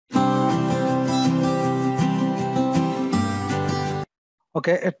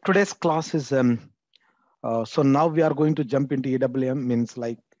Okay, today's class is so now we are going to jump into EWM means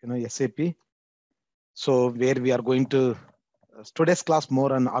like SAP. So where we are going to today's class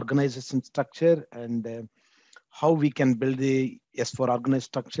more on organization structure and how we can build the S4 organized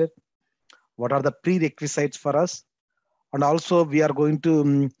structure. What are the prerequisites for us? And also we are going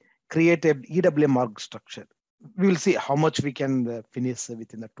to create a EWM org structure. We will see how much we can finish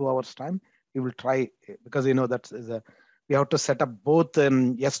within the 2 hours time. We will try because that is a we have to set up both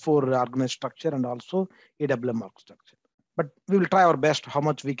S4 organized structure and also EWM org structure. But we will try our best. How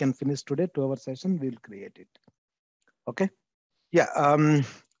much we can finish today, 2 hour session, we will create it. Okay. Yeah.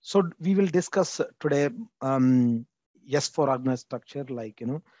 So we will discuss today S4 organized structure, like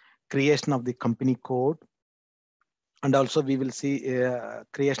creation of the company code, and also we will see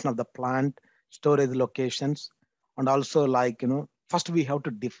creation of the plant, storage locations, and also like first we have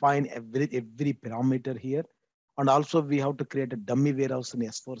to define every parameter here, and also we have to create a dummy warehouse in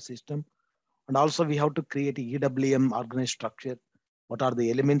S4 system, and also we have to create a EWM organized structure. What are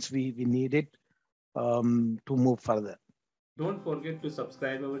the elements we needed to move further? Don't forget to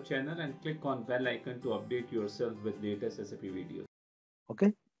subscribe our channel and click on bell icon to update yourself with latest SAP videos.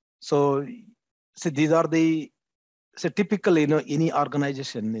 Okay, so these are the typical any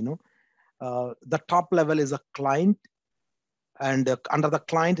organization the top level is a client, and under the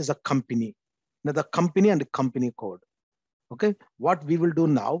client is a company. Now the company and the company code. Okay, what we will do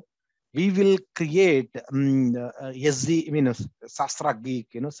now, we will create SG, Sastrageek,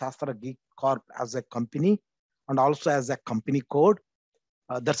 Sastrageek Corp as a company, and also as a company code.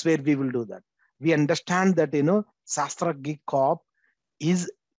 That's where we will do that. We understand that Sastrageek Corp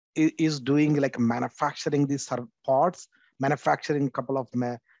is is doing like manufacturing these parts, manufacturing couple of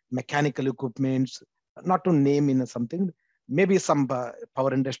mechanical equipments, not to name something, maybe some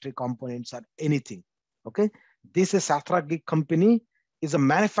power industry components or anything. Okay, this is Sastrageek company is a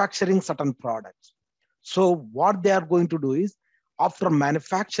manufacturing certain products. So what they are going to do is, after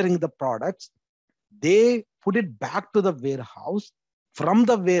manufacturing the products, they put it back to the warehouse. From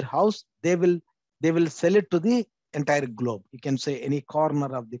the warehouse, they will sell it to the entire globe. You can say any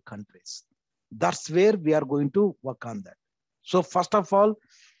corner of the countries. That's where we are going to work on that. So first of all,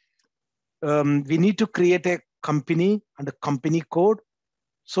 we need to create a company and a company code.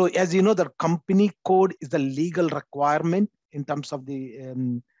 So as you know, the company code is the legal requirement in terms of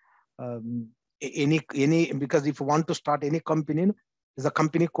the any because if you want to start any company, the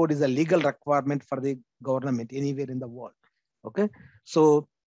company code is a legal requirement for the government anywhere in the world. Okay, so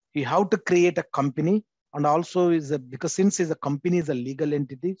you have to create a company, and also because since is a company is a legal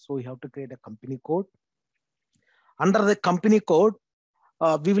entity, so we have to create a company code. Under the company code,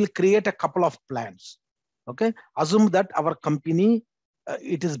 we will create a couple of plans. Okay, assume that our company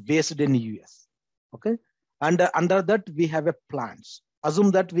it is based in US. Okay, and under that we have a plans.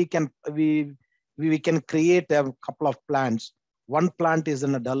 Assume that we can create a couple of plants. One plant is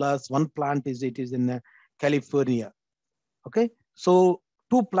in Dallas, one plant is in California. Okay, so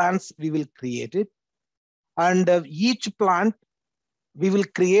two plants we will create it, and each plant we will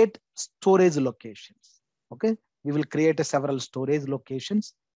create storage locations. Okay, we will create several storage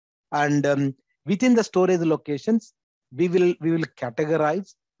locations, and within the storage locations we will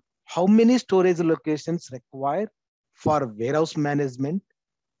categorize how many storage locations required for warehouse management,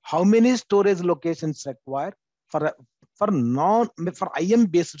 how many storage locations required for for IM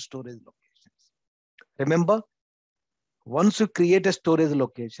based storage locations. Remember, once you create a storage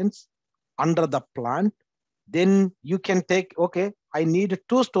locations under the plant, then you can take, okay, I need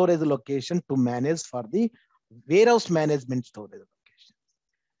two storage locations to manage for the warehouse management storage locations.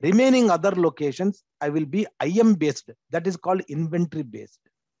 Remaining other locations, I will be IM based. That is called inventory based.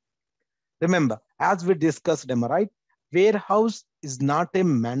 Remember, as we discussed, am I right? Warehouse is not a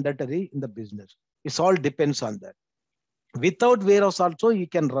mandatory in the business. It all depends on that. Without warehouse also, you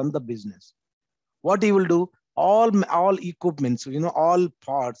can run the business. What you will do, all equipments, all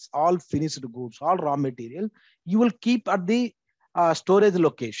parts, all finished goods, all raw material, you will keep at the storage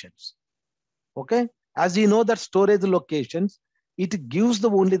locations. Okay, as you know that storage locations, it gives the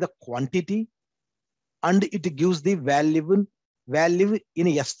only the quantity, and it gives the value in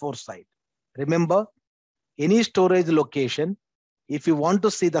S4 side. Remember, any storage location, if you want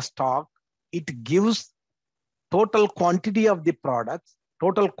to see the stock, it gives total quantity of the products,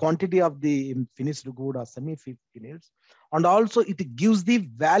 total quantity of the finished good or semi-finished, and also it gives the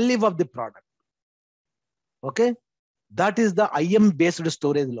value of the product. Okay, that is the IM based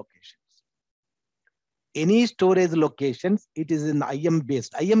storage locations. Any storage locations, it is in IM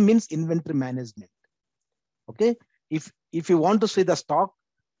based. IM means inventory management. Okay, if you want to see the stock,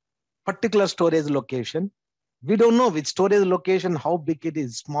 particular storage location, We don't know which storage location, how big it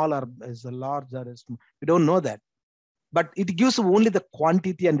is, small or is large or is small. We don't know that. But it gives only the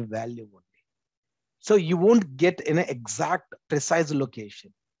quantity and value only. So you won't get an exact precise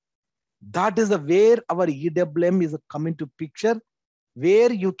location. That is the where our EWM is coming to picture,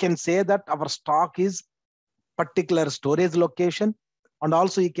 where you can say that our stock is particular storage location, and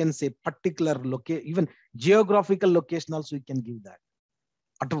also you can say particular location, even geographical location also you can give that.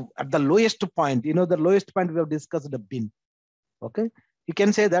 At the lowest point, the lowest point we have discussed the bin. Okay, you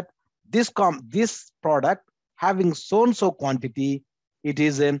can say that this product having so and so quantity, it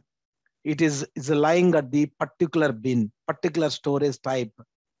is lying at the particular bin, particular storage type.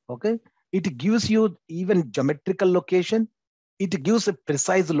 Okay, it gives you even geometrical location, it gives a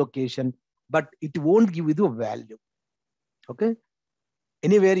precise location, but it won't give you the value. Okay,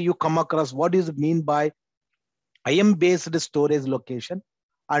 anywhere you come across what is mean by IM based storage location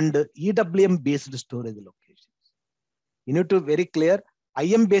and EWM based storage locations. You need to very clear,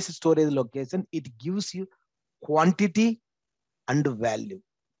 IM based storage location, it gives you quantity and value.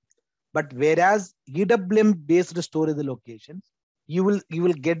 But whereas EWM based storage locations, you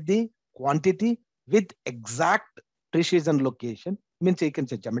will get the quantity with exact precision location. Means you can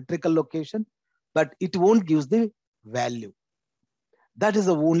say geometrical location, but it won't give the value. That is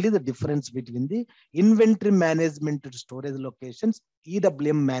only the difference between the inventory management storage locations,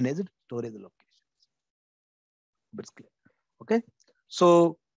 EWM managed storage locations. It's clear. Okay.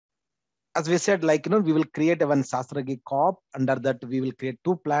 So as we said, we will create one Sastrageek Corp. Under that, we will create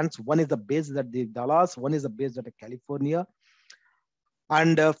two plants. One is the base at the Dallas, one is the base at California.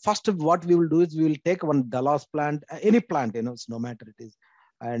 And first, what we will do is we will take one Dallas plant, any plant, it's no matter it is,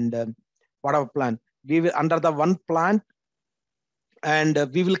 and whatever plant, we will under the one plant, and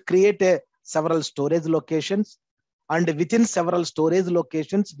we will create several storage locations. And within several storage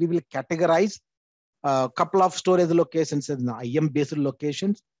locations, we will categorize a couple of storage locations as IM based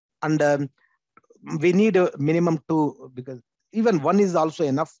locations. And we need a minimum two, because even one is also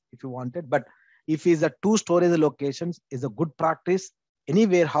enough if you wanted. But if it's a two storage locations is a good practice. Any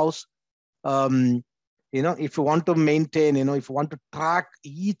warehouse, if you want to maintain, if you want to track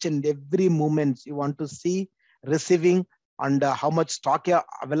each and every movement, you want to see receiving and how much stock are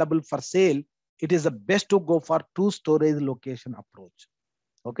available for sale, it is the best to go for two storage location approach.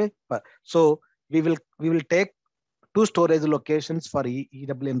 Okay, so we will take two storage locations for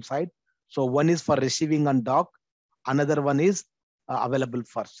EWM side. So one is for receiving and dock, another one is available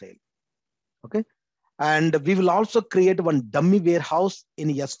for sale. Okay, and we will also create one dummy warehouse in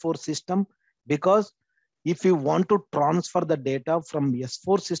S4 system, because if you want to transfer the data from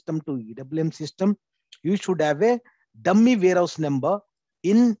S4 system to EWM system, you should have a dummy warehouse number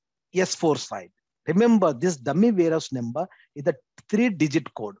in S4 side. Remember, this dummy warehouse number is a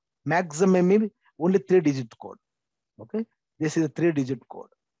 3-digit code, maximum only 3-digit code. Okay, this is a 3-digit code.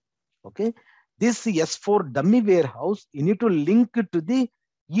 Okay, this S4 dummy warehouse, you need to link it to the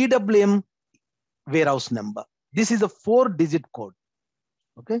EWM warehouse number. This is a 4-digit code.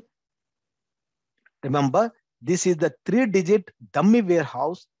 Okay, remember, this is the 3-digit dummy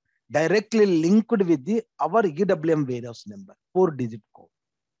warehouse directly linked with our EWM warehouse number, 4-digit code.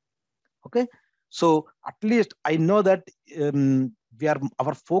 Okay, so at least I know that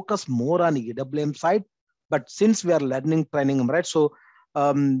our focus more on EWM side, but since we are learning training, right? So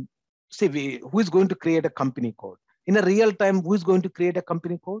who is going to create a company code in a real time? Who is going to create a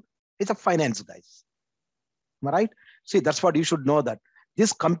company code? It's a finance guys, right? See, that's what you should know, that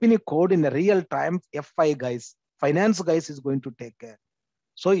this company code in a real time, FI guys, finance guys is going to take care.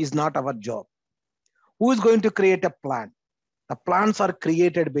 So it's not our job. Who is going to create a plan? The plans are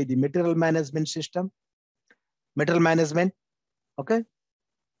created by the material management system, material management, okay,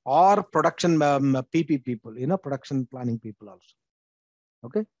 or production PP people, production planning people also.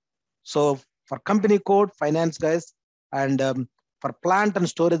 Okay, so for company code, finance guys, and for plant and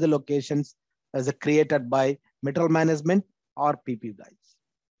storage locations as created by material management or PP guys.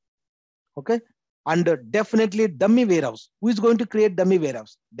 Okay, and definitely dummy warehouse. Who is going to create dummy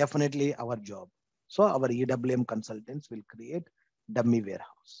warehouse? Definitely our job. So our EWM consultants will create dummy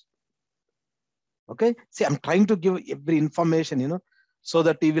warehouse. Okay, see, I'm trying to give every information, so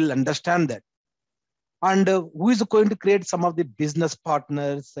that you will understand that. And who is going to create some of the business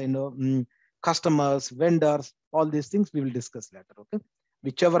partners, customers, vendors, all these things we will discuss later. Okay,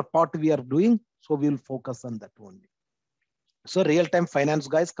 whichever part we are doing, so we will focus on that only. So real-time finance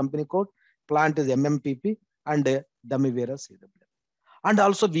guys, company code, plant is MMPP, and dummy warehouse EWM. And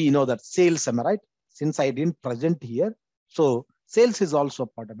also we know that sales, am I right? Since I didn't present here, so sales is also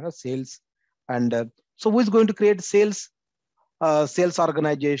part of sales. And so who is going to create sales? sales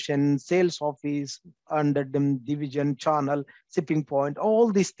organization, sales office, and the division, channel, shipping point,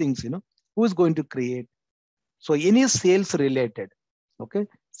 all these things, who is going to create? So any sales related, okay,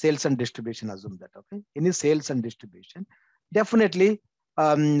 sales and distribution, assume that, okay, any sales and distribution, definitely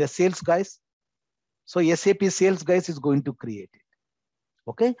the sales guys. So SAP sales guys is going to create it.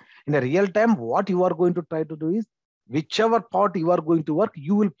 Okay, in a real time, what you are going to try to do is whichever part you are going to work,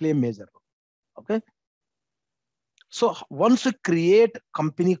 you will play major role. Okay, so once you create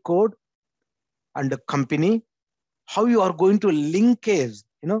company code and a company, how you are going to linkage,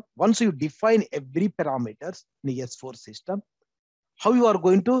 once you define every parameters in the S4 system, how you are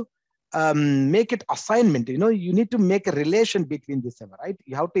going to make it assignment. You need to make a relation between this, right?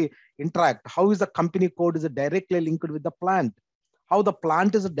 You have to interact. How is the company code is directly linked with the plant? How the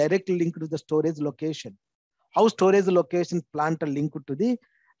plant is directly linked to the storage location? How storage location plant are linked to the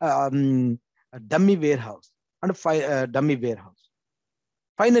dummy warehouse and dummy warehouse.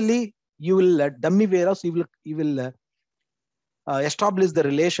 Finally, you will dummy warehouse. You will establish the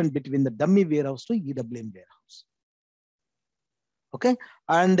relation between the dummy warehouse to EWM warehouse. Okay,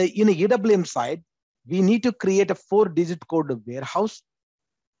 and in a EWM side, we need to create a 4-digit code warehouse.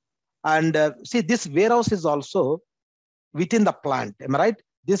 And see, this warehouse is also within the plant. Am I right?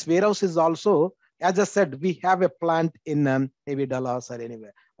 This warehouse is also, as I said, we have a plant in maybe Dallas or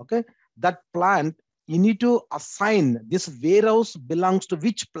anywhere. Okay, that plant, you need to assign this warehouse belongs to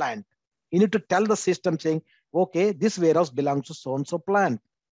which plant. You need to tell the system saying, okay, this warehouse belongs to so-and-so plant.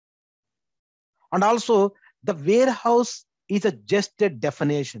 And also the warehouse is just a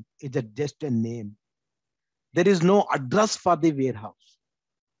definition. It's just a name. There is no address for the warehouse.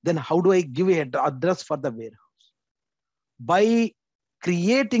 Then how do I give an address for the warehouse? By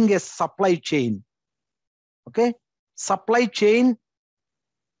creating a supply chain. Okay, supply chain,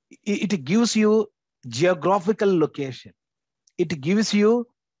 it gives you geographical location. It gives you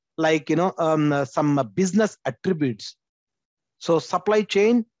like some business attributes. So supply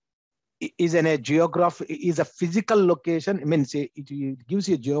chain is a physical location. I mean, say it gives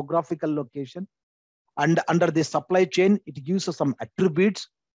you a geographical location, and under the supply chain, it gives you some attributes.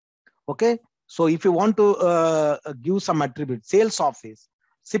 Okay, so if you want to give some attributes, sales office,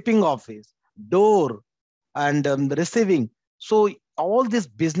 shipping office, door, and receiving. So all these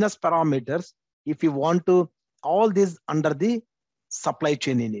business parameters, if you want to, all these under the supply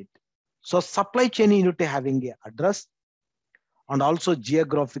chain in it. So supply chain unit having a address and also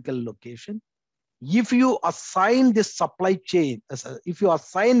geographical location. If you assign this supply chain, if you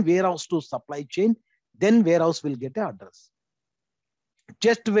assign warehouse to supply chain, then warehouse will get an address.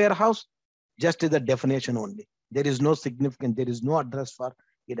 Just warehouse, just is the definition only. There is no significant, there is no address for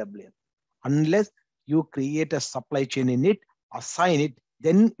EWM. Unless you create a supply chain in it, assign it,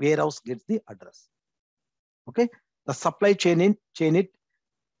 then warehouse gets the address. Okay, the supply chain it.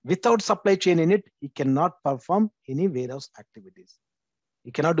 Without supply chain in it, you cannot perform any warehouse activities.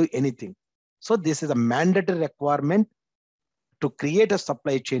 You cannot do anything. So this is a mandatory requirement to create a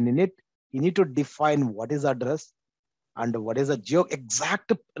supply chain in it. You need to define what is address and what is the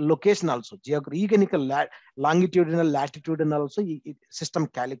exact location also. Geographical, longitudinal, latitudinal also, system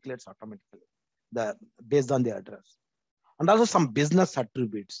calculates automatically based on the address. And also some business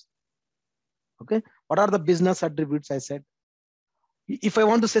attributes. Okay, what are the business attributes I said? If I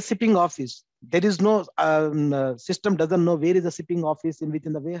want to say shipping office, there is no system doesn't know where is the shipping office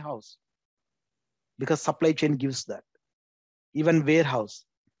within the warehouse, because supply chain gives that. Even warehouse,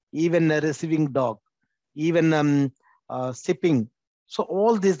 even a receiving dock, even shipping. So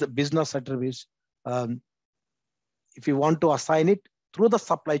all these business attributes, if you want to assign it through the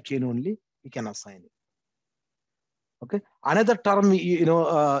supply chain only, you can assign it. Okay. Another term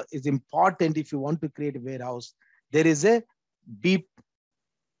is important if you want to create a warehouse. There is a beep.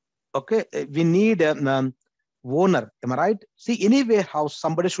 Okay, we need an owner. Am I right? See, any warehouse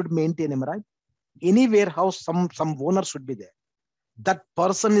somebody should maintain. Am I right? Any warehouse, some owner should be there. That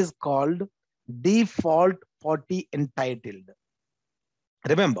person is called default party entitled.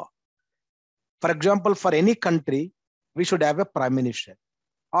 Remember, for example, for any country, we should have a prime minister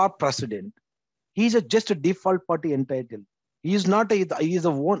or president. He is just a default party entitled. He is not he is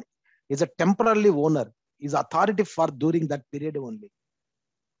a temporarily owner. He is authority for during that period only.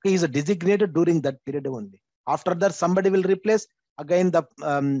 He is a designated during that period only. After that, somebody will replace. Again, the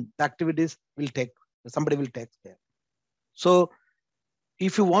activities will somebody will take care. So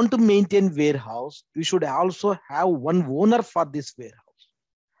if you want to maintain warehouse, you should also have one owner for this warehouse.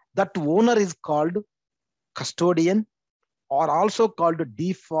 That owner is called custodian, or also called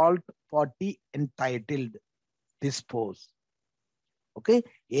default party entitled, dispose. Okay,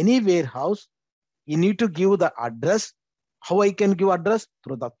 any warehouse, you need to give the address How I can give address?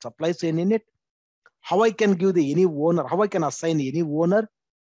 Through the supply chain in it. How I can give the any owner, how I can assign any owner,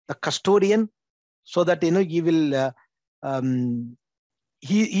 the custodian, so that he will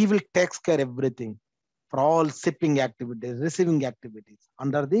he will take care everything for all shipping activities, receiving activities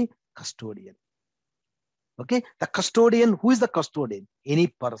under the custodian. Okay, the custodian, who is the custodian? Any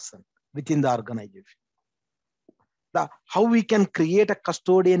person within the organization. How we can create a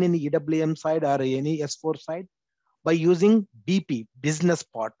custodian in EWM side or any S4 side? By using BP, business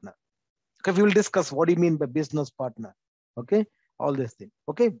partner. Okay, we will discuss what do you mean by business partner. Okay, all this thing.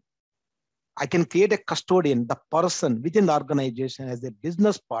 Okay, I can create a custodian, the person within the organization as a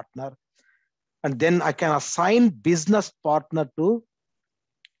business partner, and then I can assign business partner to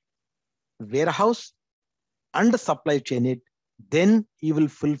warehouse and supply chain it. Then he will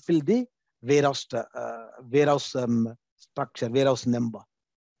fulfill the warehouse structure, warehouse number.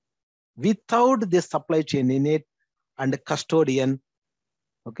 Without the supply chain in it and the custodian,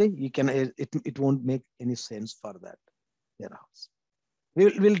 okay, you can it won't make any sense for that warehouse.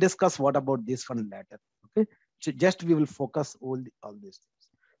 We'll discuss what about this one later. Okay, so just we will focus all these things.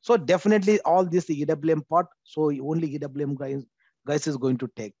 So definitely all this the EWM part. So only EWM guys is going to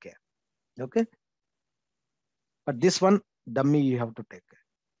take care. Okay, but this one dummy you have to take care.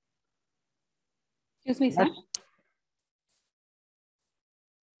 Excuse me, sir.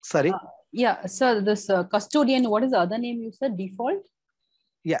 Sorry. Yeah, sir. This custodian. What is the other name you said? Default.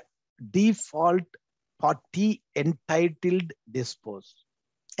 Yeah, default party entitled dispose.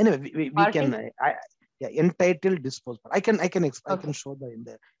 Anyway, we can yeah, entitled dispose. I can show the in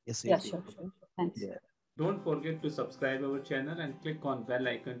the SAP. Yeah, sure. Thanks. Yeah. Don't forget to subscribe our channel and click on bell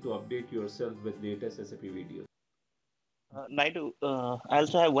icon to update yourself with latest SAP videos. Naidu, I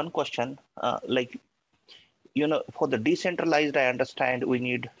also have one question. Like, for the decentralized, I understand we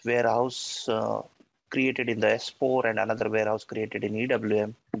need warehouse created in the S4 and another warehouse created in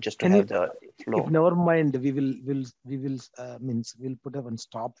EWM just to have the flow. If never mind, we'll put up a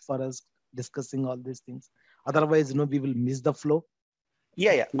stop for us discussing all these things. Otherwise, we will miss the flow.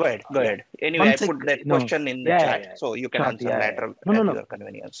 Yeah. Go ahead. Anyway, I put that question in the chat, so you can answer later at your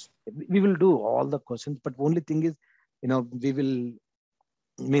convenience. We will do all the questions, but only thing is, we will.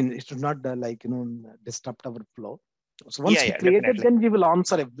 It should not disrupt our flow. So once we create it, then we will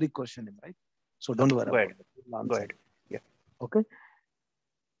answer every question, right? So don't worry about it. Go ahead. Yeah. Okay.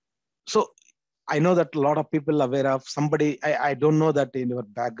 So I know that a lot of people are aware of somebody. I don't know that in your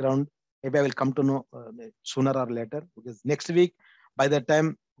background. Maybe I will come to know sooner or later, because next week, by the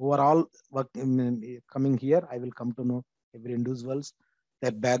time who are all coming here, I will come to know every individual's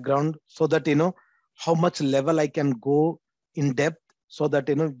their background, so that how much level I can go in depth, so that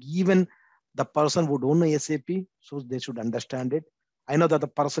even the person who don't know SAP, so they should understand it. I know that the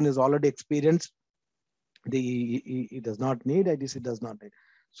person is already experienced. He does not need it. He does not need.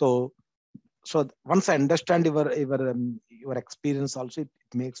 So once I understand your experience, also it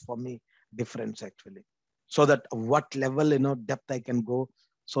makes for me difference actually. So that what level depth I can go,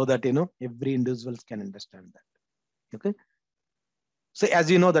 so that every individual can understand that. Okay. So as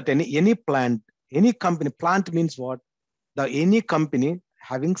you know that any plant, any company, plant means what? Any company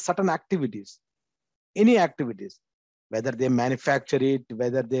having certain activities, any activities, whether they manufacture it,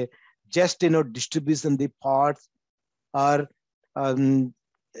 whether they just distribution the parts, or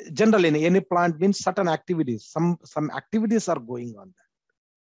generally in any plant means certain activities. Some activities are going on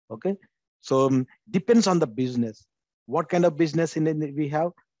that. Okay, so depends on the business. What kind of business we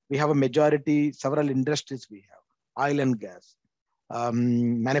have? We have a majority, several industries we have: oil and gas,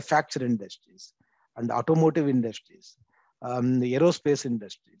 manufacturing industries, and automotive industries, the aerospace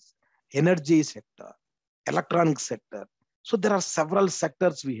industries, energy sector, electronic sector. So there are several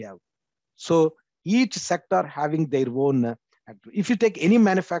sectors we have. So each sector having their own. If you take any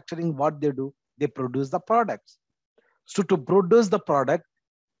manufacturing, what they do, they produce the products. So to produce the product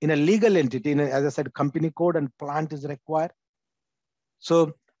in a legal entity, as I said, company code and plant is required.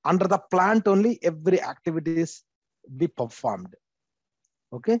 So under the plant only, every activity is be performed.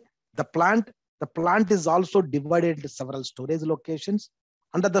 Okay, the plant is also divided into several storage locations.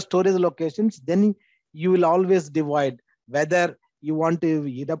 Under the storage locations, then you will always divide whether you want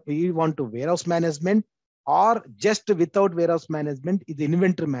to warehouse management, or just without warehouse management is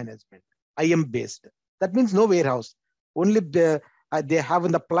inventory management, IM based. That means no warehouse. Only they have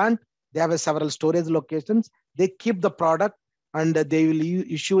in the plant, they have several storage locations. They keep the product and they will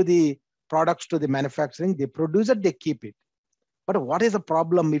issue the products to the manufacturing. They produce it, they keep it. But what is the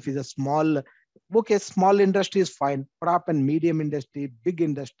problem if it's a small, small industry is fine. What happened? Medium industry, big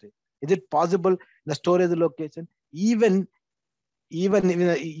industry. Is it possible in the storage location? Even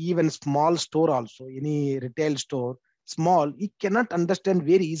small store also, any retail store, small, he cannot understand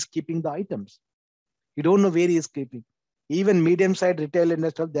where he is keeping the items. You don't know where he is keeping. Even medium-sized retail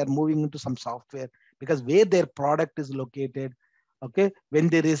industry, they're moving into some software because where their product is located, okay, when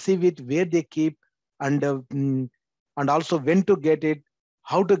they receive it, where they keep, and and also when to get it,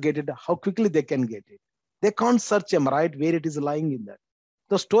 how to get it, how quickly they can get it. They can't search them, right, where it is lying in that.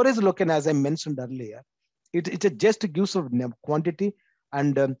 The storage location, as I mentioned earlier, it just gives a quantity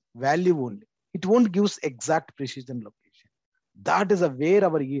and value only. It won't give exact precision location. That is a where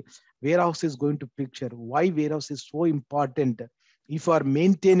our warehouse is going to picture. Why warehouse is so important. If you are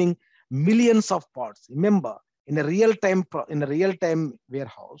maintaining millions of parts, remember in a real time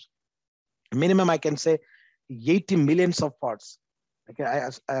warehouse, minimum I can say 80 millions of parts. Okay, I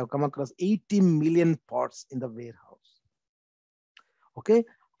have come across 80 million parts in the warehouse. Okay,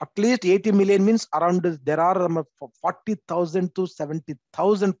 at least 80 million means around there are 40,000 to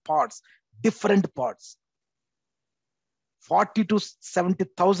 70,000 parts, different parts. 40 to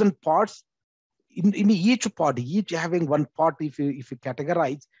 70,000 parts in each part, each having one part. If you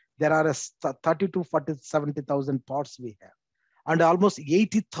categorize, there are 30 to 40, 70,000 parts we have, and almost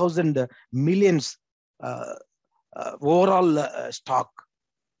 80,000 millions overall stock.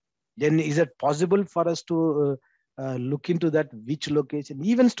 Then is it possible for us to look into that which location?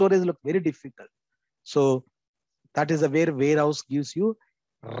 Even storage look very difficult. So that is where warehouse gives you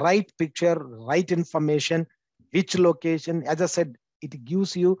right picture, right information, which location. As I said, it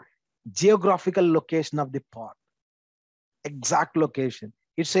gives you geographical location of the part, exact location.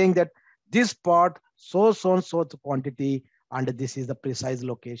 It's saying that this part so and so quantity, and this is the precise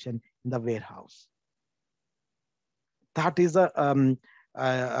location in the warehouse. That is a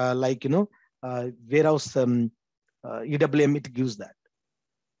like warehouse EWM. It gives that.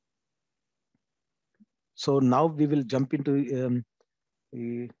 So now we will jump into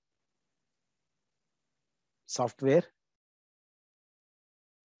software.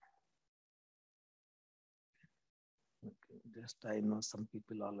 Okay, just I know some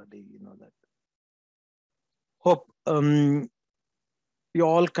people already that. Hope you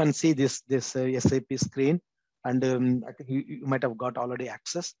all can see this SAP screen, and I think you might have got already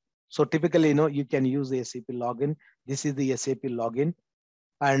access. So typically, you can use the SAP login. This is the SAP login,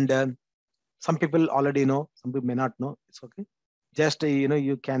 and some people already know, some people may not know. It's okay. Just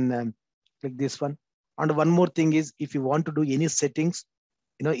you can click this one. And one more thing is, if you want to do any settings,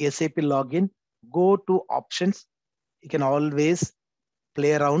 SAP login, go to options. You can always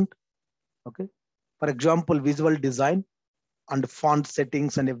play around. Okay. For example, visual design and font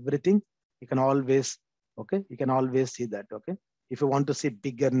settings and everything, you can always see that. Okay. If you want to see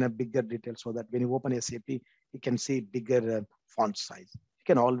bigger detail, so that when you open SAP, you can see bigger font size. You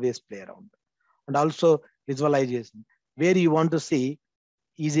can always play around. And also visualization, where you want to see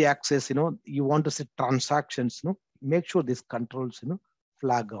easy access, you want to see transactions, make sure these controls,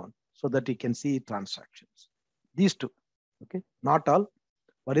 flag on, so that you can see transactions. These two, okay, not all.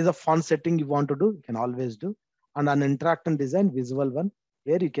 What is the font setting you want to do? You can always do. And an interactive design, visual one,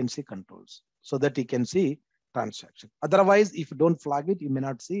 where you can see controls, so that you can see transaction. Otherwise, if you don't flag it, you may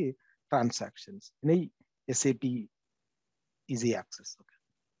not see transactions in a SAP easy access. Okay.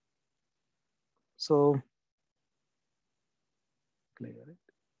 So clear it,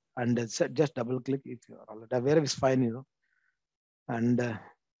 and just double click if you are already aware. It's fine, and the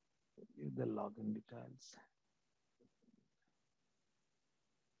login details.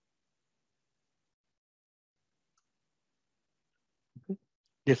 Okay.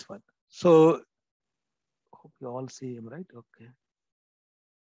 This one. So hope you all see him, right? Okay.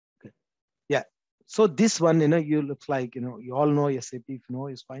 Okay. Yeah. So this one, you look like, you all know SAP. If you know,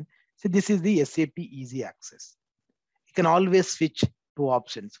 is fine. So this is the SAP easy access. You can always switch two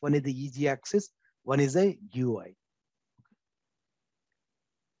options. One is the easy access. One is a UI.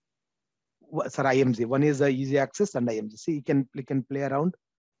 Sorry, IMG. One is the easy access and IMG. See, you can play around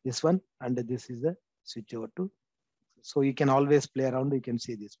this one, and this is the switch over to. So you can always play around. You can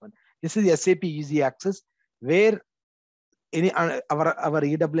see this one. This is the SAP easy access, where any our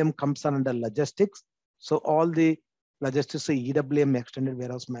EWM comes under logistics. So all the logistics, so EWM extended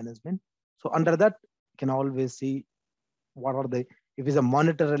warehouse management. So under that, you can always see what are the, if it's a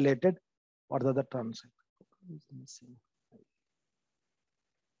monitor related, what are the transactions. One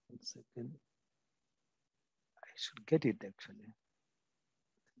second. I should get it actually.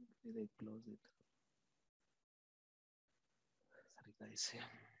 Did I close it? Sorry guys.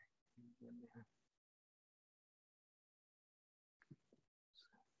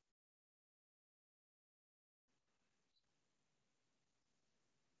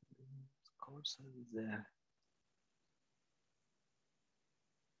 Cursor is there.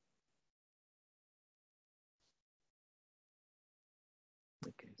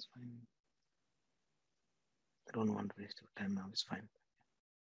 It's fine. I don't want to waste your time now. It's fine.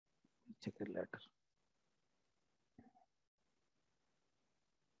 Check it later.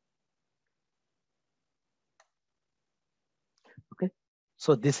 Okay.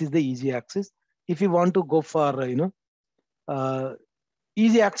 So this is the easy access. If you want to go for,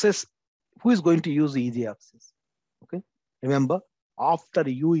 easy access, who is going to use easy access? Okay. Remember, after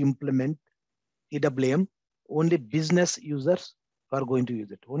you implement EWM, only business users are going to use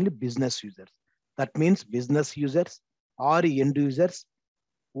it. Only business users. That means business users or end users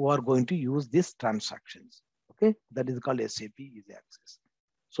who are going to use these transactions. Okay, that is called SAP Easy Access.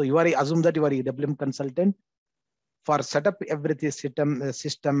 So you are assume that you are EWM consultant. For setup everything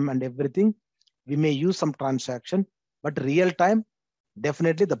system and everything, we may use some transaction, but real time,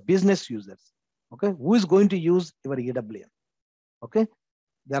 definitely the business users. Okay, who is going to use your EWM? Okay,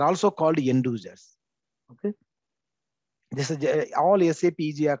 they are also called end users. Okay, this is all SAP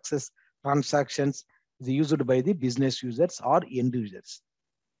Easy Access transactions is used by the business users or end users.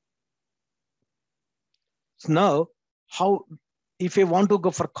 So now, how if I want to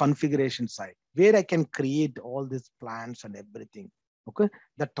go for configuration side, where I can create all these plans and everything. Okay,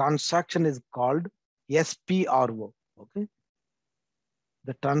 the transaction is called SPRO. Okay,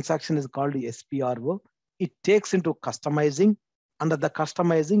 the transaction is called SPRO. It takes into customizing. Under the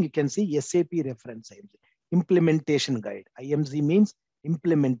customizing, you can see SAP reference IMZ, implementation guide. IMZ means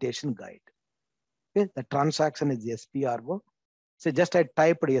implementation guide. Okay, the transaction is SPRO. So just I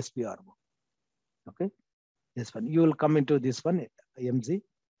typed SPRO. Okay, this one you will come into this one IMZ.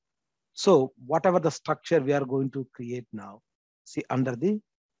 So whatever the structure we are going to create now, see under the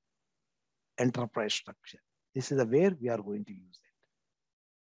enterprise structure. This is where we are going to use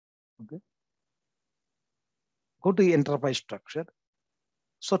it. Okay. Go to enterprise structure.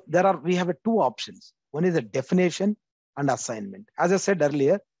 So we have two options. One is a definition and assignment. As I said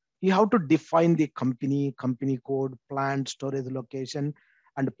earlier, you have to define the company code, plant, storage location,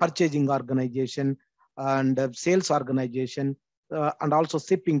 and purchasing organization, and sales organization, and also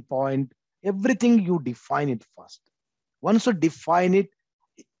shipping point. Everything you define it first. Once you define it,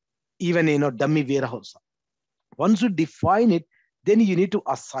 even dummy warehouse. Once you define it, then you need to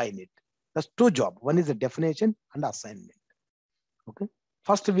assign it. That's two jobs. One is a definition and assignment. Okay.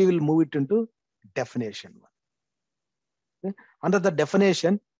 First, we will move it into definition one. Okay. Under the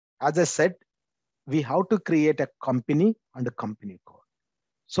definition, as I said, we have to create a company and a company code.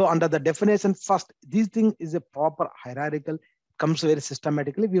 So under the definition, first, this thing is a proper hierarchical, comes very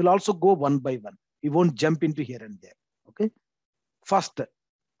systematically. We will also go one by one. We won't jump into here and there. Okay. First,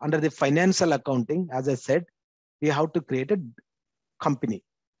 under the financial accounting, as I said, we have to create a company.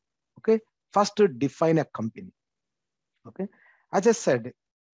 Okay. First, to define a company. Okay. As I said,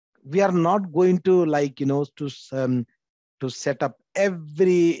 we are not going to to set up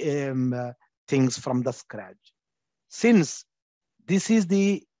every things from the scratch. Since this is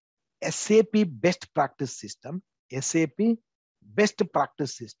the SAP best practice system, SAP best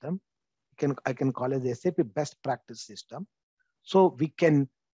practice system, I can call it the SAP best practice system. So we can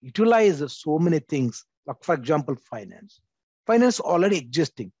utilize so many things, like for example, finance. Finance already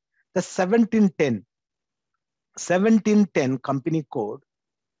existing. The 1710 company code,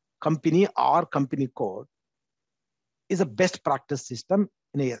 company code is a best practice system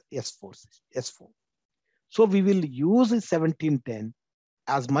in a S4. So we will use 1710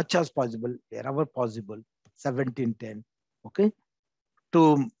 as much as possible, wherever possible, 1710, okay,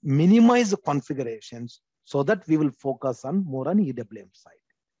 to minimize the configurations so that we will focus on more on EWM side.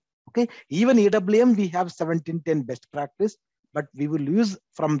 Okay, even EWM, we have 1710 best practice, but we will use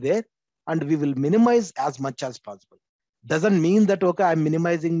from there and we will minimize as much as possible. Doesn't mean that, okay, I'm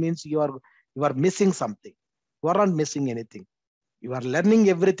minimizing means you are missing something. You are not missing anything. You are learning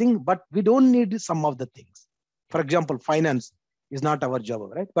everything, but we don't need some of the things. For example, finance is not our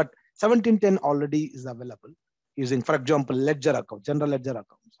job, right? But 1710 already is available using, for example, ledger account, general ledger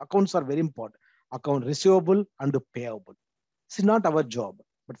accounts. Accounts are very important. Account receivable and payable. This is not our job,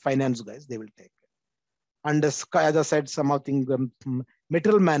 but finance guys, they will take it. And as I said, something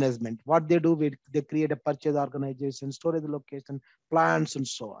material management, what they do, they create a purchase organization, storage location, plants, and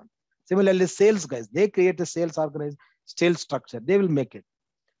so on. Similarly, sales guys, they create a sales organization, sales structure, they will make it.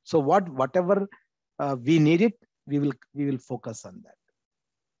 So whatever we need it, we will focus on that.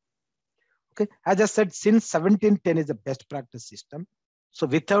 Okay, as I said, since 1710 is a best practice system, so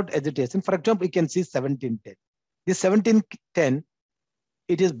without hesitation, for example, you can see 1710. This 1710,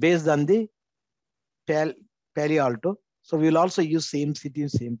 it is based on the Palo Alto. So we will also use same city,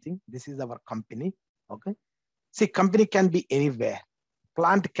 same thing. This is our company. Okay. See, company can be anywhere.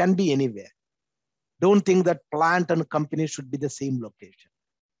 Plant can be anywhere. Don't think that plant and company should be the same location.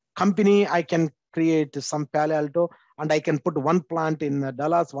 company, I can create some Palo Alto, and I can put one plant in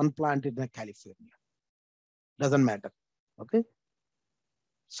Dallas, one plant in California. Doesn't matter. Okay.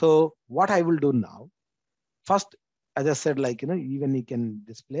 So what I will do now, first, as I said, like, even you can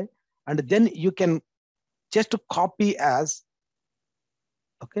display, and then you can just copy as,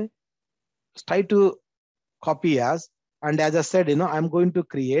 okay, try to copy as, and as I said, I'm going to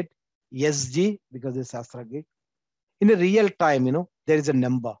create SG because it's Sastrageek. In a real time, there is a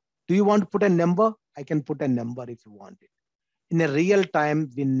number. Do you want to put a number? I can put a number if you want it. In a real time,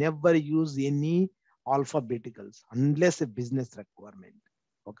 we never use any alphabeticals unless a business requirement.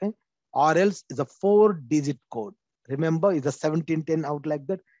 Okay. Or else is a 4-digit code. Remember, is a 1710 out like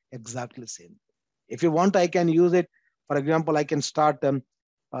that. Exactly same. If you want, I can use it. For example, I can start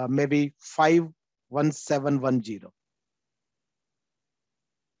maybe 51710.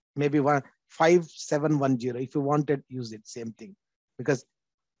 Maybe 5710. If you wanted, use it. Same thing. Because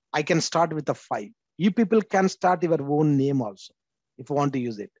I can start with a 5. You people can start your own name also if you want to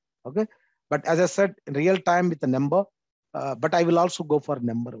use it. Okay. But as I said, in real time with a number, but I will also go for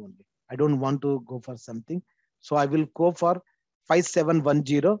number only. I don't want to go for something. So I will go for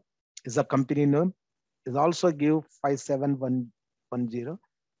 5710 is a company name. Is also give 57110.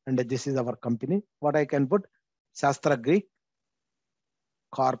 And this is our company. What I can put, Sastrageek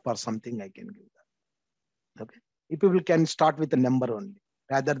Corp or something I can give that. Okay. You people can start with a number only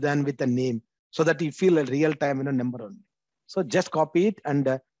rather than with a name, so that you feel a real time number only. So just copy it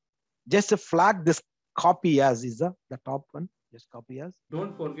and just flag this copy as is the top one. Just copy as.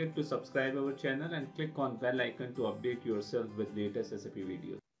 Don't forget to subscribe our channel and click on bell icon to update yourself with latest SAP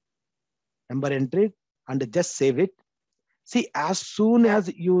videos. Number entry and just save it. See, as soon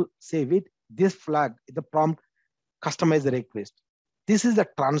as you save it, this flag, the prompt, customize the request. This is the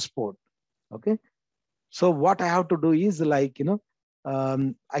transport. Okay. So what I have to do is like,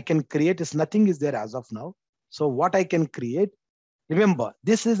 I can create is nothing is there as of now. So what I can create, remember,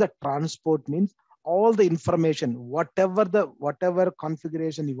 this is a transport means all the information, whatever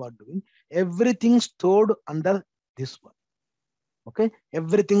configuration you are doing, everything stored under this one. Okay.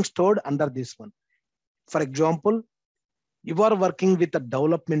 Everything stored under this one. For example, you are working with a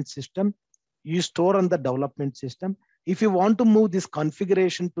development system, you store on the development system. If you want to move this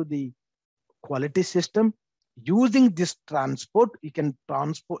configuration to the quality system, using this transport, you can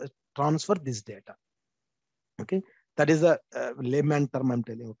transfer this data. Okay. That is a layman term I'm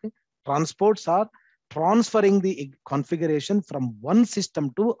telling. Okay. Transports are transferring the configuration from one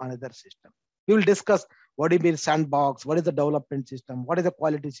system to another system. We will discuss what do you mean sandbox, what is the development system, what is the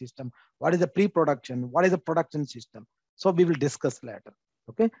quality system, what is the pre-production, what is the production system. So we will discuss later.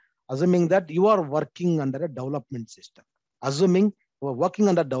 Okay. Assuming that you are working under a development system. Assuming you are working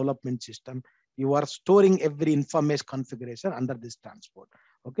under development system, you are storing every information configuration under this transport.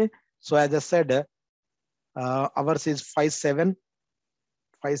 Okay. So as I said, ours is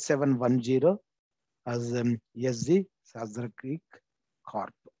 5710 as SG Sastrageek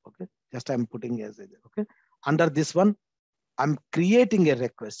Corp. Okay. Just I'm putting as okay. Under this one, I'm creating a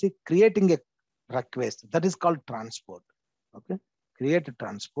request. See, creating a request that is called transport. Okay. Create a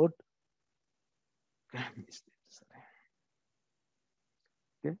transport.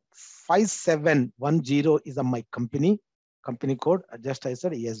 Okay. 5710 is my company code. Just I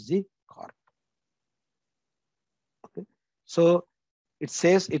said SG Corp. Okay. So it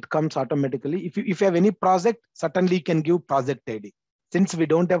says it comes automatically. If you have any project, certainly you can give project ID. Since we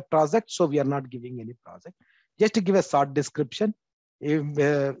don't have project, so we are not giving any project. Just to give a short description.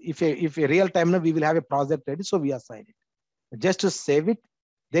 If a real time now we will have a project ID, so we assign it. Just to save it,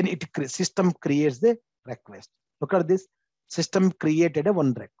 then system creates the request. Look at this. System created a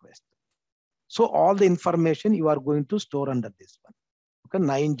one request. So all the information you are going to store under this one. Okay,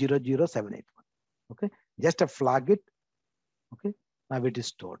 900781. Okay, just a flag it. Okay, now it is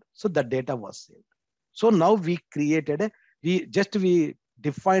stored. So the data was saved. So now we created we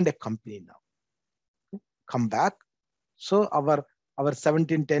defined a company now. Okay. Come back. So our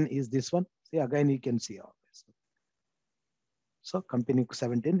 1710 is this one. See, again you can see all this. So company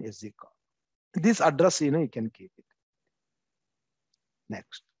 17 is the call. This address, you can keep it.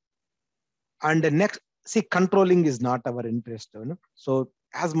 Next. And the next, see, controlling is not our interest. So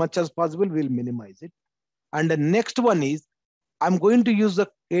as much as possible, we'll minimize it. And the next one is, I'm going to use the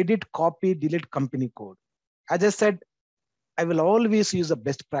edit, copy, delete company code. As I said, I will always use a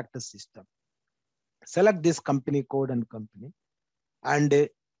best practice system. Select this company code and company. And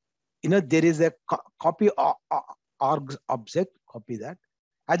there is a copy org object, copy that.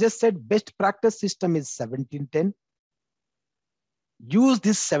 I just said best practice system is 1710. Use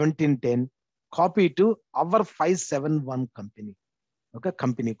this 1710, copy to our 571 company. Okay,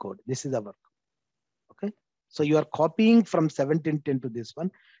 company code. This is our, okay. So you are copying from 1710 to this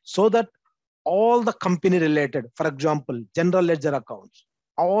one so that all the company related, for example, general ledger accounts,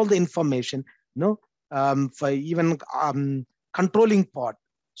 all the information, for even controlling part,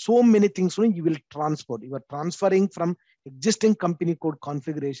 so many things you will transport. You are transferring from existing company code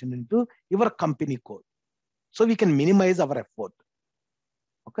configuration into your company code. So we can minimize our effort.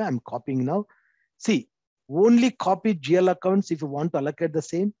 Okay, I'm copying now. See, only copy GL accounts if you want to allocate the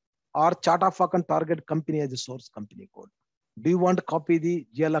same, or chart of account target company as a source company code. Do you want to copy the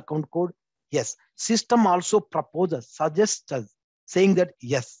GL account code? Yes. System also proposes, suggests us, saying that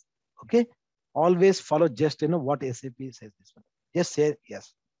yes. Okay. Always follow just what SAP says this one. Just say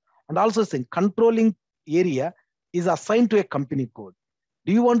yes. And also saying controlling area is assigned to a company code.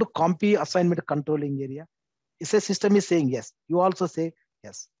 Do you want to copy assignment controlling area? It's a system is saying yes. You also say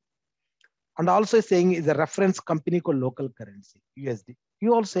yes. And also saying is a reference company called local currency, USD.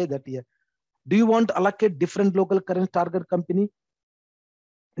 You all say that here. Do you want to allocate different local currency target company?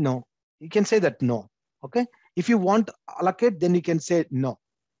 No. You can say that no. Okay. If you want to allocate, then you can say no.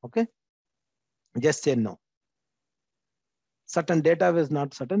 Okay. Just say no. Certain data is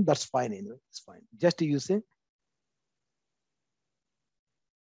not certain. That's fine anyway. It's fine. Just you say.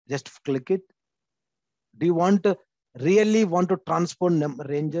 Just click it. Do you want to really want to transport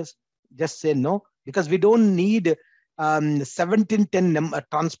ranges? Just say no, because we don't need 1710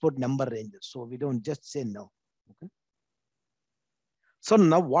 transport number ranges. So we don't, just say no. Okay. So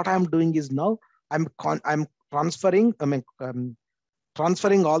now what I'm doing is now I'm transferring,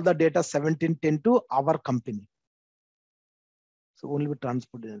 transferring all the data 1710 to our company. So only we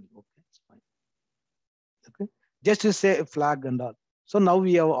transport. Okay, it's fine. Okay. Just to say flag and all. So now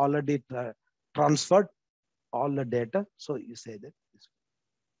we have already transferred all the data. So you say that.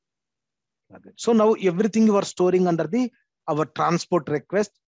 So now everything you are storing under our transport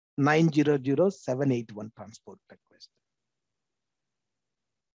request 900781 transport request.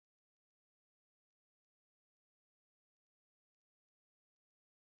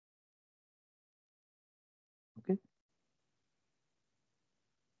 Okay.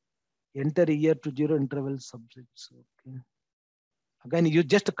 Enter year to zero interval subjects. Okay. Again, you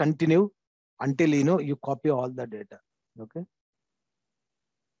just continue until you copy all the data. Okay.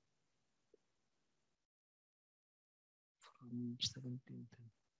 From 17th.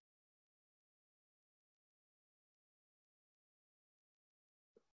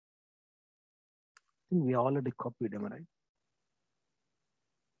 I think we already copied them, right?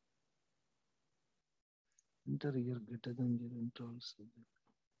 Enter year greater than zero interval subject.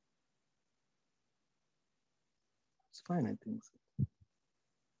 It's fine, I think so.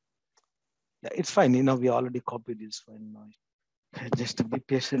 Yeah, it's fine. We already copied. It's fine now. Just to be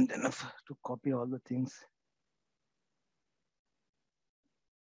patient enough to copy all the things.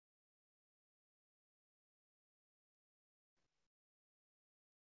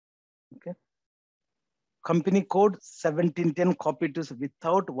 Okay. Company code 1710 copied to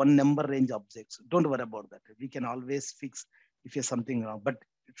without one number range objects. Don't worry about that. We can always fix if there's something wrong, but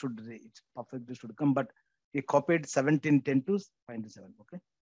it's perfect. It should come, but we copied 1710 to find 7. Okay.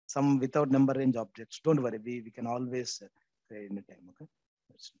 Some without number range objects. Don't worry. We can always create any time. Okay.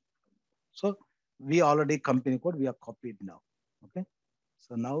 So we already company code we are copied now. Okay.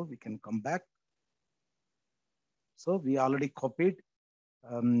 So now we can come back. So we already copied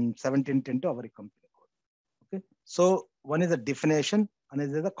 1710 to our company code. Okay. So one is the definition, and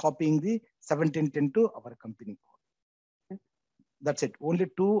is the copying the 1710 to our company code. Okay. That's it. Only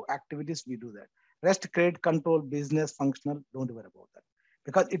 2 activities we do that. Rest, credit control, business, functional. Don't worry about that,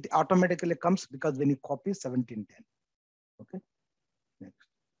 because it automatically comes because when you copy 1710. Okay. Next.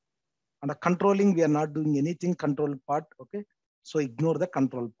 Under controlling, we are not doing anything control part. Okay. So ignore the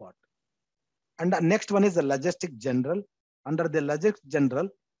control part. And the next one is the logistic general. Under the logistic general,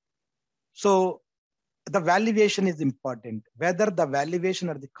 so the valuation is important, whether the valuation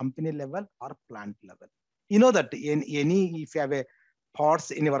at the company level or plant level. You know that in any, if you have a parts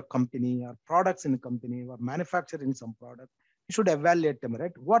in your company or products in a company or manufacturing some product, you should evaluate them,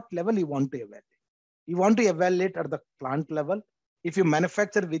 right? What level you want to evaluate? You want to evaluate at the plant level. If you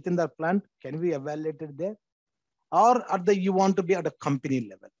manufacture within the plant, can we evaluate it there? Or at you want to be at a company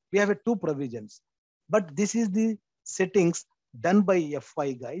level? We have 2 provisions, but this is the settings done by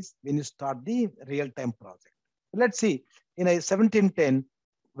FI guys when you start the real-time project. Let's see in a 1710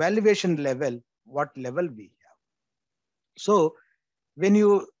 valuation level, what level we have. So when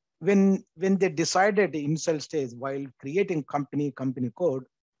they decided the initial stage while creating company code,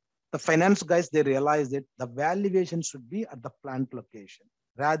 the finance guys, they realized that the valuation should be at the plant location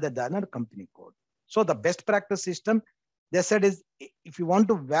rather than at company code. So the best practice system, They said is if you want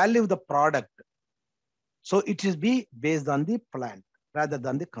to value the product, so it is be based on the plant rather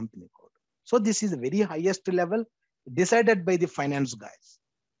than the company code. So this is the very highest level decided by the finance guys.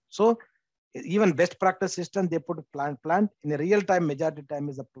 So even best practice system, they put plant in a real time, majority time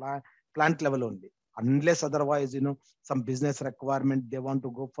is a plant level only. Unless otherwise, some business requirement, they want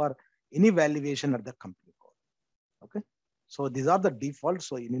to go for any valuation at the company code. Okay. So these are the defaults.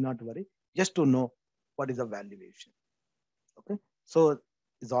 So you need not worry, just to know what is the valuation. Okay. So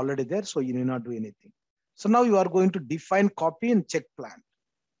it's already there. So you need not do anything. So now you are going to define copy and check plant.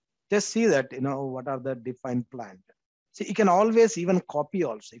 Just see that, what are the defined plant. See, you can always even copy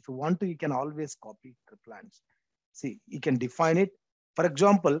also. If you want to, you can always copy the plants. See, you can define it. For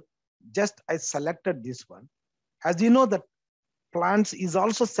example, just I selected this one. As you know, that plants is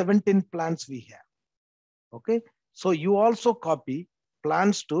also 17 plants we have. Okay. So you also copy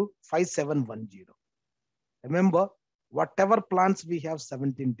plants to 5710. Remember, whatever plants we have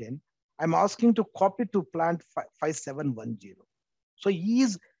 1710, I'm asking to copy to plant 5710. So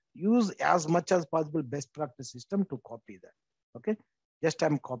use as much as possible best practice system to copy that. Okay. Just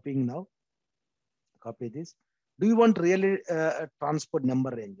I'm copying now. Copy this. Do you want really transport number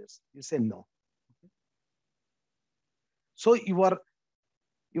ranges? You say no. Okay. So you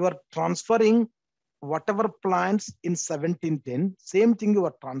are transferring whatever plants in 1710, same thing you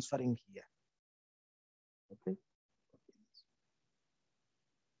are transferring here. Okay.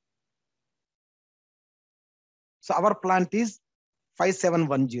 So our plant is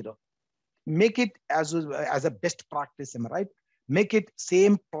 5710. Make it as a best practice, am I right? Make it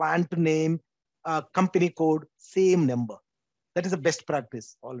same plant name, company code, same number. That is a best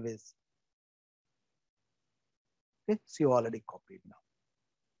practice always. Okay, so you already copied now.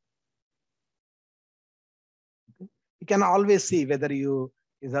 Okay. You can always see whether your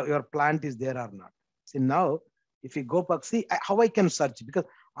plant is there or not. See now, if you go back, see how I can search, because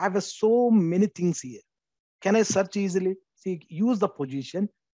I have so many things here. Can I search easily? See, use the position.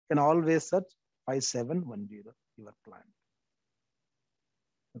 You can always search 5710, your plant.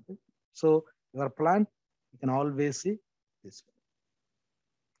 Okay. So your plant, you can always see this one.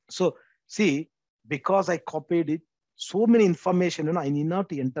 So see, because I copied it, so many information, I need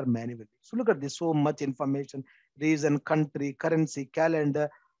not enter manually. So look at this, so much information, reason, country, currency, calendar,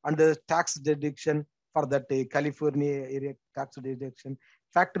 and the tax deduction for that California area tax deduction.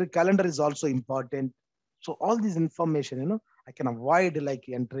 Factory calendar is also important. So all this information, I can avoid like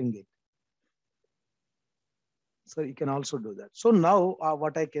entering it. So you can also do that. So now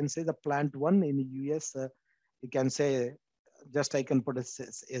what I can say, the plant one in the US, you can say, just I can put a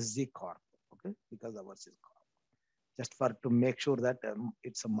SG Corp, okay? Because ours is Corp. Just for to make sure that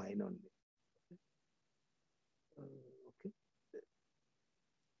it's a mine only. Okay.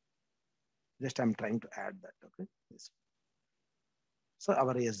 Just I'm trying to add that, okay? Yes. So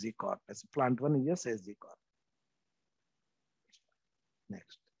our SG Corp, as plant one, yes, SG Corp.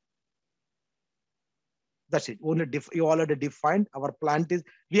 Next. That's it. Only you already defined our plant is,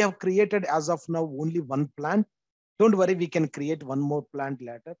 we have created as of now only one plant. Don't worry, we can create one more plant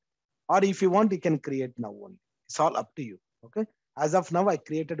later. Or if you want, you can create now only. It's all up to you. Okay. As of now, I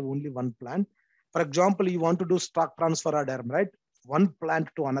created only one plant. For example, you want to do stock transfer order, right? One plant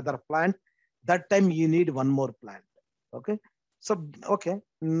to another plant. That time you need one more plant. Okay. So, okay.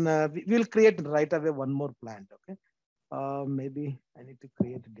 We will create right away one more plant. Okay. Maybe I need to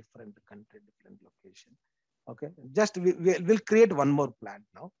create a different country, different location. Okay, just we'll create one more plant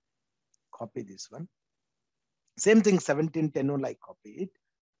now. Copy this one. Same thing, 1710 only, I copy it.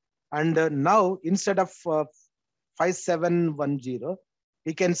 And now instead of 5710,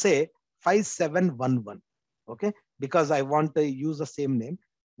 we can say 5711. Okay, because I want to use the same name.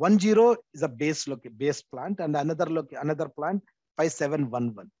 10 is a base plant, and another plant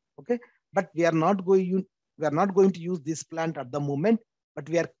 5711. Okay, but we are not going to use this plant at the moment, but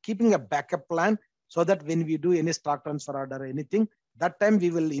we are keeping a backup plan so that when we do any stock transfer order or anything, that time we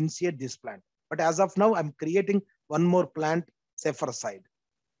will initiate this plant. But as of now, I'm creating one more plant, say for a side.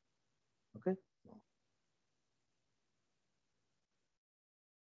 Okay.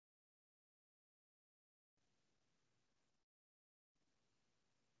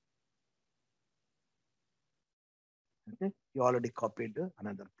 Okay. You already copied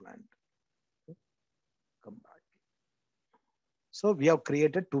another plant. Okay. Come back. So we have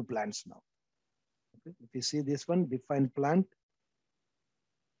created two plants now. Okay. If you see this one, define plant.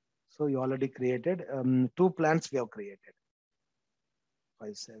 So you already created two plants we have created.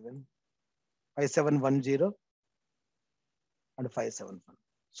 5710 and 571.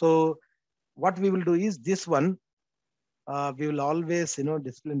 So what we will do is this one, we will always,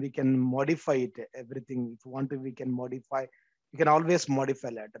 discipline, we can modify it, everything. If you want to, we can modify. You can always modify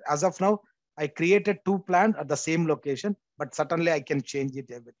later. As of now, I created 2 plants at the same location, but certainly I can change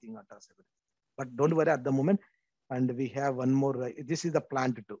it, everything, address everything. But don't worry at the moment. And we have one more. This is the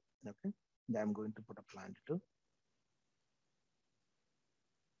plant 2. Okay. I'm going to put a plant 2.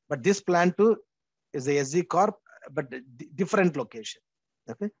 But this plant 2 is a SG Corp, but different location.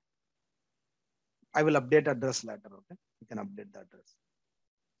 Okay. I will update address later. Okay. You can update the address.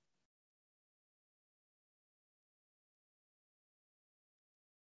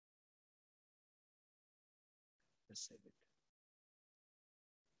 Let's save it.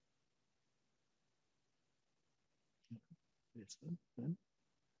 This one.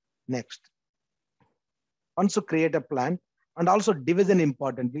 Next. Also create a plan, and also division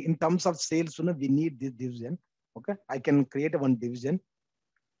important. In terms of sales, we need this division. Okay. I can create one division.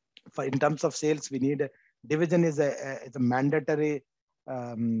 For in terms of sales, we need a division is a mandatory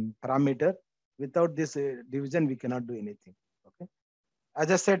parameter. Without this division, we cannot do anything. Okay.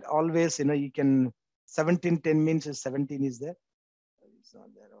 As I said, always, you can 1710 means 17 is there. It's not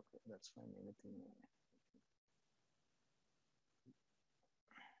there. Okay, that's fine. Anything.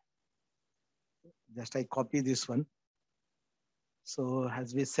 Just I copy this one. So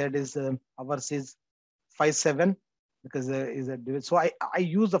as we said, is ours is 57 because is a division. So I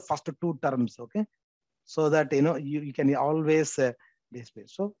use the first 2 terms. Okay, so that you can always display.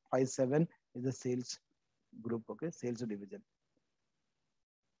 So 57 is the sales group. Okay, sales division.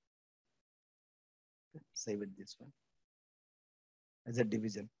 Okay. Save it this one as a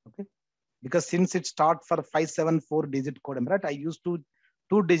division. Okay, because since it start for 574 digit code, right? I use two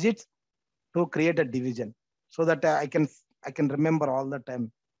digits to create a division, so that I can remember all the time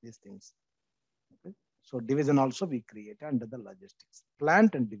these things. Okay, so division also we create under the logistics,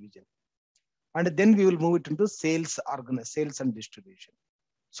 plant and division, and then we will move it into sales and distribution.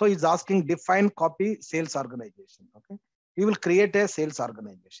 So it's asking define copy sales organization. Okay, we will create a sales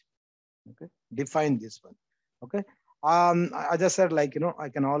organization. Okay, define this one. Okay, I just said, like, I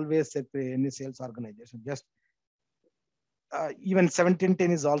can always say any sales organization. Just even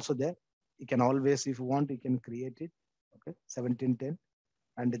 1710 is also there. You can always, if you want, you can create it. Okay, 1710,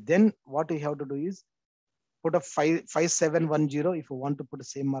 and then what you have to do is put a 5710 if you want to put the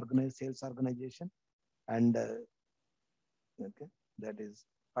same sales organization, and okay, that is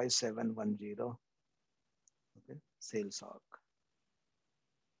 5710. Okay, sales org.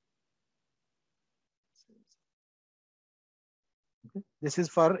 Okay, this is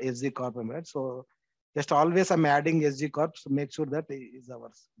for SG Corp, right? So just always I'm adding SG Corp, so make sure that is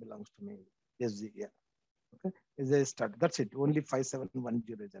ours, belongs to me. SG, yeah. Okay, is a start. That's it. Only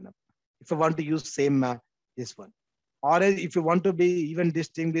 5710 is enough. If you want to use same this one, or if you want to be even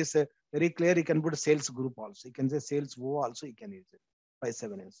distinguish very clear, you can put a sales group also. You can say sales O also. You can use it.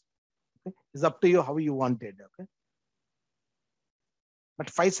 57 is. Okay, it's up to you how you want it. Okay, but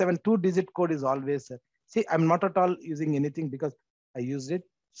 572 digit code is always. See, I'm not at all using anything because I used it,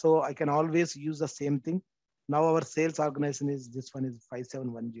 so I can always use the same thing. Now our sales organization is this one is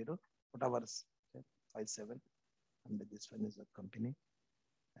 5710. What ours? 57, and this one is a company,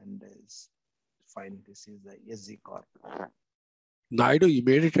 and is fine. This is the SG Corp. Naidu, you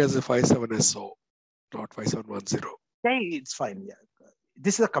made it as a 57SO, not 5710. Yeah, it's fine. Yeah,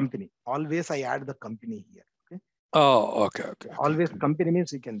 this is a company. Always I add the company here. Okay. Oh, okay. Always company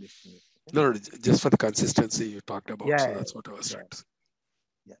means you can distinguish. Okay? No, just for the consistency you talked about. Yeah, so that's what I was yeah. trying to say.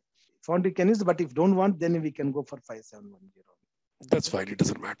 Yeah. If you want, you can use, but if you don't want, then we can go for 5710. That's fine. It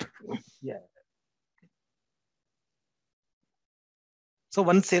doesn't matter. Yeah. So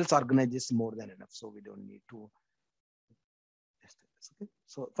one sales organization is more than enough. So we don't need to. Okay.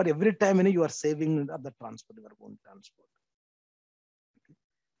 So for every time you are saving the transport, your own transport. Okay.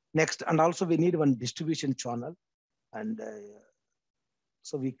 Next, and also we need one distribution channel, and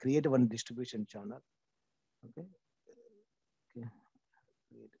so we create one distribution channel. Okay. Okay.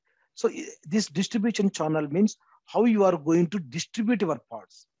 So this distribution channel means how you are going to distribute your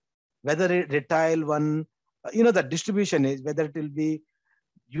parts, whether it retail one, the distribution is whether it will be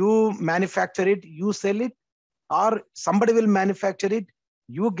you manufacture it, you sell it, or somebody will manufacture it,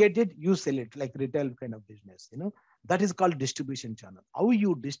 you get it, you sell it, like retail kind of business. That is called distribution channel. How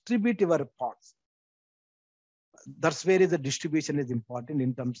you distribute your parts. That's where the distribution is important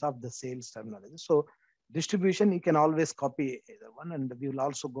in terms of the sales terminology. So distribution, you can always copy either one, and we will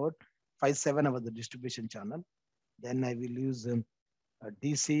also go 57 about the distribution channel. Then I will use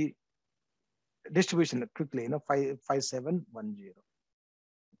DC distribution quickly, 5710.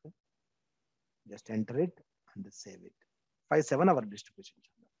 Okay. Just enter it and save it. 57 our distribution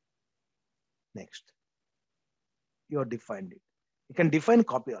channel. Next. you have defined it. You can define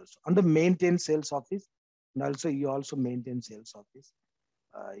copy also. Under maintain sales office, and also you also maintain sales office.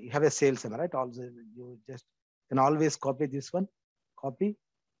 You have a sales, right? Also, you just can always copy this one, copy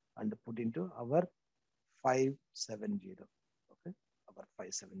and put into our 570. Okay, our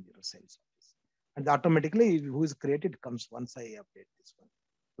 570 sales office. And automatically, who is created comes once I update this one.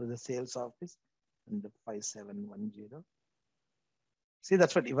 So the sales office and the 5710. See,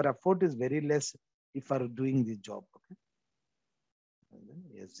 that's what your effort is very less if you are doing this job. Okay. And then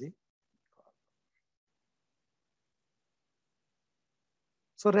SG.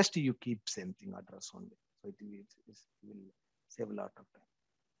 So rest you keep same thing address only. So it will save a lot of time.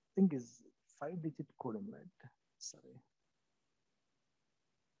 I think is 5-digit code, right? Sorry.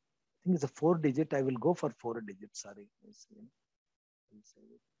 I think it's a 4-digit. I will go for 4 digits. Sorry.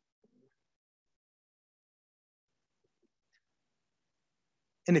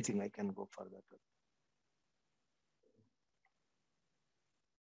 Anything I can go for that.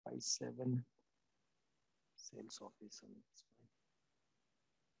 57 sales office.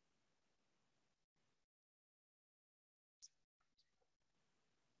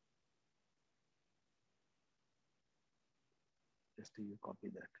 Just you copy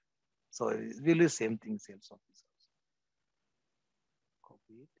that. So it's really same thing, sales office.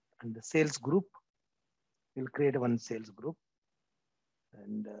 Copy it. And the sales group, we'll create one sales group.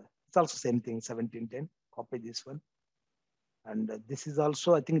 And it's also same thing, 1710. Copy this one. And this is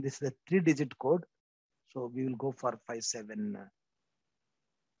also, I think this is a 3-digit code. So we will go for 570.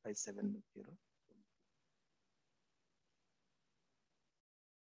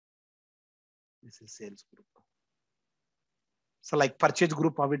 This is sales group. So like purchase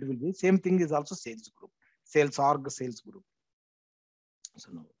group, how it will be. Same thing is also sales group. Sales org, sales group.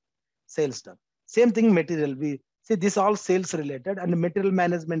 So no, sales done. Same thing, material. We see this all sales related, and material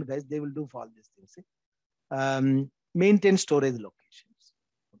management guys, they will do for all these things. See? Maintain storage locations.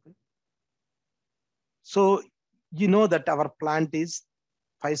 Okay. So you know that our plant is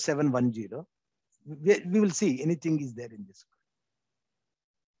 5710. We will see anything is there in this.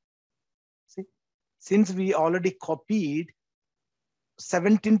 See, since we already copied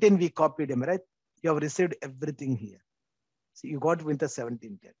 1710, we copied them, right? You have received everything here. See, you got with the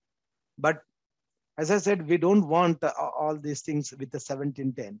 1710. But as I said, we don't want all these things with the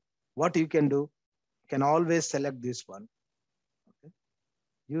 1710. What you can do, you can always select this one. Okay.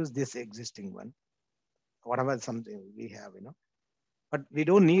 Use this existing one. Whatever something we have, you know. But we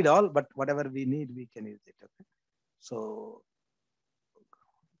don't need all, but whatever we need, we can use it. Okay. So,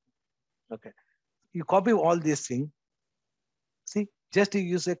 okay. You copy all these things. See, just you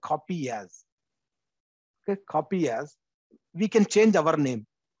use a copy as. Okay, copy as. We can change our name.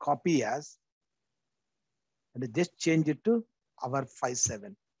 Copy as. And just change it to our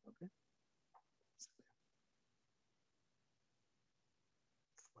 57. Okay.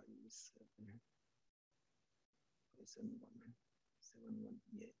 57.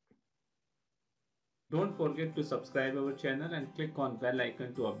 Don't forget to subscribe our channel and click on bell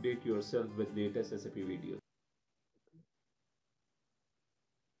icon to update yourself with latest SAP videos.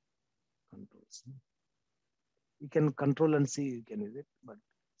 Controls. You can control and see, you can use it, but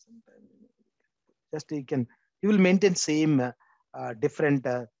sometimes just you will maintain same different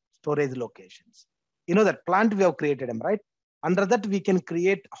storage locations. You know that plant we have created them, right? Under that we can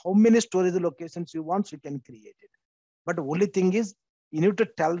create how many storage locations you want, so you can create it. But the only thing is you need to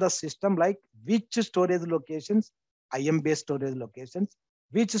tell the system like which storage locations, IM-based storage locations,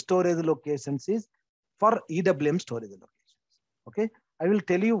 which storage locations is for EWM storage locations. Okay, I will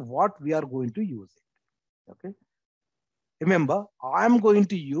tell you what we are going to use it. Okay, remember I am going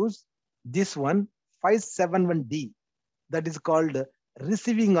to use this one 571D, that is called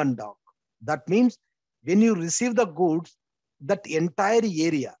receiving on dock. That means when you receive the goods, that entire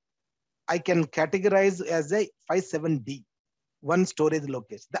area I can categorize as a 57D, one storage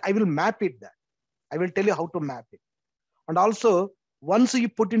location. I will map it there. I will tell you how to map it. And also, once you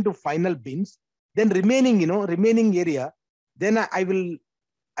put into final bins, then remaining, remaining area, then I will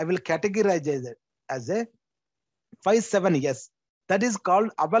categorize it as a 57S. That is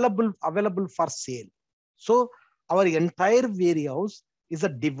called available for sale. So our entire warehouse is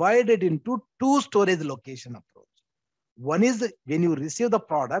divided into 2 storage location approach. One is when you receive the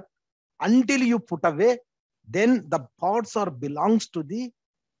product until you put away, then the parts belongs to the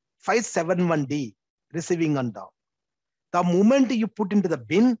 571D, receiving on dock. The moment you put into the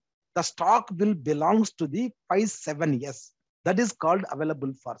bin, the stock will belongs to the 57S. That is called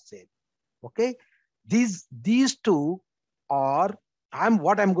available for sale. Okay, these two are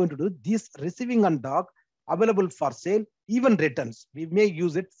what I'm going to do. This receiving on dock, available for sale, even returns. We may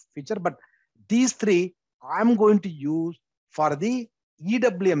use it feature, but these 3 I'm going to use for the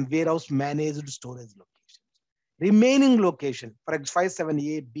EWM warehouse managed storage locations. Remaining location, for example,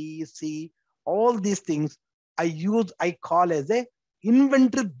 57A, B, C, all these things I call as a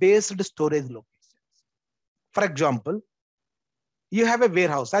inventory based storage locations. For example, you have a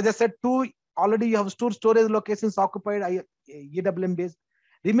warehouse. As I said, already you have two storage locations occupied, EWM based.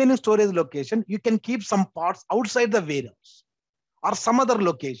 Remaining storage location, you can keep some parts outside the warehouse or some other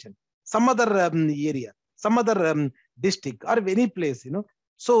location, some other area, some other district or any place,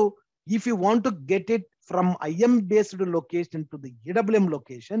 So if you want to get it from IM based location to the EWM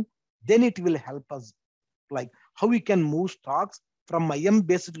location, then it will help us, like how we can move stocks from IM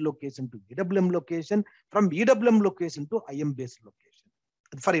based location to EWM location, from EWM location to IM based location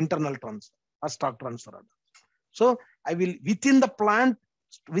for internal transfer or stock transfer. So I will, within the plant,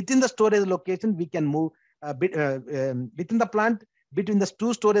 within the storage location, we can move within the plant, between the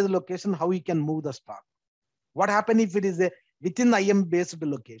two storage location, how we can move the stock. What happens if it is within IM based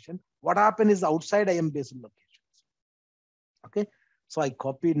location? What happens is outside IM based locations. Okay, so I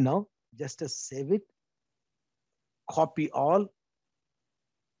copied now, just to save it. Copy all.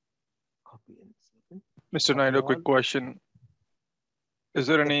 Copy. Mr. Naidu, quick question. Is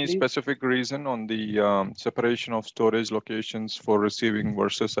there any specific reason on the separation of storage locations for receiving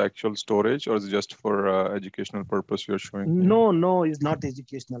versus actual storage, or is it just for educational purpose you're showing? No, it's not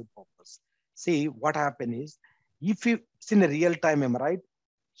educational purpose. See, what happened is, if it's in a real time, am I right?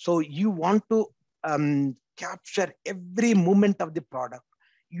 So you want to capture every moment of the product.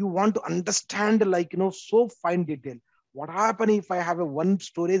 You want to understand, like, so fine detail. What happens if I have a one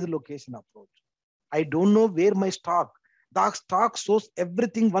storage location approach? I don't know where my stock. The stock shows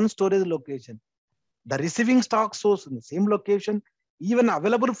everything one storage location. The receiving stock shows in the same location, even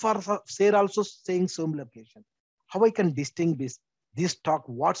available for sale also saying same location. How I can distinguish this stock,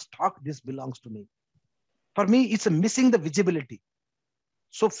 what stock this belongs to me? For me, it's missing the visibility.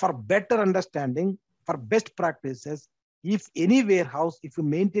 So for better understanding, for best practices, if any warehouse, if you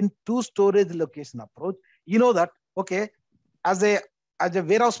maintain two storage location approach, you know that, okay, as a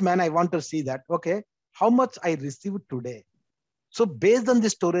warehouse man, I want to see that, okay, how much I received today. So based on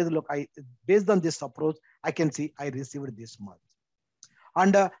this storage based on this approach, I can see I received this much.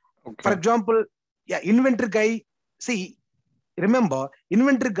 And for example, inventory guy, see, remember,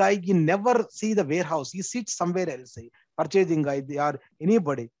 inventory guy, you never see the warehouse. He sits somewhere else. Purchasing guy, they are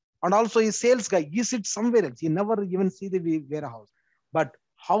anybody. And also his sales guy, he sits somewhere else. You never even see the warehouse. But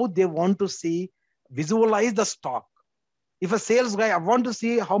how they want to see, visualize the stock. If a sales guy, I want to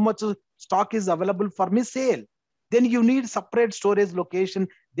see how much stock is available for me sale, then you need separate storage location.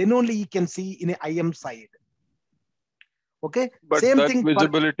 Then only you can see in an IM side. Okay. But same that thing.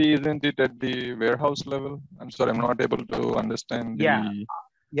 Visibility, isn't it at the warehouse level? I'm sorry, I'm not able to understand.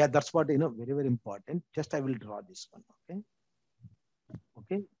 Yeah, that's what, very, very important. Just I will draw this one. Okay.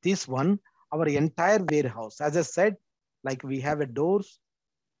 Okay. This one, our entire warehouse, as I said, like we have a doors.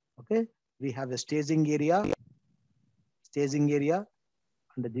 Okay. We have a staging area,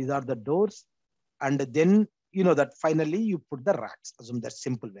 and these are the doors. And then, that finally you put the racks. Assume that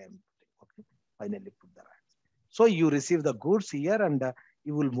simple way I'm putting. Okay. Finally put the racks. So you receive the goods here and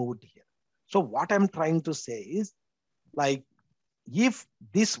you will move it here. So what I'm trying to say is, like, if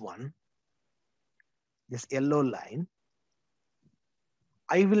this one, this yellow line,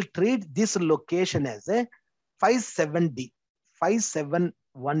 I will treat this location as a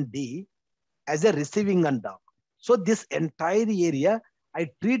 571D as a receiving and dock. So this entire area, I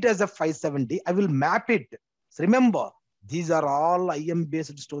treat as a 57D. I will map it. So remember, these are all IM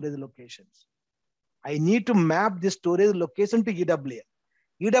based storage locations. I need to map this storage location to EWM.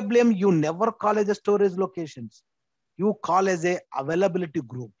 EWM, you never call as a storage locations. You call as a availability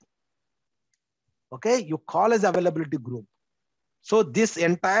group. Okay, you call as availability group. So this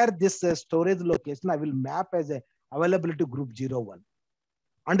entire, storage location, I will map as a availability group 01.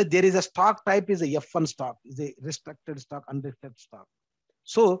 And there is a stock type is a F1 stock, is a restricted stock, unrestricted stock.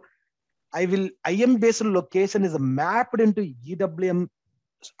 So IM based location is mapped into EWM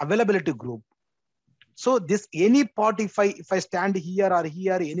availability group. So this any part, if I stand here or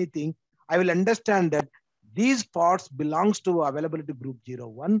here, anything, I will understand that these parts belongs to availability group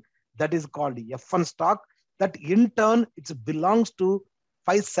 01. That is called F1 stock. That in turn, it belongs to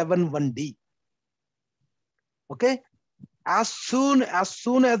 571D. Okay. As soon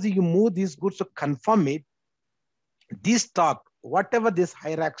as you move these goods to confirm it, this stock, whatever this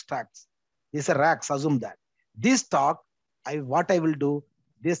high rack stacks, these are racks, assume that. This stock, what I will do,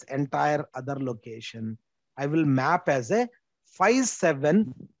 this entire other location, I will map as a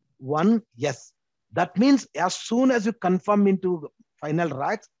 571S. That means as soon as you confirm into final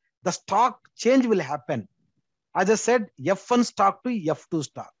racks, the stock change will happen. As I said, F1 stock to F2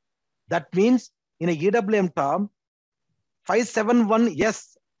 stock. That means in a EWM term, 571,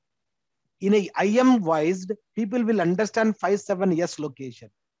 yes, in a IM wise, people will understand 57S location.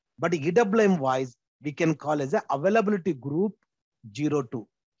 But EWM wise, we can call as a availability group 02.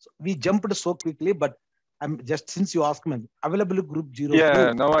 So we jumped so quickly, but I'm just, since you asked me, availability group 02.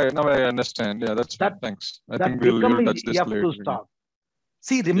 Yeah, now I understand. Yeah, that's fine. Thanks. I think we'll touch this later. Stock.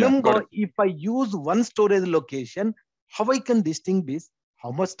 See, remember, if I use one storage location, how I can distinguish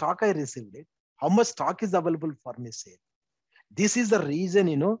how much stock I received it, how much stock is available for me sale. This is the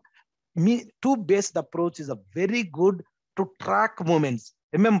reason, two-based approach is a very good to track movements.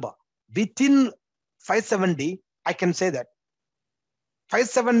 Remember, within 570, I can say that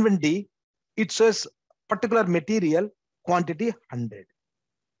 571D, it says particular material quantity 100.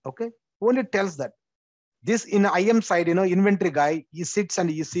 Okay, only tells that. This in IM side, inventory guy, he sits and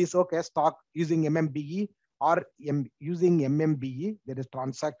he sees, okay, stock using MMBE or using MMBE, there is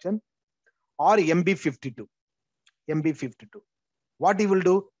transaction, or MB52. What he will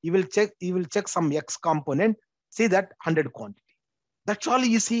do, he will check some X component, see that 100 quantity. That's all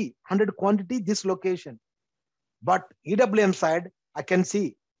you see, 100 quantity, this location. But EWM side, I can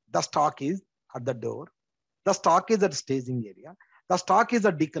see the stock is at the door, the stock is at staging area, the stock is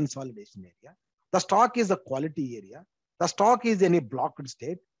a deconsolidation area, the stock is a quality area, the stock is in a blocked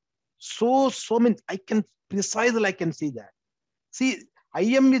state. So many, I can see that. See,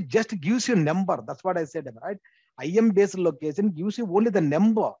 IM is just gives you a number. That's what I said, right? IM based location gives you only the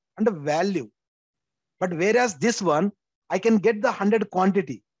number and the value. But whereas this one, I can get the 100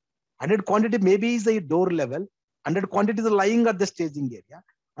 quantity. 100 quantity maybe is a door level, 100 quantity is lying at the staging area,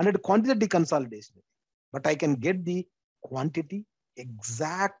 100 quantity is deconsolidation. But I can get the quantity,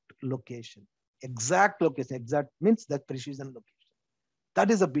 exact location. Exact means that precision location.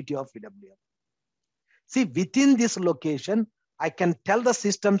 That is the beauty of EWM. See, within this location, I can tell the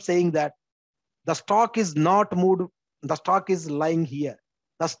system saying that the stock is not moved, the stock is lying here,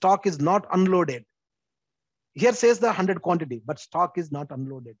 the stock is not unloaded. Here says the 100 quantity, but stock is not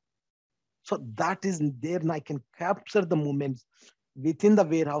unloaded. So that is there, and I can capture the movements within the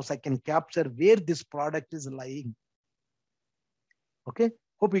warehouse. I can capture where this product is lying. Okay,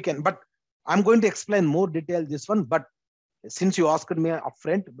 hope you can. But I'm going to explain more detail this one. But since you asked me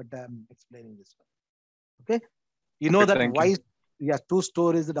upfront, but I'm explaining this one. Okay, you know that why we are two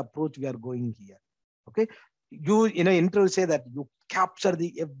stories that approach we are going here. Okay, you in an interview say that you capture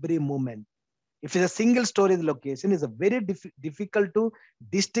the every moment. If it's a single storage location, it's a very difficult to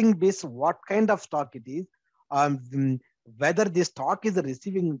distinguish what kind of stock it is, whether the stock is a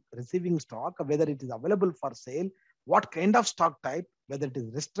receiving stock, whether it is available for sale, what kind of stock type, whether it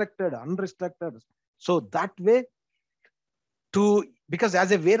is restricted, unrestricted. So that way, because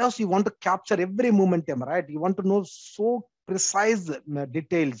as a warehouse, you want to capture every momentum, right? You want to know so precise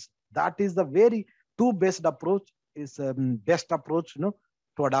details. That is the very two-based approach is best approach,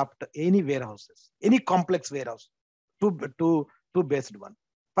 to adopt any warehouses, any complex warehouse, two-based one.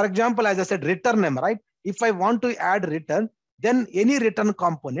 For example, as I said, return name, right? If I want to add return, then any return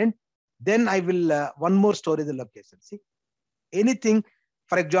component, then I will one more storage location. See, anything.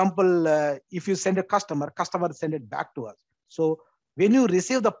 For example, if you send a customer send it back to us. So when you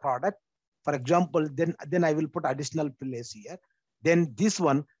receive the product, for example, then I will put additional place here. Then this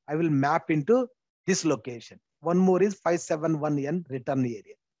one I will map into this location. One more is 571N return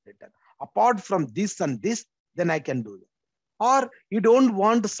area. Apart from this and this, then I can do that. Or you don't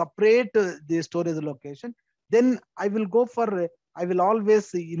want to separate the storage location, then I will go for, I will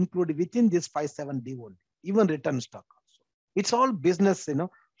always include within this 57D only, even return stock also. It's all business,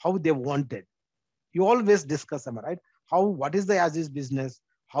 how they want it. You always discuss them, right? What is the as-is business,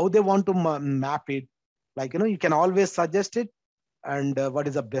 how they want to map it. Like, you can always suggest it and what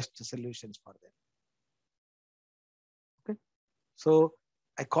is the best solutions for them. Okay. So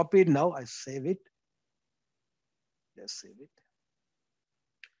I copy it now, I save it. Just save it.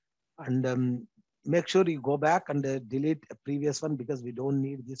 And make sure you go back and delete a previous one because we don't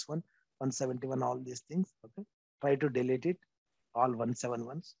need this one, 171, all these things. Okay. Try to delete it, all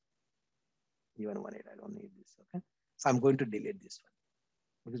 171s. Even 18, I don't need this. Okay. So I'm going to delete this one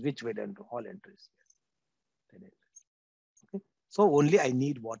because which way don't do all entries. Yes. Okay. So only I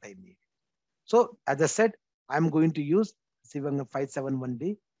need what I need. So as I said, I'm going to use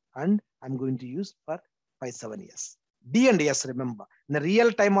 571D and I'm going to use for 57S. D and S, remember. In the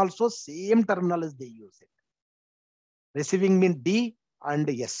real time also, same terminology they use it. Receiving means D and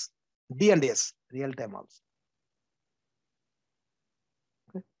S. D and S, real time also.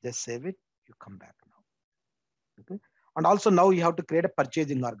 Okay. Just save it. You come back now. Okay. And also now you have to create a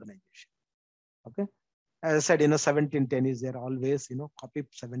purchasing organization. Okay. As I said, 1710 is there always, copy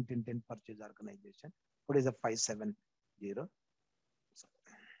 1710 purchase organization. What is a 570?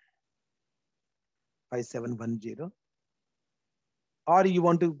 5710. Or you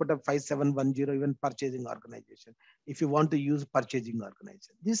want to put a 5710 even purchasing organization. If you want to use purchasing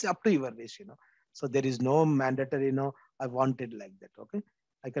organization, this is up to your wish, So there is no mandatory, I want it like that. Okay.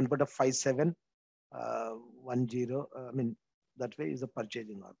 I can put a 5710. I mean, that way is a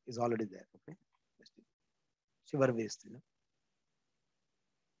purchasing org is already there. Okay. Your waste,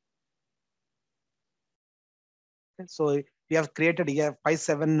 Okay. So we have created here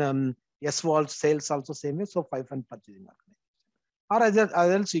 57 S4 sales also same way. So 5 and purchasing organization. Or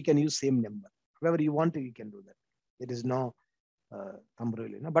else you can use same number. However you want to, you can do that. There is no thumb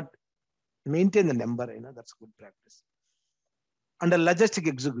rule, but maintain the number, that's good practice. Under logistic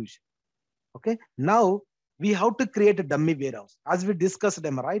execution. Okay. Now we have to create a dummy warehouse. As we discussed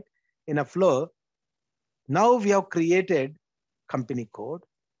them, right? In a flow. Now we have created company code,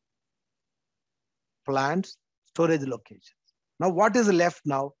 plants, storage locations. Now what is left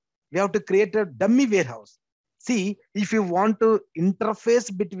now? We have to create a dummy warehouse. See, if you want to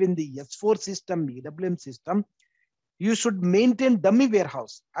interface between the S4 system, EWM system, you should maintain dummy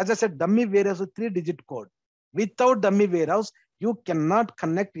warehouse. As I said, dummy warehouse is 3-digit code. Without dummy warehouse, you cannot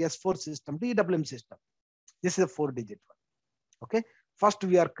connect S4 system to EWM system. This is a 4-digit one. Okay. First,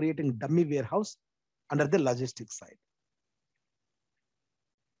 we are creating dummy warehouse under the logistics side.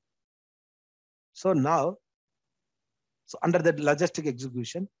 So now, under the logistic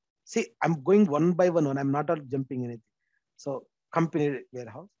execution, see, I'm going one by one. I'm not jumping anything. So company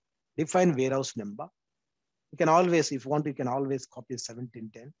warehouse, define warehouse number. You can always, if you want, you can always copy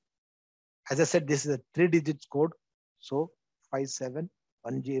 1710. As I said, this is a 3-digit code. So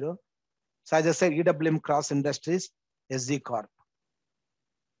 5710. So as I said, EWM Cross Industries, SG Corp.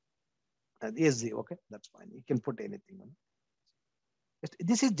 SG, okay, that's fine. You can put anything on.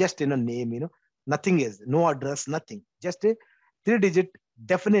 This is just name, nothing is, no address, nothing. Just a 3-digit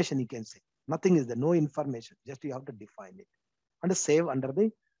definition, you can say. Nothing is there, no information. Just you have to define it. And save under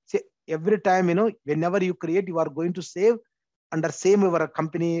the, say, every time, whenever you create, you are going to save under same over a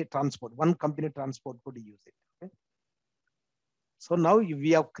company transport. One company transport could use it. Okay. So now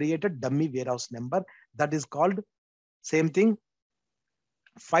we have created dummy warehouse number that is called same thing.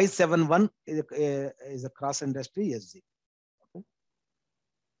 571 is a cross industry SG. Okay.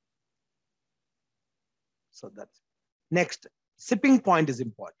 So that's next. Shipping point is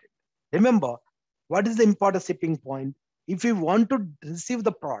important. Remember, what is the important shipping point? If you want to receive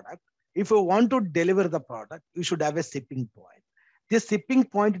the product, if you want to deliver the product, you should have a shipping point. This shipping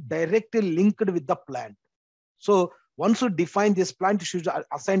point directly linked with the plant. So once you define this plant, you should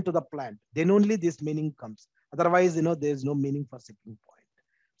assign to the plant. Then only this meaning comes. Otherwise, there is no meaning for shipping point.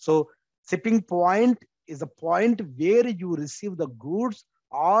 So shipping point is a point where you receive the goods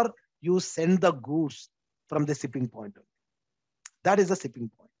or you send the goods from the shipping point. That is the shipping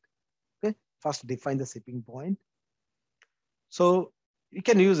point. Okay. First define the shipping point. So you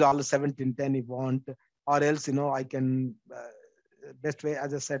can use all the 1710 if you want, or else, I can, best way,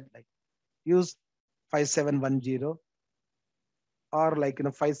 as I said, like use 5710 or like,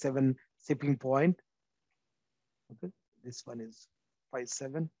 57 shipping point. Okay. This one is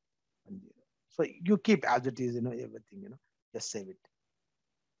 5710. So you keep as it is, everything, just save it.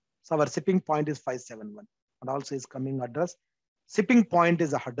 So our shipping point is 571 and also is coming address. Shipping point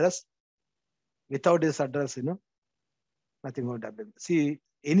is a address. Without this address, nothing would happen. See,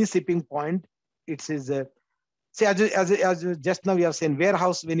 any shipping point, it is a, see, as you just now we have seen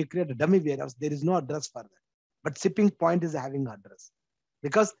warehouse, when you create a dummy warehouse, there is no address for that. But shipping point is having address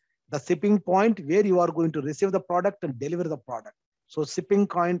because the shipping point where you are going to receive the product and deliver the product. So shipping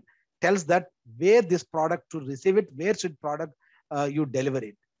point tells that where this product to receive it, where should product you deliver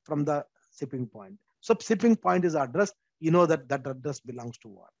it from the shipping point. So shipping point is address. That that address belongs to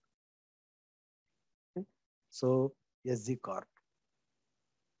what. Okay. So SG Corp.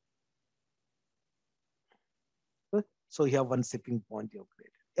 So you have one shipping point you have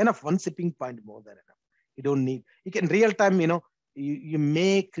created. Enough, one shipping point more than enough. You don't need, you can real time, you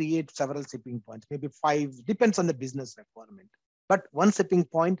may create several shipping points, maybe 5, depends on the business requirement. But one shipping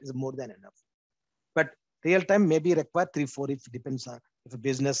point is more than enough. But real time maybe require 3, 4 if it depends on if a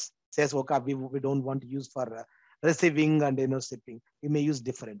business says, okay, we don't want to use for receiving and shipping. You may use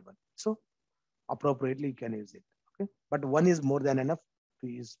different one. So appropriately you can use it. Okay. But one is more than enough to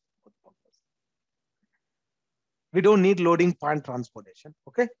use both purpose. We don't need loading point transportation.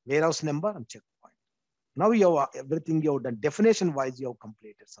 Okay. Warehouse number and checkpoint. Now you have everything you have done. Definition wise, you have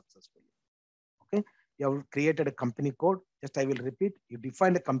completed successfully. Okay. You have created a company code. Just I will repeat. You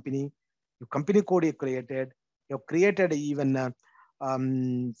define a company. Your company code you have created even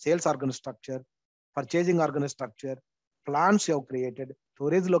sales organ structure, purchasing organ structure, plants you have created,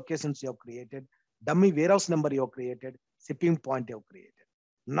 storage locations you have created, dummy warehouse number you have created, shipping point you have created.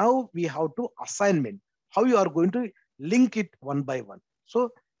 Now we have to assignment, how you are going to link it one by one. So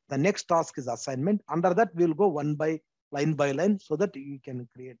the next task is assignment. Under that, we will go by line so that you can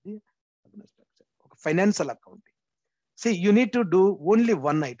create the structure. Okay. Financial accounting. See, you need to do only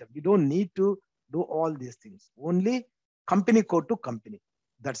one item. You don't need to do all these things. Only company code to company.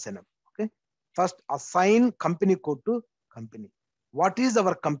 That's enough. Okay. First, assign company code to company. What is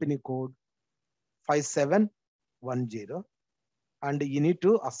our company code? 5710. And you need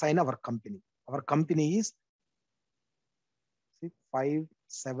to assign our company. Our company is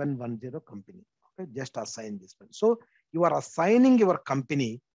 5710 company. Okay, just assign this one. So you are assigning your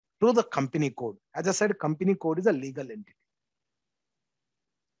company to the company code. As I said, company code is a legal entity.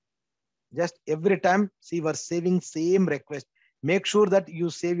 Just every time, see, you are saving same request. Make sure that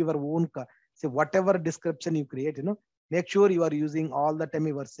you save your own, say whatever description you create, make sure you are using all the time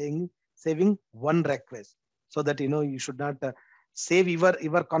you are saving one request, so that you should not save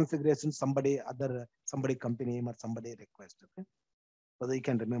your configuration somebody company name or somebody request. Okay, so that you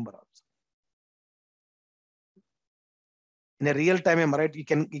can remember also. In a real time, am I right? You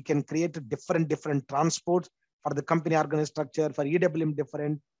can create different transports for the company organ structure, for EWM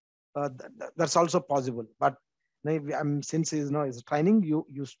different. That's also possible. But since is training,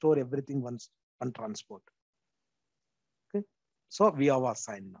 you store everything one transport. Okay, so we have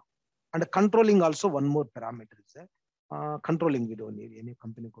assigned now. And controlling also one more parameter is there. Controlling, we don't need any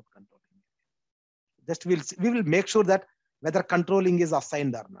company code controlling. Just we will make sure that whether controlling is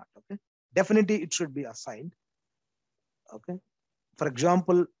assigned or not. Okay, definitely it should be assigned. Okay, for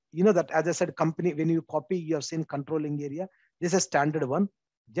example, that as I said, company, when you copy, you have seen controlling area. This is a standard one.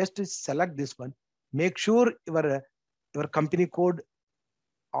 Just to select this one. Make sure your company code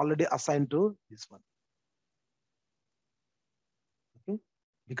already assigned to this one. Okay,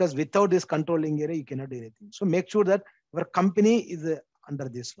 because without this controlling area, you cannot do anything. So make sure that your company is under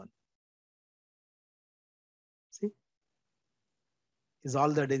this one. See, is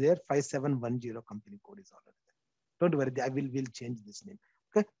already there. 5710 company code is already there. Don't worry, I will change this name.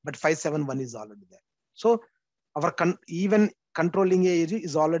 Okay, but 571 is already there. So our even controlling area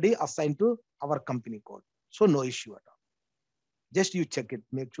is already assigned to our company code. So no issue at all. Just you check it,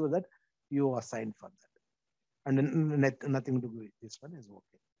 make sure that you assign for that. And nothing to do with this one is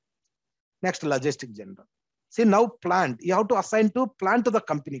okay. Next, logistic general. See, now plant, you have to assign to plant to the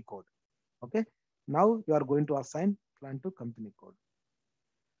company code. Okay, now you are going to assign plant to company code.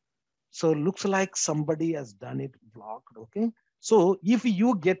 So looks like somebody has done it blocked. Okay, so if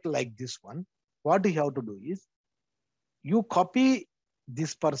you get like this one, what you have to do is you copy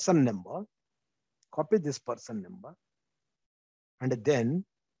this person number, and then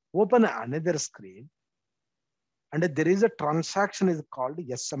open another screen, and there is a transaction is called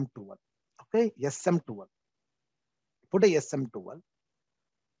SM12. Okay, SM12. Put a SM12,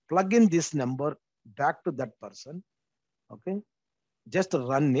 plug in this number back to that person. Okay, just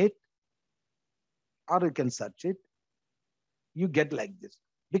run it, or you can search it. You get like this,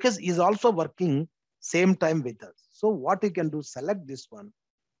 because he's also working same time with us. So what you can do, select this one,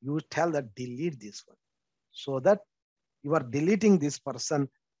 you tell that delete this one, so that you are deleting this person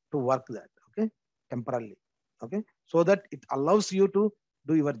to work that, okay, temporarily, okay, so that it allows you to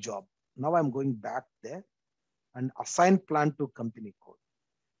do your job. Now I'm going back there and assign plant to company code,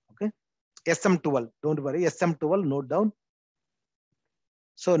 okay, SM12, don't worry, SM12, note down.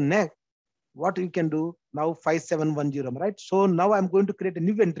 So next, what you can do now, 5710, right? So now I'm going to create a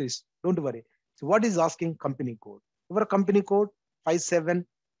new entries, don't worry. So what is asking? Company code. Your company code 57.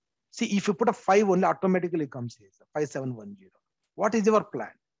 See, if you put a 5 only, automatically comes here. So 5710. What is your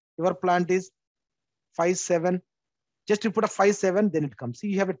plan? Your plant is 57. Just you put a 57, then it comes. See,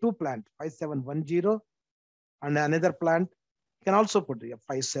 you have a 2 plant, 5710, and another plant. You can also put here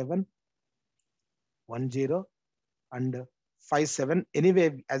 5710 and 57.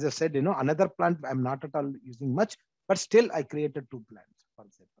 Anyway, as I said, another plant I'm not at all using much, but still I created 2 plants per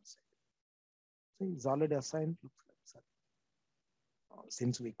se. So it's already assigned. Looks like that.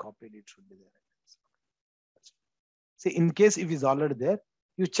 Since we copied, it should be there. See, in case if it's already there,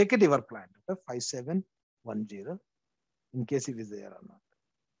 you check it your plant. Okay, 5710. In case if it's there or not.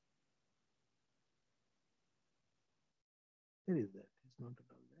 Where is that? It's not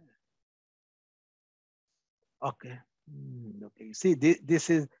at all there. Okay. Okay. See, this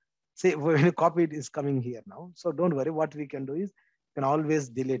is, see, when you copy it is coming here now. So don't worry. What we can do is you can always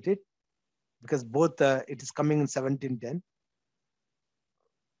delete it, because both it is coming in 1710.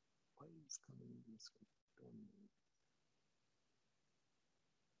 Why is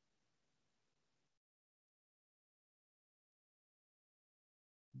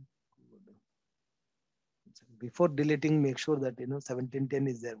Before deleting, make sure that 1710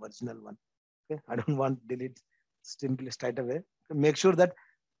 is their original one. Okay, I don't want delete simply straight away. Make sure that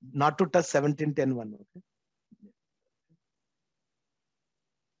not to touch 1710 one. Okay,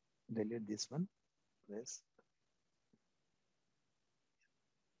 delete this one. Press.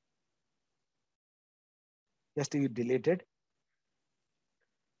 Just you deleted.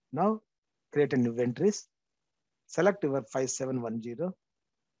 Now create a new entries. Select your 5710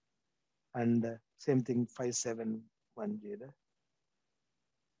 and same thing 5710.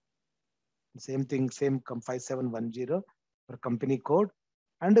 Same thing, same 5710 for company code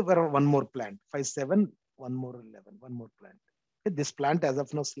and one more plant 57 one more 11 one more plant. Okay, this plant as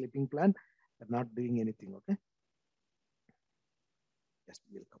of now sleeping plant, they're not doing anything. Okay, just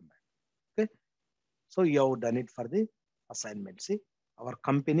we'll come back. Okay, so you have done it for the assignment. See, our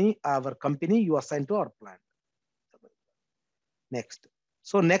company you assign to our plant. Next,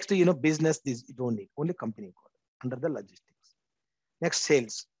 so next business, this you don't need, only company code under the logistics. Next,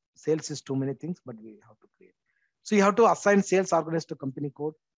 sales. Sales is too many things, but we have to create. So you have to assign sales organized to company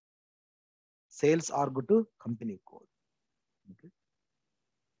code. Sales are go to company code. Okay.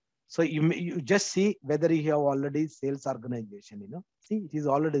 So you just see whether you have already sales organization. See, it is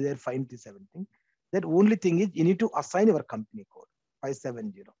already there 597 thing. That only thing is you need to assign your company code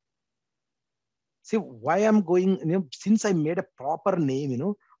 570. See why I'm going. Since I made a proper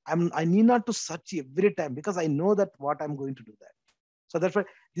name, I need not to search every time because I know that what I'm going to do that. So therefore,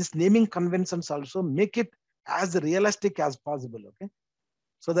 these naming conventions also make it as realistic as possible. Okay,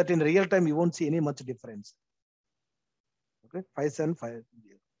 so that in real time you won't see any much difference. Okay,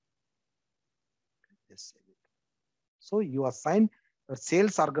 5750. Just save it. So you assign your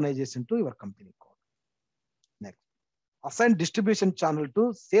sales organization to your company code. Next, assign distribution channel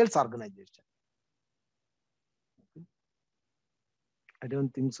to sales organization. Okay. I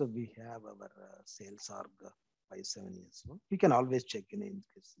don't think so. We have our sales org 57 years. So you can always check in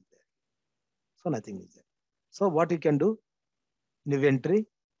case is there. So nothing is there. So what you can do, new entry,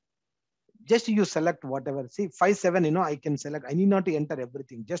 just you select whatever. See 57, I can select. I need not to enter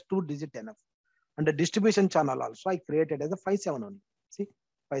everything. Just 2 digit enough. And the distribution channel also I created as a 57 only. See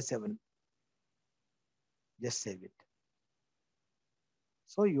 57. Just save it.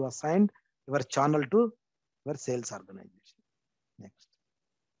 So you assigned your channel to your sales organization. Next.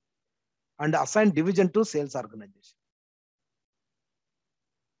 And assign division to sales organization.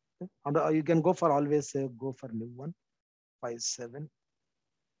 Okay. And you can go for always go for new one. 57.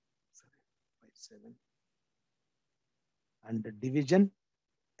 Sorry, 57. And the division.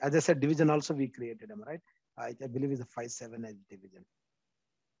 As I said, division also we created them, right? I believe is a 57 as division.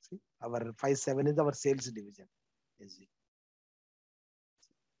 See, our 57 is our sales division.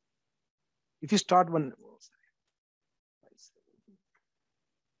 If you start one, oh, sorry, 57.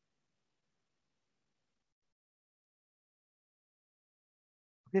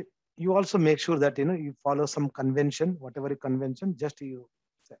 Okay, you also make sure that you follow some convention, whatever convention, just you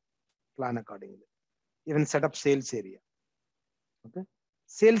plan accordingly. Even set up sales area. Okay.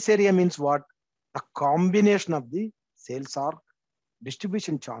 Sales area means what? A combination of the sales org,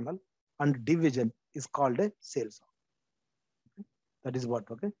 distribution channel, and division is called a sales org. Okay. That is what,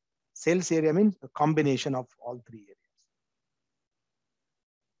 okay? Sales area means a combination of all 3 areas.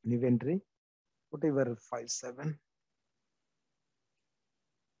 New entry, whatever 57.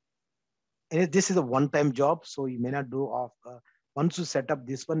 And this is a one-time job, so you may not do off. Once you set up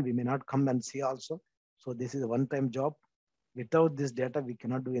this one, we may not come and see also. So this is a one-time job. Without this data, we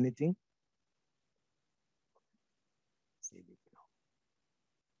cannot do anything. Save it now.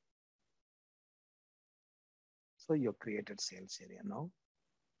 So you created sales area now.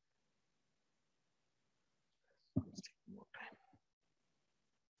 Let's take more time.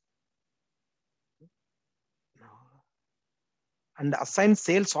 Now, and assign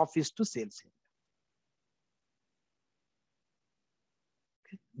sales office to sales area.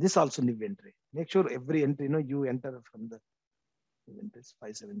 Okay. This also new entry. Make sure every entry, you enter from the entries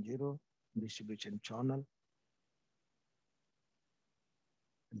 570, distribution channel,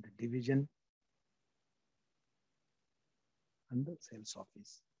 and the division, and the sales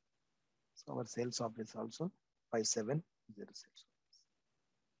office. So our sales office also 570 sales office.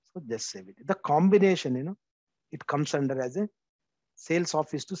 So just save it. The combination, it comes under as a sales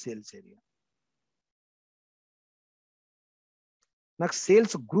office to sales area. Next,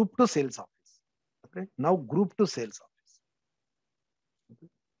 sales group to sales office. Okay. Now group to sales office. Okay.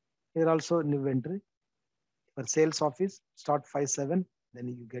 Here also new entry. For sales office, start 57. Then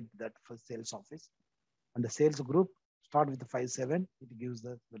you get that for sales office. And the sales group, start with the 57. It gives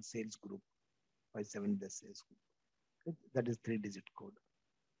the sales group. 57 the sales group. Okay. That is 3-digit code.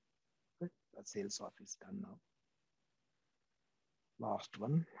 Okay. The sales off is done now. Last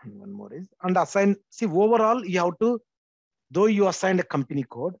one and one more is and assign. See, overall, you have to, though you assigned a company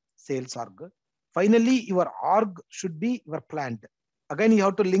code, sales org, finally your org should be your plant. Again, you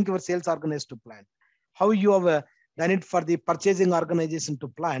have to link your sales organization to plant. How you have done it for the purchasing organization to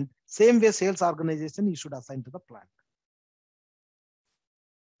plant, same way sales organization you should assign to the plant.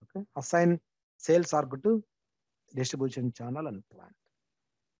 Okay, assign sales org to distribution channel and plant.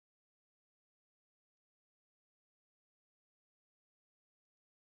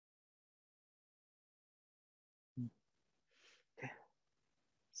 Okay.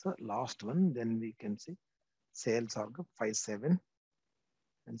 So last one, then we can see sales org 57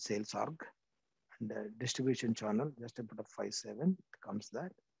 and sales org and distribution channel, just a bit of 57 comes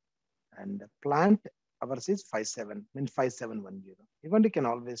that, and plant ours is 57, means 5710. Even you can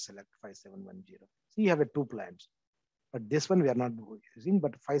always select 5710. So you have a 2 plants, but this one we are not using,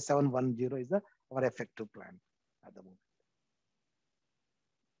 but 5710 is our effective plant at the moment.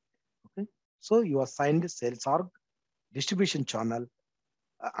 Okay, so you assigned sales org, distribution channel,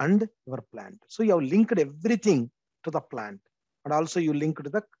 and your plant. So you have linked everything to the plant, and also you link to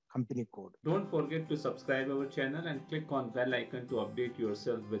the company code. Don't forget to subscribe our channel and click on bell icon to update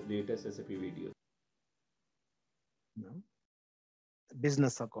yourself with latest SAP videos. No.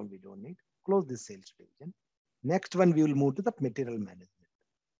 Business account we don't need. Close this sales division. Next one we will move to the material management.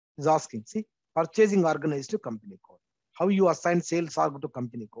 Is asking, see, purchasing organized to company code. How you assign sales org to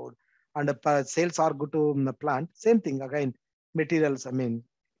company code and sales org to the plant. Same thing again. Materials, I mean,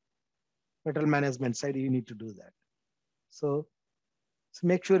 material management side, you need to do that. So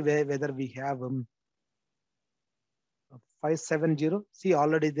make sure whether we have 570. See,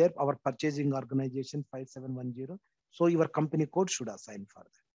 already there, our purchasing organization 5710. So your company code should assign for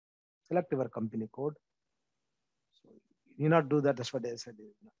that. Select your company code. So you need not do that. That's what I said.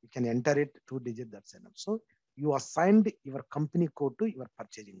 You can enter it 2-digit, that's enough. So you assigned your company code to your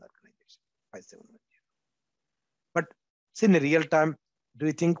purchasing organization 5710. But see, in real time, do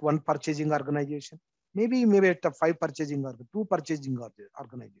you think one purchasing organization? Maybe at 5 purchasing or 2 purchasing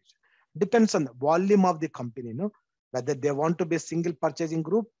organization. Depends on the volume of the company, no? Whether they want to be a single purchasing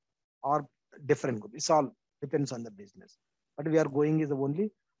group or different group. It's all depends on the business. But we are going is only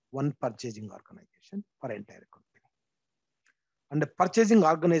one purchasing organization for entire company. And the purchasing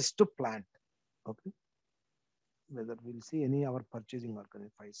organized to plant. Okay. Whether we'll see any our purchasing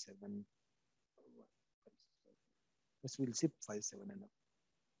organization 57. Yes, we'll see 57 and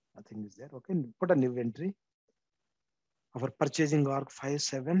nothing is there. Okay, put a new entry. Our purchasing org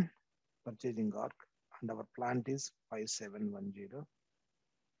 57, purchasing org, and our plant is 5710.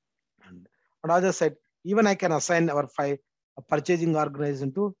 And on other side, even I can assign our purchasing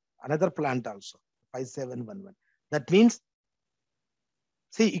organization to another plant also 5711. That means,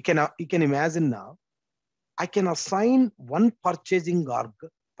 see, you can imagine now, I can assign one purchasing org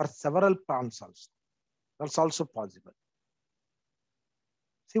for several plants also. That's also possible.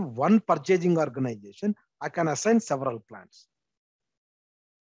 See, one purchasing organization, I can assign several plants.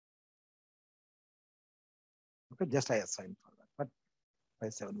 Okay, just I assign for that, but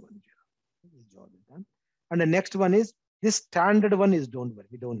 5710. This job is done. And the next one is this standard one is don't worry,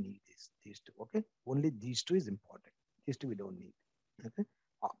 we don't need these 2. Okay, only these 2 is important. These 2 we don't need. Okay,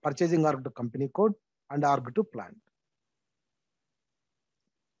 purchasing org to company code and org to plant.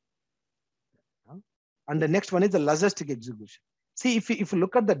 And the next one is the logistic execution. See, if you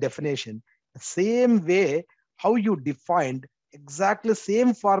look at the definition, the same way how you defined exactly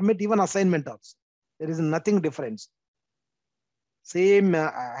same format, even assignment also. There is nothing different. Same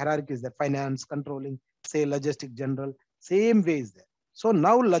hierarchy is there, finance, controlling, say logistic general, same way is there. So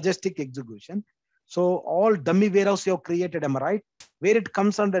now logistic execution. So all dummy warehouse you have created, am I right? Where it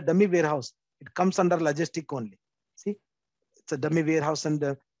comes under dummy warehouse, it comes under logistic only. See, it's a dummy warehouse and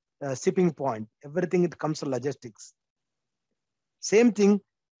the shipping point, everything it comes to logistics. Same thing,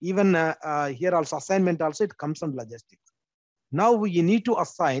 even here also assignment also it comes on logistics. Now we need to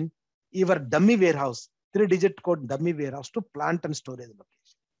assign your dummy warehouse, 3-digit code dummy warehouse to plant and storage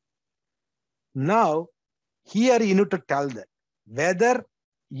location. Now here you need to tell that whether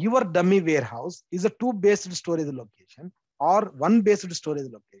your dummy warehouse is a 2-based storage location or 1-based storage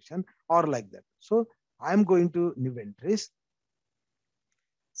location or like that. So I'm going to new entries,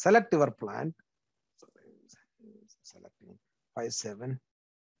 select your plant, selecting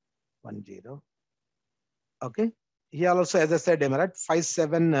 5710. Okay. Here also, as I said, am I right?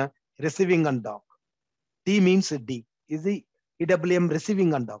 57 receiving and dock. D means D is the EWM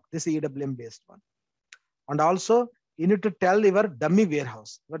receiving and dock. This is EWM based one. And also you need to tell your dummy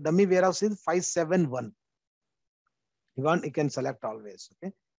warehouse. Your dummy warehouse is 571. You can select always.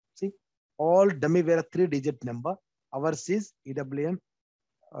 Okay. See, all dummy were a 3-digit number. Ours is EWM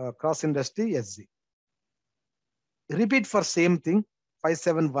cross industry SZ. Repeat for same thing,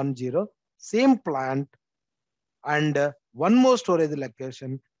 5710, same plant, and one more storage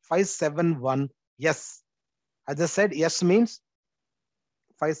location, 571 yes. As I said, yes means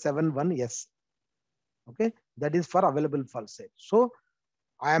 571 yes. Okay, that is for available for sale. So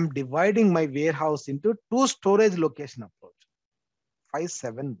I am dividing my warehouse into 2 storage location approach,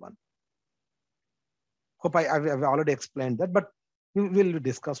 571. Hope I've already explained that, but we will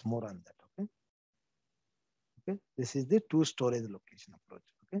discuss more on that. Okay. Okay. This is the 2 storage location approach.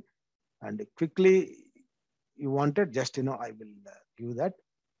 Okay. And quickly, you wanted just, I will give that.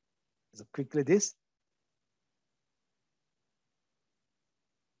 So quickly this.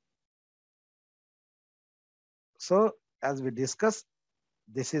 So as we discussed,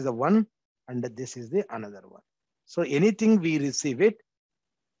 this is the one and this is the another one. So anything we receive it.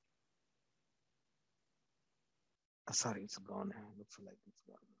 Sorry, it's gone. Looks like it's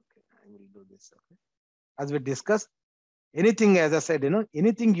gone. Okay, I will do this. Okay. As we discussed, anything, as I said,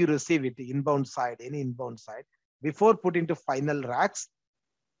 anything you receive it, inbound side, any inbound side, before put into final racks,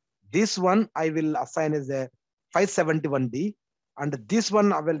 this one I will assign as a 571D, and this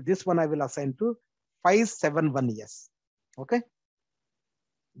one I will assign to 571S. Okay.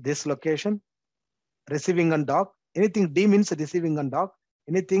 This location, receiving on dock. Anything D means receiving on dock.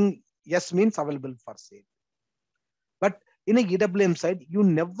 Anything S means available for sale. But in a EWM side, you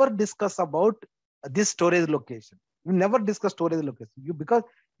never discuss about this storage location. You never discuss storage location because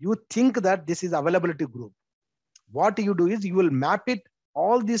you think that this is availability group. What you do is you will map it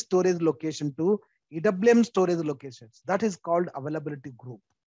all these storage location to EWM storage locations. That is called availability group.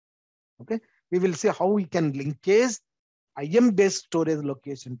 Okay, we will see how we can linkage IM based storage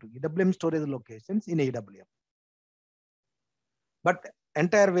location to EWM storage locations in EWM. But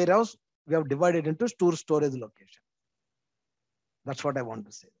entire warehouse we have divided into 2 storage locations. That's what I want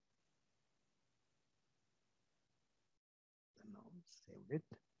to say. Now save it.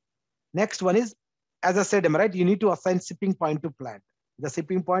 Next one is, as I said, right? You need to assign shipping point to plant. The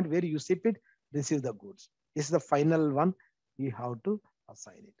shipping point where you ship it, receive the goods. This is the final one. You have to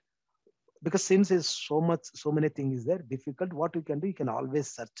assign it. Because since it's so many things is there, difficult. What you can do, you can always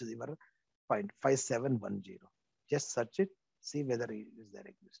search your point 5710. Just search it, see whether it is there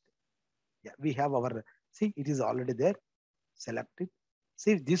existing. Yeah, we have our, see, it is already there. Select it.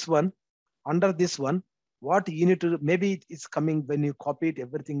 See this one, under this one, what you need to, maybe it's coming when you copy it,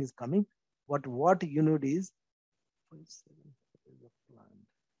 everything is coming. But what you need is,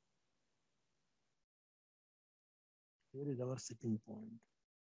 here is our shipping point.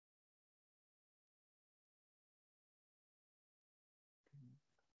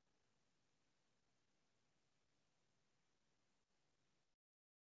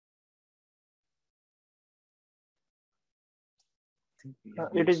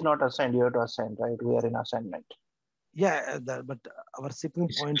 It is not assigned. You have to assign, right? We are in assignment. Yeah, but our shipping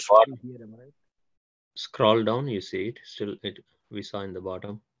point should be here, am I right? Scroll down, you see it. Still, we saw in the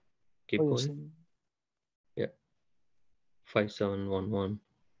bottom. Keep going. Yeah. 5711.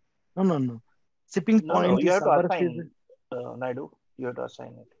 No. Shipping point you is have to our assign, Naidu. You have to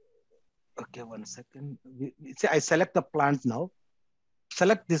assign it. Okay, 1 second. See, I select the plant now.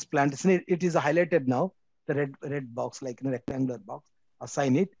 Select this plant. It is highlighted now. The red box, like in a rectangular box.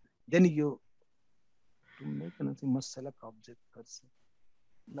 Assign it. Then you to make anything must select object cursor.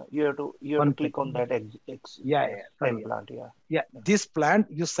 No, you have to click on that plant. Yeah. This plant,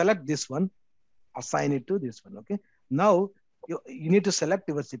 you select this one, assign it to this one. Okay. Now you need to select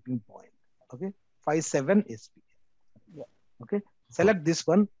your shipping point. Okay. 57 SP. Yeah. Okay. Select this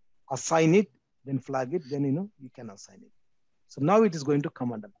one, assign it, then flag it, then you can assign it. So now it is going to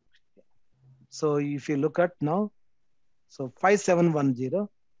come under. So if you look at now, so 5710,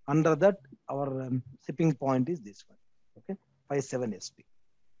 under that our shipping point is this one. Okay. 57 SP.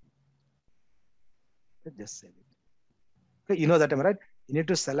 Okay, just save it. Okay, you know that, am I right? You need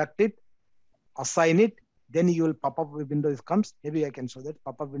to select it, assign it, then you will pop-up window comes. Maybe I can show that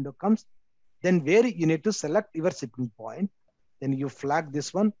pop-up window comes. Then where you need to select your shipping point, then you flag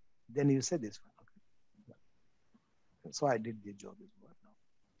this one, then you say this one. Okay. So I did the job as well now.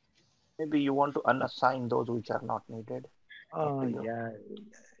 Maybe you want to unassign those which are not needed.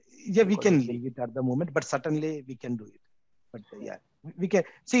 Yeah, we can leave it at the moment, but certainly we can do it. But yeah, we can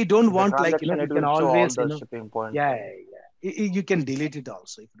see. You don't want like we can always shipping point. You can delete it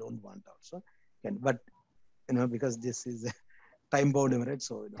also if you don't want also. But because this is time bound, right?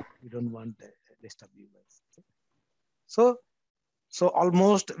 So we don't want disturb you guys. So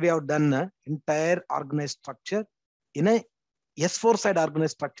almost we have done entire organized structure in a S4 side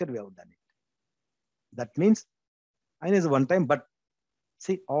organized structure. We have done it. That means I know is one time, but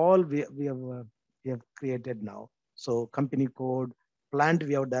see all we have created now. So company code, plant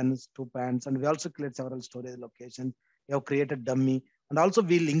we have done 2 plants, and we also create several storage locations. We have created dummy, and also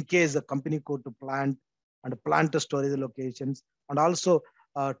we linkage the company code to plant and plant to storage locations, and also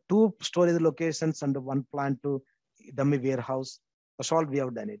 2 storage locations and 1 plant to dummy warehouse. That's all we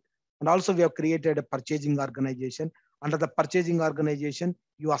have done it. And also we have created a purchasing organization. Under the purchasing organization,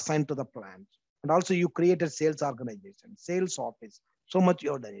 you assign to the plant. And also you create a sales organization, sales office. So much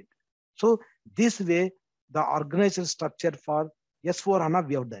you have done it. So this way, the organizational structure for S4HANA,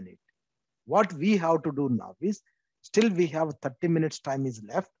 we have done it. What we have to do now is, still we have 30 minutes time is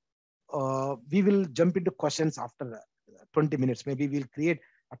left. We will jump into questions after 20 minutes. Maybe we'll create,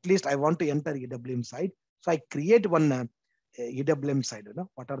 at least I want to enter EWM side. So I create one EWM side,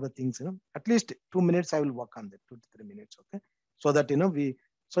 what are the things, at least 2 minutes I will work on that, 2 to 3 minutes, okay? So that,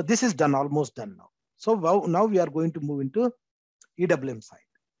 so this is done, almost done now. So now we are going to move into EWM side.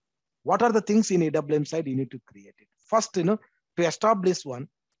 What are the things in EWM side you need to create it? First, to establish one,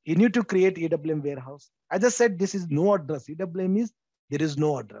 you need to create EWM warehouse. I just said this is no address. EWM is, there is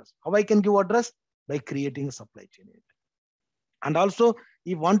no address. How I can give address? By creating a supply chain. And also,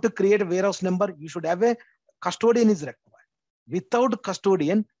 you want to create a warehouse number, you should have a custodian is required. Without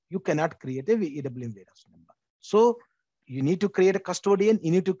custodian, you cannot create a EWM warehouse number. So you need to create a custodian,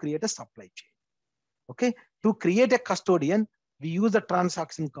 you need to create a supply chain. Okay. To create a custodian, we use a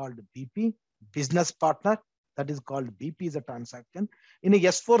transaction called BP, business partner. That is called BP is a transaction. In a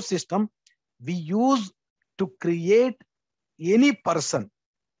S4 system, we use to create any person,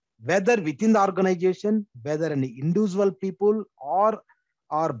 whether within the organization, whether an individual people or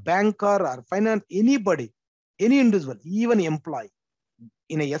banker or finance, anybody, any individual, even employee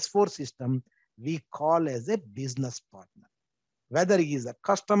in a S4 system, we call as a business partner. Whether he is a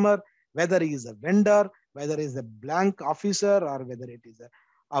customer, whether he is a vendor, whether he is a blank officer, or whether it is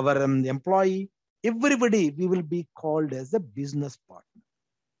our employee, everybody we will be called as a business partner.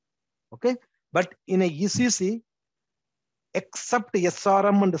 Okay. But in a ECC, except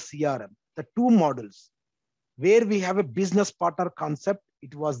SRM and CRM, the 2 models where we have a business partner concept,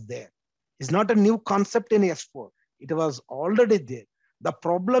 it was there. It's not a new concept in S4. It was already there. The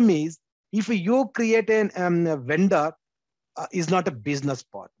problem is, if you create a vendor, is not a business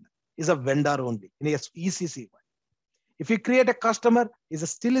partner, is a vendor only in ECC. If you create a customer,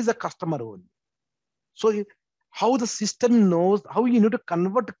 still is a customer only. So how the system knows, how you need to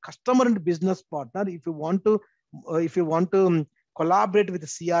convert customer into business partner if you want to collaborate with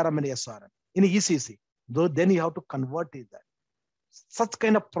CRM and SRM in ECC, though then you have to convert it that. Such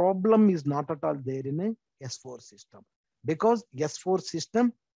kind of problem is not at all there in a S4 system, because S4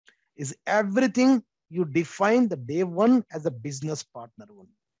 system is everything you define the day one as a business partner only.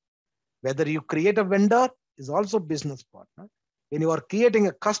 Whether you create a vendor is also business partner. When you are creating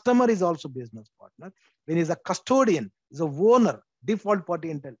a customer is also business partner. When he is a custodian, is a owner, default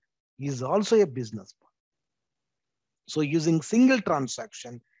party intel, he is also a business partner. So using single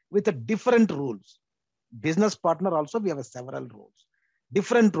transaction with a different rules. Business partner also we have several roles.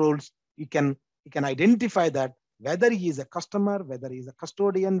 Different roles, you can identify that whether he is a customer, whether he is a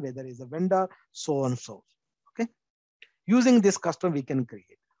custodian, whether he is a vendor, so on so. Okay. Using this custom we can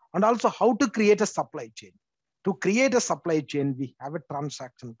create. And also how to create a supply chain. To create a supply chain, we have a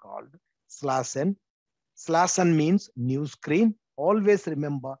transaction called /n. /n means new screen. Always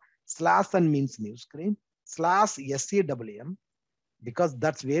remember /n means new screen. /SAWM, because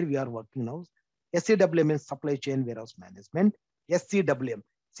that's where we are working now. SAWM means supply chain warehouse management. SAWM.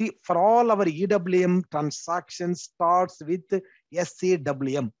 See, for all our EWM transactions starts with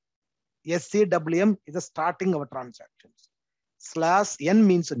SAWM. SAWM is the starting of transactions. /n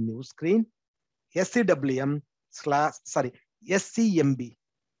means a new screen. SAWM SCMB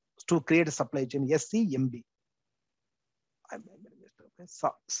to create a supply chain. SCMB.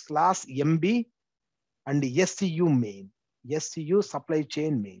 /MB and SCU main. SCU supply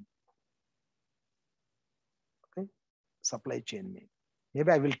chain main. Okay, supply chain main.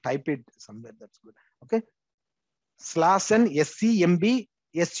 Maybe I will type it somewhere. That's good. Okay, /n SCMB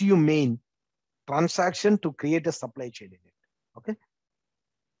SCU main transaction to create a supply chain in it. Okay.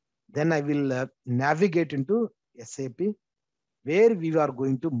 Then I will navigate into SAP, where we are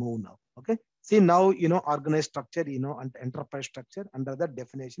going to move now. Okay. See now, organized structure, and enterprise structure, under that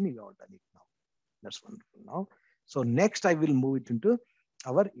definition, you have done it now. That's wonderful now. So next I will move it into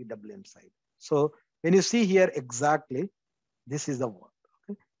our EWM side. So when you see here exactly, this is the word.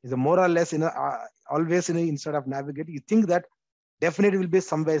 Okay. It's a more or less, always, instead of navigating, you think that definitely will be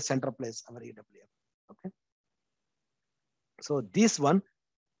somewhere center place, our EWM. Okay. So this one,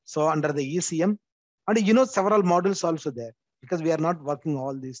 so under the ECM, And you know, several modules also there, because we are not working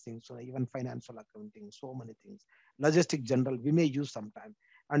all these things. So even financial accounting, so many things, logistic general, we may use sometime.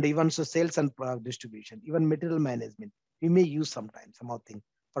 And even so sales and distribution, even material management, we may use sometimes some of things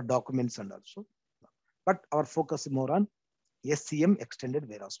for documents and also. But our focus is more on SCM, extended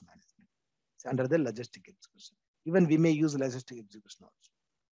warehouse management. It's under the logistic execution. Even we may use logistic execution also.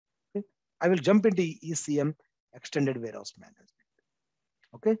 Okay. I will jump into ECM, extended warehouse management.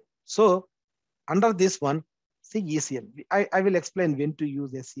 Okay. So under this one, see ECM. I will explain when to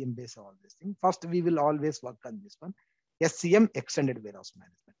use SCM based all this thing. First, we will always work on this one. SCM, extended warehouse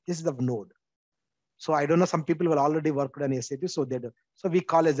management. This is the node. So I don't know, some people will already work on SAP, so they do. So we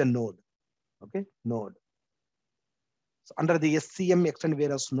call as a node. Okay, node. So under the SCM, extended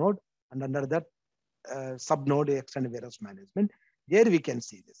warehouse node, and under that sub node, extended warehouse management, there we can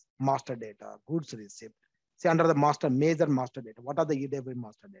see this master data, goods receipt. See under the major master data, what are the EWM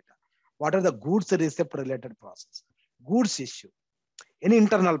master data? What are the goods receipt related process? Goods issue, any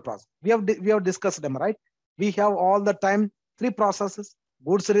internal process. We have discussed them, right? We have all the time 3 processes: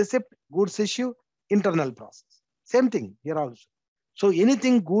 goods receipt, goods issue, internal process. Same thing here also. So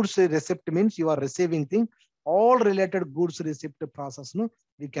anything goods receipt means you are receiving thing, all related goods receipt process, no,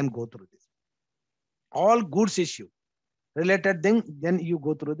 we can go through this. All goods issue related thing, then you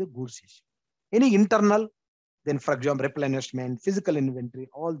go through the goods issue. Any internal, then for example, replenishment, physical inventory,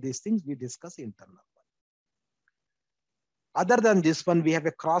 all these things we discuss internal. Other than this one, we have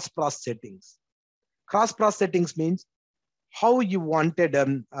a cross-process settings. Cross-process settings means how you wanted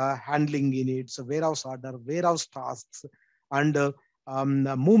handling units, warehouse order, warehouse tasks, and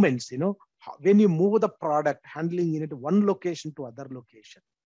movements. You know, when you move the product handling unit one location to other location,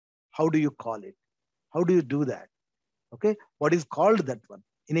 how do you call it? How do you do that? Okay, what is called that one?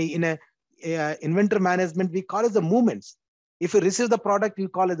 In a inventory management, we call it the movements. If you receive the product, you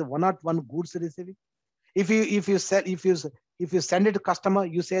call it the 101 goods receiving. If you send it to customer,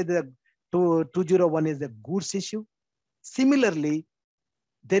 you say the 201 is the goods issue. Similarly,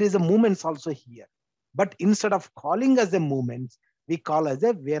 there is a movements also here, but instead of calling as a movements, we call as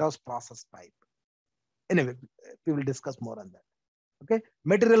a warehouse process type. Anyway, we will discuss more on that. Okay,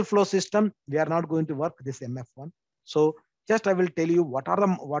 material flow system, we are not going to work this MF1. So just I will tell you what are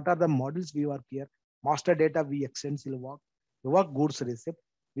the models we work here. Master data, we extensively work. We work goods receipt.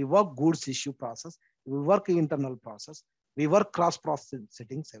 We work goods issue process. We work internal process. We work cross process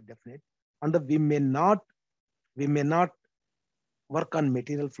settings, definite. And we may not work on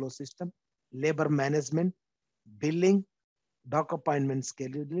material flow system, labor management, billing, doc appointment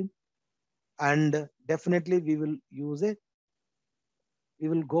scheduling, and definitely we will use it. We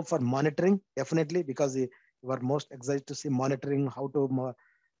will go for monitoring, definitely, because you are most excited to see monitoring, how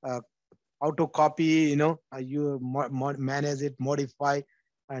to copy, you know, you manage it, modify,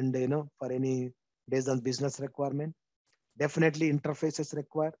 and you know, for any based on business requirement. Definitely interfaces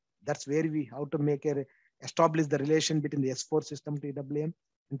required. That's where we how to make establish the relation between the S4 system to EWM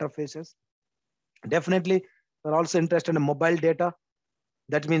interfaces. Definitely, we're also interested in mobile data.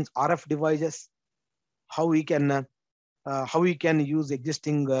 That means RF devices, how we can use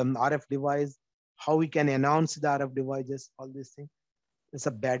existing RF device, how we can enhance the RF devices, all these things. It's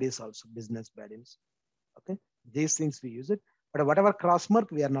a baddies also, business baddies. Okay, these things we use it. But whatever cross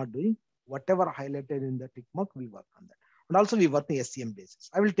mark we are not doing, whatever highlighted in the tick mark, we work on that. And also we work on SCM basis.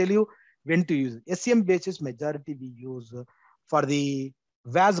 I will tell you when to use it. SCM basis majority we use for the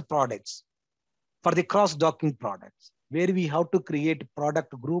VAS products, for the cross-docking products, where we have to create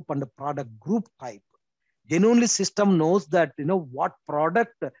product group and a product group type. Then only system knows that, you know, what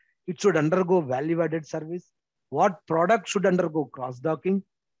product it should undergo value-added service, what product should undergo cross-docking.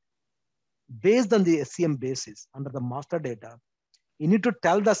 Based on the SCM basis under the master data, you need to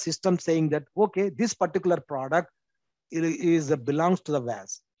tell the system saying that, okay, this particular product belongs to the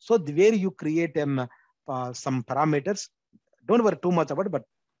VAS. So where you create some parameters, don't worry too much about it, but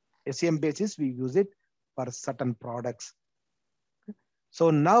SCM basis, we use it for certain products. So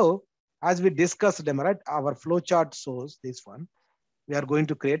now, as we discussed them, right, our flow chart shows this one. We are going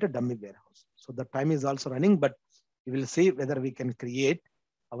to create a dummy warehouse. So the time is also running, but we will see whether we can create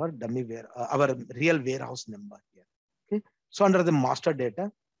our dummy our real warehouse number here. Okay. So under the master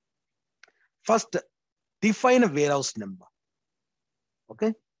data, first define a warehouse number.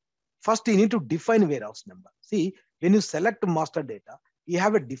 Okay. First, you need to define warehouse number. See, when you select master data, you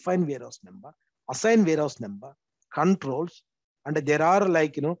have a defined warehouse number, assign warehouse number, controls, and there are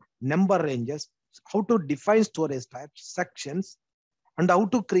like, you know, number ranges, how to define storage types, sections, and how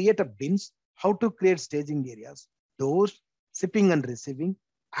to create a bins, how to create staging areas, doors, shipping and receiving,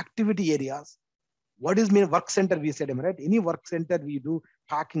 activity areas. What is mean work center? We said, right? Any work center we do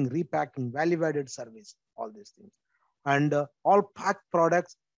packing, repacking, value-added service, all these things. And all packed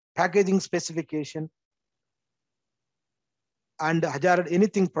products, packaging specification, and hazard,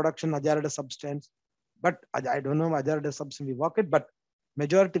 anything production, hazardous substance. But I don't know hazardous substance we work it, but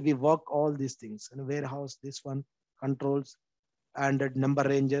majority we work all these things. In warehouse, this one, controls, and number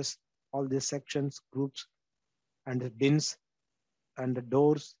ranges, all these sections, groups, and bins, and the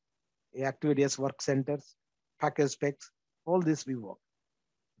doors, activities, work centers, package specs, all this we work.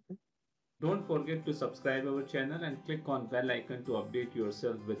 Don't forget to subscribe our channel and click on bell icon to update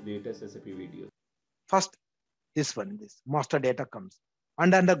yourself with latest SAP videos. First, this one, this master data comes.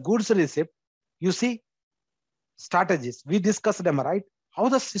 And under goods receipt, you see strategies. We discussed them, right? How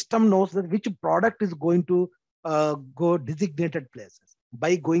the system knows that which product is going to go designated places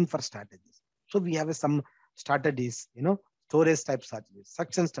by going for strategies. So we have some strategies, storage type strategies,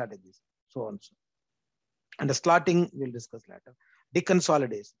 section strategies, so on. So. And the slotting we'll discuss later.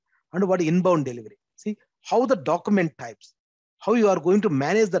 Deconsolidation. And what inbound delivery. See how the document types, how you are going to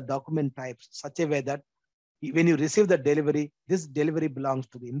manage the document types such a way that when you receive the delivery, this delivery belongs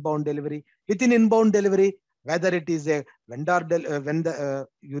to the inbound delivery. Within inbound delivery, whether it is a vendor,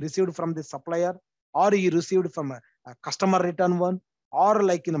 you received from the supplier, or you received from a customer return one, or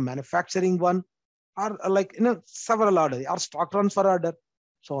like manufacturing one, or like several orders, or stock transfer order,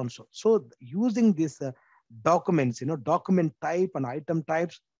 so on. So using these documents, document type and item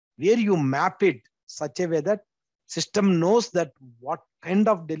types, where you map it such a way that system knows that what kind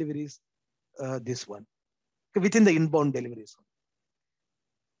of deliveries this one within the inbound deliveries.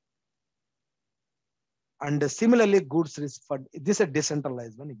 And similarly, goods referred. This is a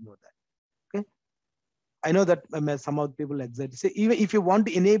decentralized one. Ignore that. Okay. I know that some of the people excited. Say even if you want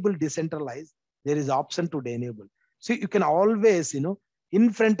to enable decentralized, there is option to enable. So you can always, in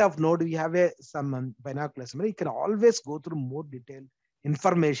front of node, we have some binoculars. You can always go through more detailed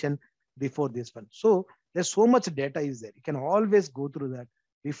information before this one. So there's so much data is there. You can always go through that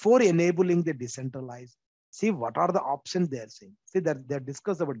before enabling the decentralized. See what are the options they are saying. See that they're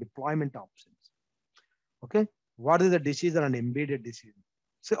discussed about deployment options. Okay, what is the decision and embedded decision?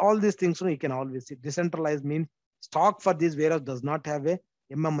 So all these things, you can always see. Decentralized means stock for this warehouse does not have a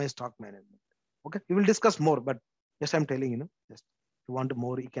MMI stock management. Okay, we will discuss more, but just I'm telling just if you want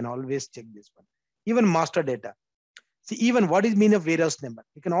more, you can always check this one. Even master data. See, even what is mean of warehouse number?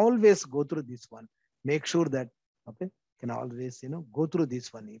 You can always go through this one. Make sure that, okay, you can always, go through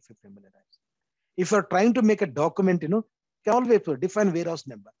this one if you familiarize. If you're trying to make a document, you can always define warehouse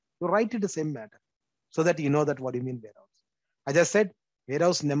number. You write it the same matter so that you know that what you mean warehouse. I just said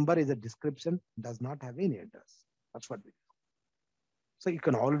warehouse number is a description, does not have any address. That's what we do. So you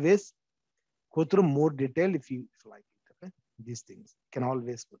can always go through more detail if you like it. Okay, these things you can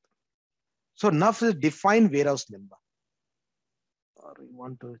always go through. So now is define warehouse number. Or you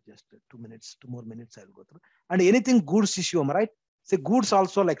want to just 2 more minutes, I'll go through. And anything goods issue, right? Say goods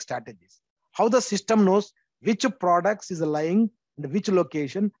also like strategies. How the system knows which products is lying in which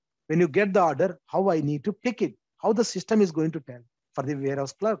location. When you get the order, how I need to pick it. How the system is going to tell for the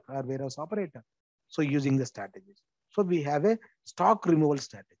warehouse clerk or warehouse operator. So using the strategies. So we have a stock removal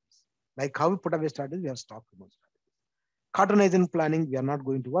strategies. Like how we put away strategies, we have stock removal strategies. Cartonizing planning, we are not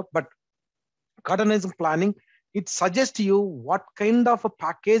going to work, but cartonizing planning, it suggests to you what kind of a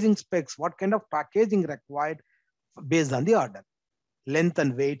packaging specs, what kind of packaging required based on the order, length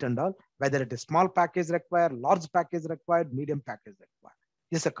and weight and all, whether it is small package required, large package required, medium package required.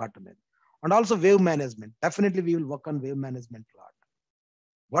 This is a cartonizing. And also wave management. Definitely we will work on wave management a lot.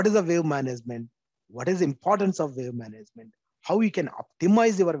 What is the wave management? What is the importance of wave management? How you can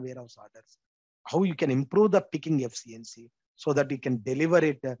optimize your warehouse orders? How you can improve the picking efficiency so that you can deliver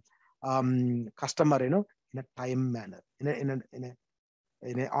it customer, in a time manner,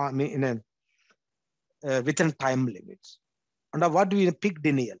 within time limits. And what do we pick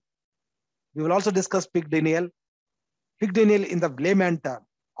denial? We will also discuss pick denial. Pick denial in the layman term.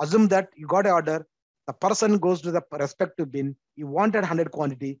 Assume that you got an order, the person goes to the respective bin, he wanted 100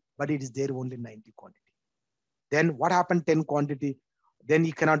 quantity, but it is there only 90 quantity. Then what happened 10 quantity? Then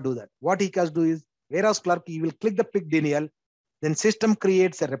he cannot do that. What he can do is, warehouse clerk, he will click the pick denial, then system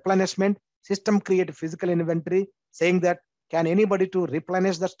creates a replenishment, system create a physical inventory saying that can anybody to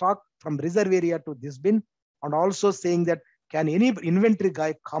replenish the stock from reserve area to this bin, and also saying that can any inventory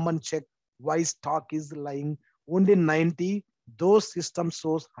guy come and check why stock is lying only 90, those systems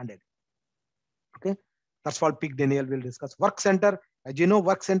shows 100. Okay, that's called pick denial. We'll discuss. Work center, as you know,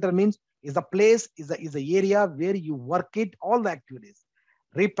 work center means is a place, is the area where you work it, all the activities,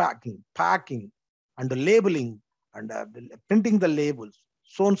 repacking, packing, and the labeling, and printing the labels,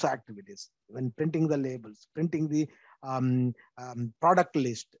 so on activities. When printing the labels, printing the product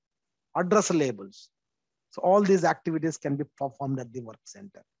list, address labels. So all these activities can be performed at the work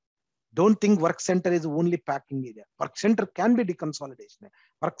center. Don't think work center is only packing area. Work center can be deconsolidation.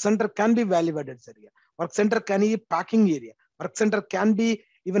 Work center can be value added area. Work center can be packing area. Work center can be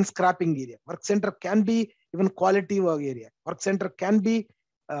even scrapping area. Work center can be even quality work area. Work center can be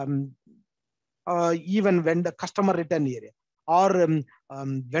even vendor customer return area or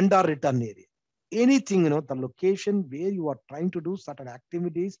vendor return area. Anything, the location where you are trying to do certain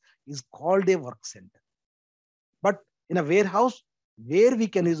activities is called a work center. But in a warehouse, where we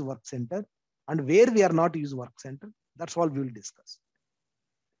can use work center and where we are not use work center, that's all we will discuss.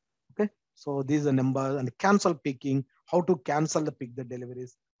 Okay, so these are numbers and cancel picking, how to cancel the pick the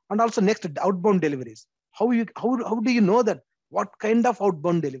deliveries, and also next outbound deliveries. How do you know that what kind of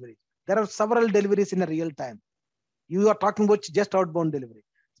outbound deliveries? There are several deliveries in a real time. You are talking about just outbound delivery,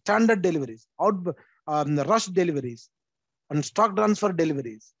 standard deliveries, rush deliveries, and stock transfer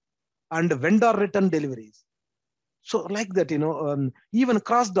deliveries, and vendor return deliveries. So like that, even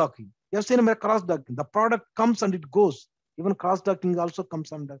cross-docking. You have seen about cross-docking. The product comes and it goes. Even cross-docking also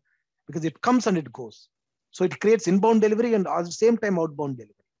comes under, because it comes and it goes. So it creates inbound delivery and at the same time outbound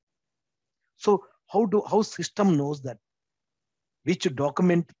delivery. So how system knows that which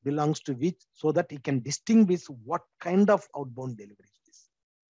document belongs to which, so that it can distinguish what kind of outbound delivery is this.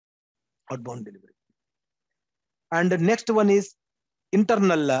 Outbound delivery. And the next one is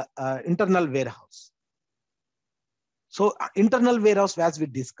internal warehouse. So internal warehouse, as we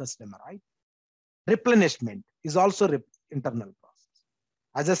discussed, right? Replenishment is also internal process.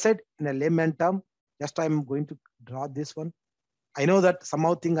 As I said, in a layman term, just I'm going to draw this one. I know that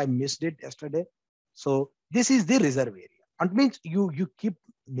somehow I missed it yesterday. So this is the reserve area. And means you keep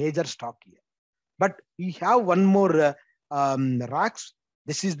major stock here. But we have one more racks.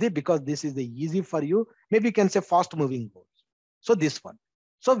 This is because this is the easy for you. Maybe you can say fast moving goods. So this one.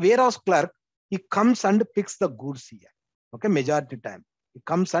 So warehouse clerk, he comes and picks the goods here. Okay, majority time. He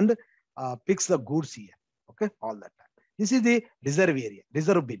comes and picks the goods here. Okay, all that time. This is the reserve area,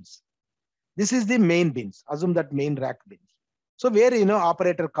 reserve bins. This is the main bins. Assume that main rack bins. So where,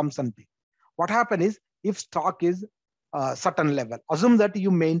 operator comes and picks. What happens is, if stock is certain level, assume that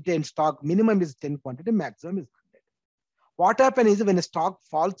you maintain stock, minimum is 10 quantity, maximum is 100. What happens is when a stock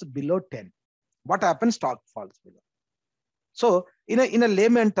falls below 10, what happens? Stock falls below. So in a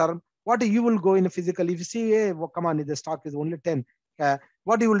layman term, what you will go in a physical, if you see, hey, well, come on, the stock is only 10,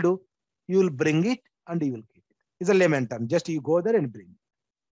 what you will do? You will bring it and you will keep it. It's a layman term. Just you go there and bring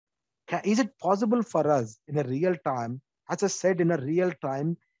it. Is it possible for us in a real time? As I said, in a real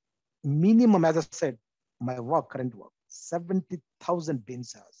time, minimum, as I said, my current work, 70,000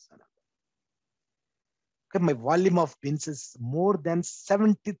 bins. Okay, my volume of bins is more than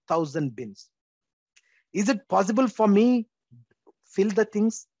 70,000 bins. Is it possible for me to fill the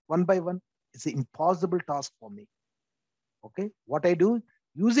things one by one? It's an impossible task for me. Okay, what I do,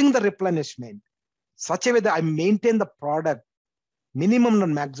 using the replenishment, such a way that I maintain the product, minimum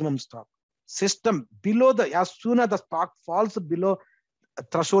and maximum stock system below as soon as the stock falls below a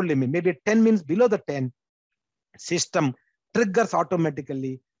threshold limit, maybe 10 means below the 10, system triggers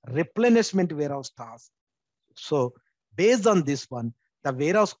automatically replenishment warehouse task. So based on this one, the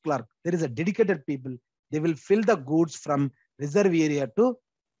warehouse clerk, there is a dedicated people, they will fill the goods from reserve area to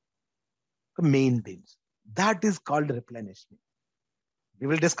main bins. That is called replenishment. We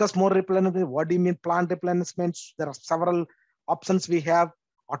will discuss more replenishment. What do you mean plant replenishment? There are several options we have.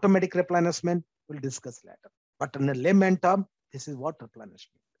 Automatic replenishment, we'll discuss later. But in a layman term, this is what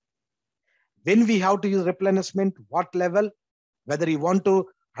replenishment. When we have to use replenishment, what level, whether you want to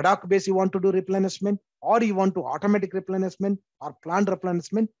ad hoc base, you want to do replenishment, or you want to automatic replenishment or plant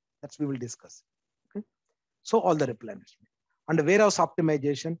replenishment, that's we will discuss. Okay. So all the replenishment. And the warehouse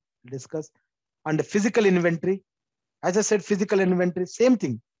optimization, we'll discuss. And the physical inventory, as I said, physical inventory, same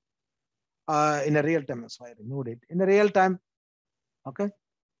thing in a real time. So I removed it. In a real time, okay.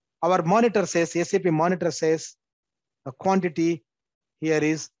 Our monitor says, SAP monitor says, the quantity here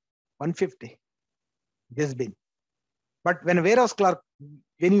is 150, this bin. But when warehouse clerk,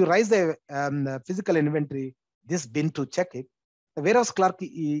 when you raise the physical inventory, this bin to check it, the warehouse clerk,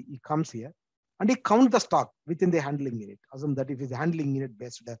 he comes here and he counts the stock within the handling unit. Assume that if it's handling unit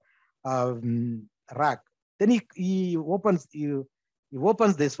based rack, then he opens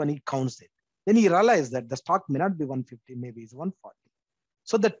this one, he counts it. Then he realizes that the stock may not be 150, maybe it's 140.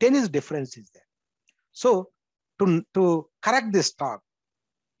 So the 10 is difference is there. So to correct this stock,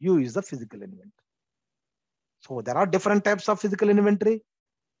 you use the physical inventory. So there are different types of physical inventory.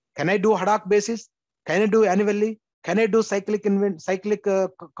 Can I do ad hoc basis? Can I do annually? Can I do cyclic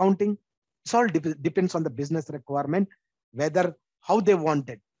counting? It's all depends on the business requirement, whether how they want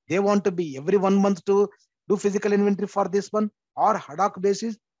it. They want to be every 1 month to do physical inventory for this one, or ad hoc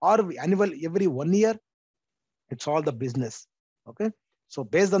basis, or annual every 1 year. It's all the business. Okay. So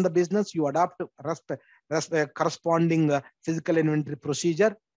based on the business, you adopt corresponding physical inventory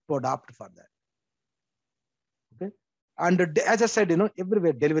procedure to adopt for that. Okay. And as I said,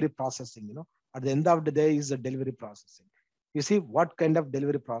 everywhere delivery processing, at the end of the day is the delivery processing. You see what kind of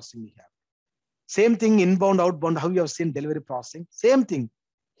delivery processing we have. Same thing, inbound, outbound, how you have seen delivery processing. Same thing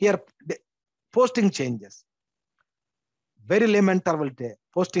here, posting changes. Very layman interval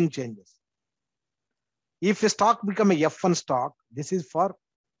posting changes. If a stock become a F1 stock, this is for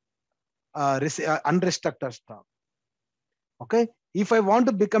unrestricted stock. Okay. If I want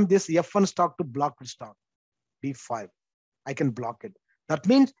to become this F1 stock to blocked stock, B5, I can block it. That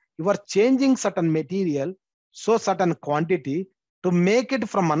means you are changing certain material, so certain quantity, to make it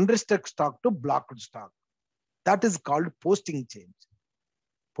from unrestricted stock to blocked stock. That is called posting change.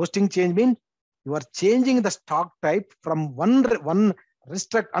 Posting change means you are changing the stock type from one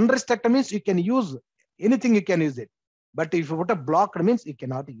unrestricted means you can use anything, you can use it. But if you put a blocked means you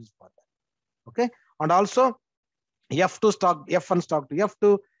cannot use for that. Okay. And also F2 stock, F1 stock to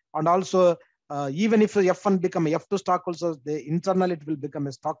F2, and also even if F1 become a F2 stock, also the internal it will become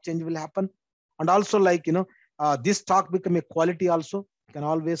a stock change will happen. And also like this stock become a quality also, you can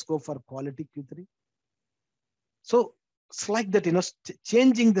always go for quality Q3. So it's like that,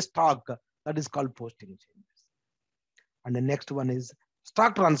 changing the stock, that is called posting changes. And the next one is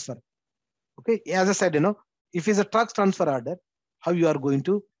stock transfer. Okay, as I said, if it's a stock transfer order, how you are going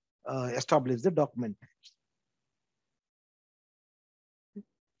to establish the document types.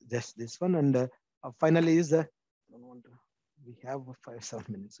 Just this one, and finally is I don't want to. We have 5-7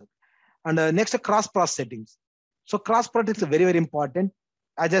 minutes. Okay. And next, cross-process settings. So cross-process is very, very important.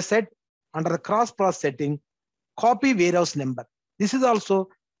 As I said, under the cross-process setting, copy warehouse number. This is also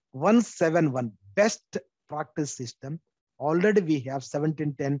 171 best practice system. Already we have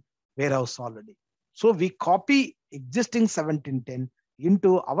 1710 warehouse already. So we copy existing 1710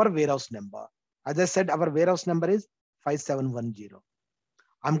 into our warehouse number. As I said, our warehouse number is 5710.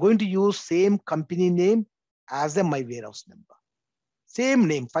 I'm going to use same company name as my warehouse number. Same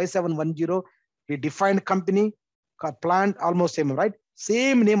name, 5710. We defined company, plant, almost same, right?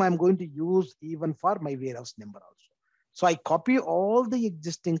 Same name I'm going to use even for my warehouse number also. So I copy all the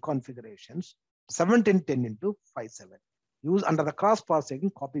existing configurations, 1710 into 57. Use under the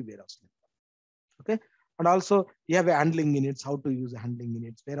cross-processing, copy warehouse number. Okay. And also you have a handling units, how to use handling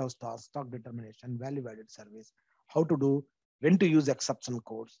units, warehouse task, stock determination, value-added service, how to do, when to use exception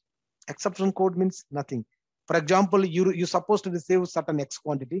codes. Exception code means nothing. For example, you're supposed to receive certain X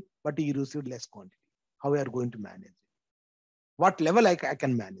quantity, but you received less quantity. How we are going to manage it? What level I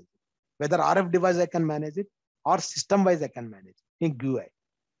can manage it? Whether RF device I can manage it, or system-wise I can manage it. In GUI,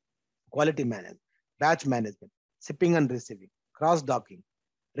 quality management, batch management, shipping and receiving, cross-docking,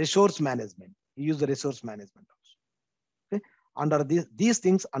 resource management. You use the resource management also. Okay. Under these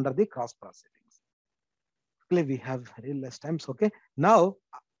things, under the cross-processing. We have very less time. So, okay. Now,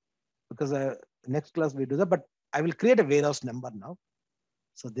 because next class we do that, but I will create a warehouse number now.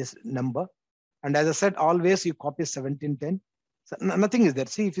 So this number, and as I said, always you copy 1710. So nothing is there.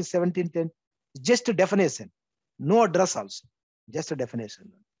 See, if it's 1710, just a definition, no address also, just a definition.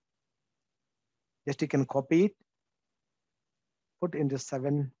 Just you can copy it, put into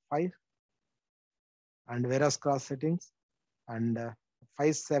 75, and warehouse cross settings, and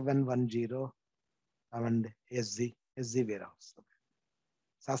 5710. And SZ warehouse, okay.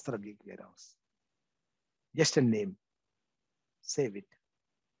 Sastrageek warehouse. Just a name. Save it.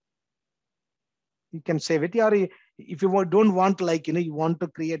 You can save it. Or if you don't want, like, you want to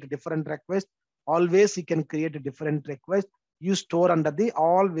create a different request, always you can create a different request. You store under the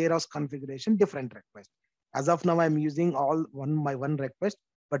all warehouse configuration, different request. As of now, I'm using all one request,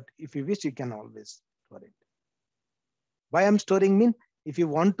 but if you wish, you can always store it. Why I'm storing mean, if you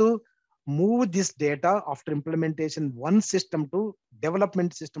want to move this data after implementation, one system to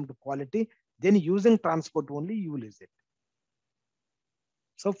development system to quality, then using transport only, you will use it.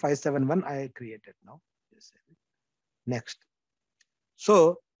 So 571 I created now. Next.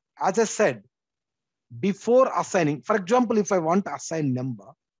 So as I said, before assigning, for example, if I want to assign number,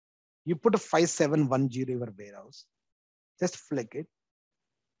 you put a 5710 in your warehouse, just flick it.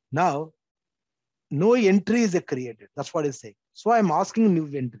 Now, no entry is created. That's what it's saying. So I'm asking new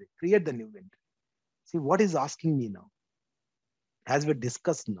entry, create the new entry. See what is asking me now. As we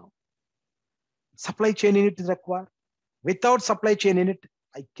discussed now, supply chain unit is required. Without supply chain unit,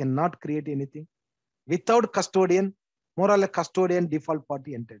 I cannot create anything. Without custodian, more or less custodian, default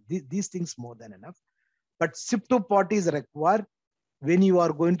party, enter. These things more than enough. But SIP2 party is required when you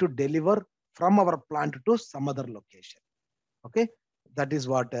are going to deliver from our plant to some other location. Okay, that is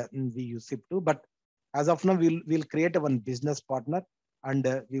what we use SIP2. But as of now, we'll create one business partner and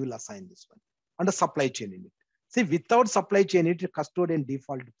we will assign this one and a supply chain unit. See, without supply chain unit, custodian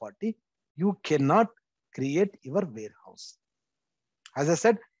default party, you cannot create your warehouse. As I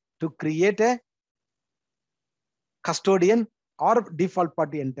said, to create a custodian or default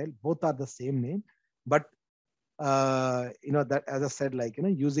party entail, both are the same name, but that, as I said, like,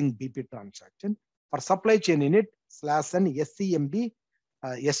 using BP transaction for supply chain unit / and SCMB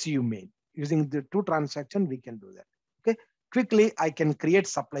SU main. Using the two transaction, we can do that. Okay, quickly I can create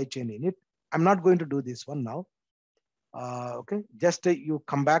supply chain unit. I'm not going to do this one now. Okay, just you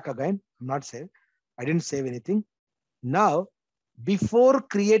come back again. I'm not save. I didn't save anything. Now, before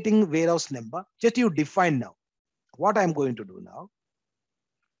creating warehouse number, just you define now. What I'm going to do now,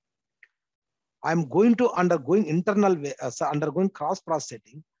 I'm going to undergoing cross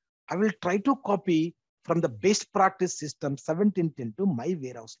setting. I will try to copy from the best practice system 1710 to my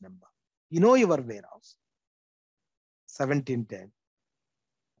warehouse number. You know your warehouse 1710.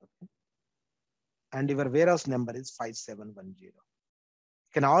 Okay. And your warehouse number is 5710. You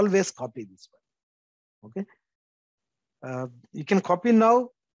can always copy this one. Okay. You can copy now,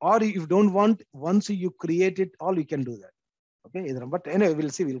 or if you don't want, once you create it, all you can do that. Okay. But anyway, we'll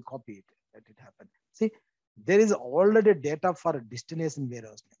see, we'll copy it. Let it happen. See, there is already data for a destination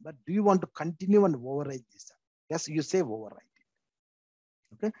warehouse number. Do you want to continue and override this? Yes, you say override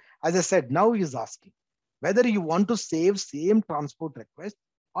it. Okay. As I said, now he is asking whether you want to save same transport request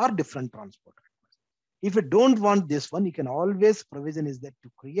or different transport request. If you don't want this one, you can always provision is that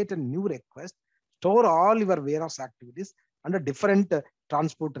to create a new request, store all your warehouse activities under different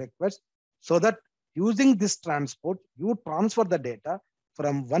transport requests, so that using this transport, you transfer the data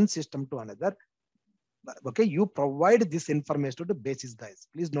from one system to another. Okay, you provide this information to basis guys.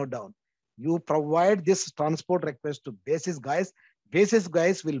 Please note down. You provide this transport request to basis guys. Basis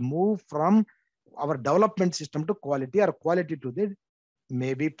guys will move from our development system to quality, or quality to the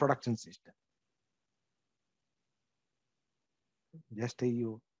maybe production system. Just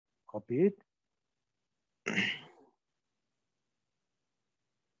you copy it.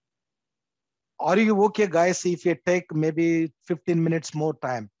 Are you okay, guys, if you take maybe 15 minutes more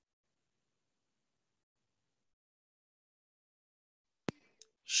time?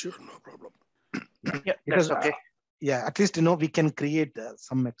 Sure, no problem. Yeah, because that's okay. Yeah, at least we can create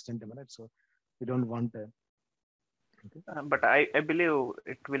some extent, right? So we don't want. Okay. But I believe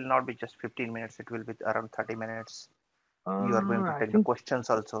it will not be just 15 minutes. It will be around 30 minutes. You are going to take the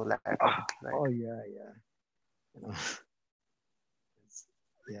questions also later, right? Oh yeah.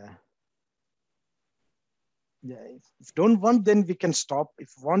 Yeah. Yeah, if you don't want, then we can stop.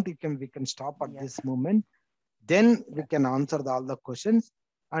 If you want, we can stop at this moment. Then we can answer all the questions.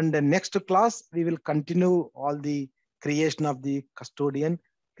 And the next class, we will continue all the creation of the custodian,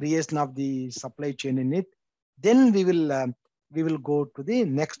 creation of the supply chain in it. Then we will go to the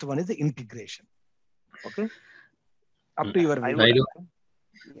next one is the integration. Okay. Up to your video.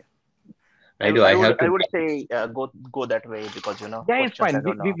 I would say go that way, because yeah, it's fine.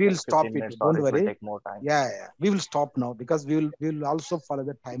 We will stop it. Don't worry. Will take more time. Yeah, we will stop now, because we will also follow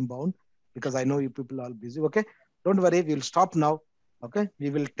the time bound, because I know you people are busy. Okay, don't worry. We will stop now. Okay, we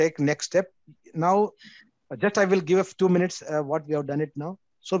will take next step now. Just I will give 2 minutes what we have done it now.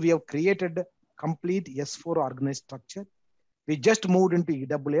 So we have created complete S4 organized structure. We just moved into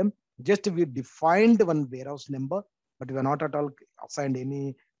EWM. Just we defined one warehouse number, but we are not at all assigned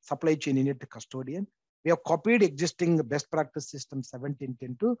any supply chain unit to custodian. We have copied existing best practice system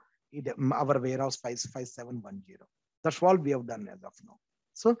 1710 to our warehouse 5710. That's all we have done as of now.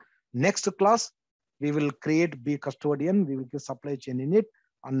 So next class, we will create B custodian, we will give supply chain unit,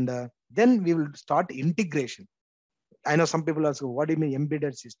 and then we will start integration. I know some people ask, what do you mean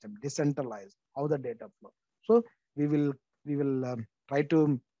embedded system, decentralized, how the data flow? So we will try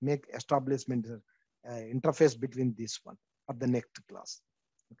to make establishment interface between this one for the next class.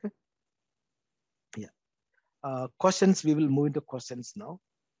 Okay. Yeah. Questions, we will move into questions now.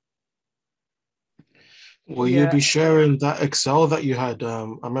 Will you be sharing that Excel that you had? I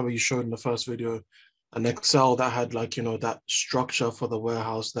remember you showed in the first video an Excel that had, like, that structure for the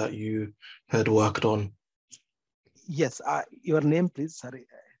warehouse that you had worked on. Yes. Your name, please. Sorry.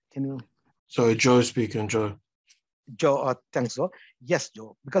 Can you? Sorry, Joe speaking, Joe. Joe, thanks, Joe. Yes,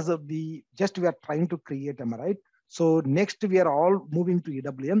 Joe, because we are trying to create, am I right? So next we are all moving to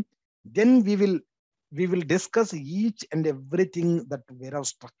EWM. Then we will discuss each and everything that warehouse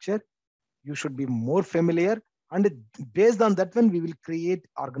structure. You should be more familiar, And based on that one, we will create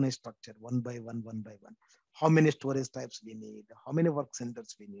organized structure one by one. How many storage types we need, how many work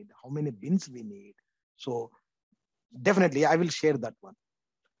centers we need, how many bins we need. So definitely I will share that one.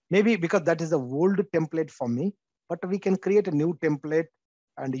 Maybe because that is a old template for me, but we can create a new template,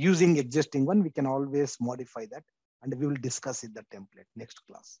 and using existing one, we can always modify that, and we will discuss it, the template, next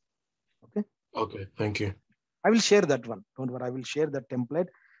class. Okay. Okay, thank you. I will share that one. Don't worry, I will share that template.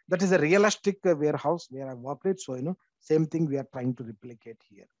 That is a realistic warehouse where I worked it. So, same thing we are trying to replicate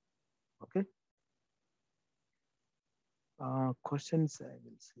here. Okay. Questions, I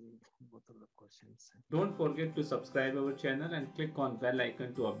will see both of the questions. Don't forget to subscribe our channel and click on bell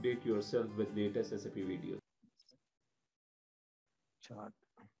icon to update yourself with latest SAP videos. Chart.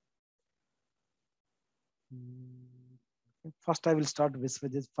 First, I will start with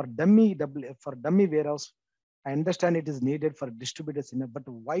for dummy warehouse. I understand it is needed for distributed center, but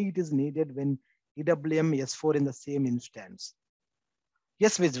why it is needed when EWM S4 in the same instance?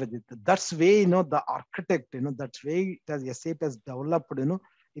 Yes, Vijay, that's way, the architect, that's way it has SAP has developed,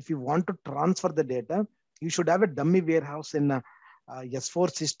 if you want to transfer the data, you should have a dummy warehouse in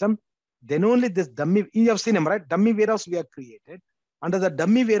S4 system. Then only this dummy, you have seen them, right? Dummy warehouse we have created. Under the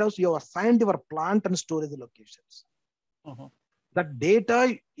dummy warehouse, you have assigned your plant and storage locations. That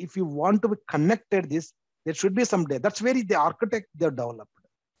data, if you want to be connected this, there should be some data. That's where the architect they have developed.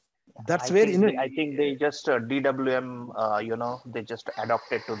 That's where I think they just DWM, they just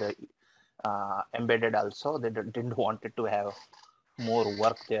adopted to the embedded also. They didn't want it to have more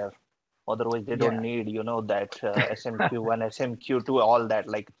work there. Otherwise, they don't need, that SMQ1, SMQ2, all that.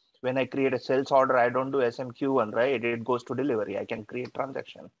 Like when I create a sales order, I don't do SMQ1, right? It goes to delivery. I can create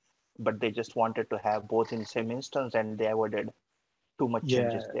transaction, but they just wanted to have both in same instance, and they avoided too much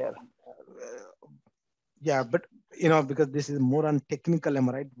changes there. Yeah, but because this is more on technical, am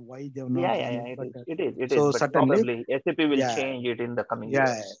I right? Why they have not done it? It is. So but certainly, probably SAP will change it in the coming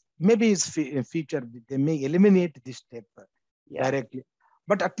years. Maybe it's in future they may eliminate this step directly,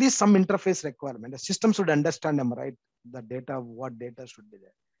 but at least some interface requirement. The system should understand, am I right? The data, what data should be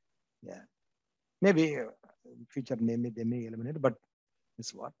there. Yeah, maybe future maybe they may eliminate, but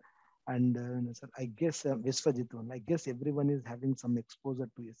it's what. And sir, I guess Viswajit, I guess everyone is having some exposure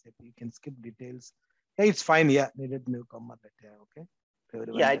to SAP. You can skip details. Yeah, it's fine. Yeah, needed newcomer.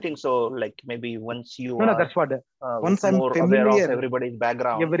 Okay. I think so. Like maybe once you no, that's what. Once I'm more familiar, aware of everybody's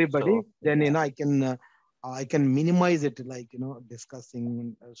background, then I can minimize it, like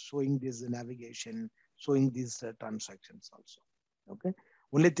discussing, showing this navigation, showing these transactions also. Okay.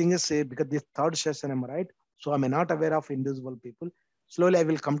 Only thing is, because this third session, am I right? So I'm not aware of individual people. Slowly, I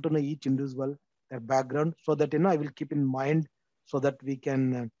will come to know each individual, their background, so that I will keep in mind, so that we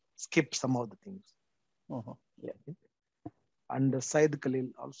can skip some of the things. And Syed Khalil,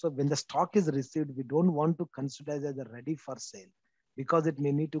 also when the stock is received, we don't want to consider it as a ready for sale, because it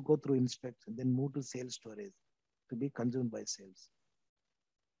may need to go through inspection, then move to sales storage to be consumed by sales.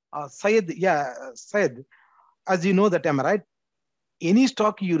 Syed, Syed, as you know that, am I right? Any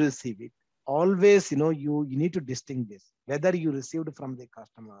stock you receive it, always, you need to distinguish whether you received from the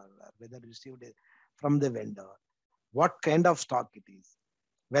customer, or whether you received it from the vendor, what kind of stock it is,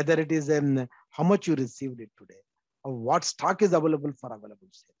 whether it is how much you received it today, or what stock is available for available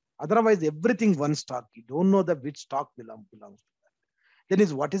sale. Otherwise, everything one stock, you don't know which stock belongs to that. Then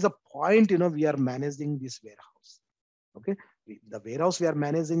is what is the point, we are managing this warehouse. Okay. The warehouse we are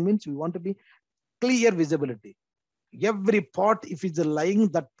managing means we want to be clear visibility. Every pot, if it's lying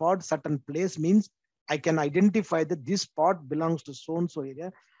that pot certain place, means I can identify that this pot belongs to so and so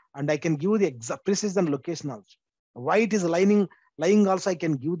area, and I can give the exact precision location also. Why it is lying also, I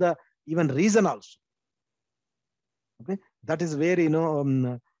can give the even reason also. Okay, that is where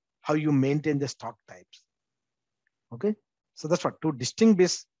how you maintain the stock types. Okay, so that's what, to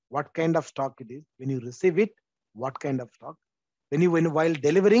distinguish what kind of stock it is when you receive it, what kind of stock, while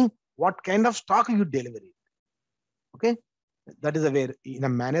delivering, what kind of stock you deliver it. Okay, that is where in a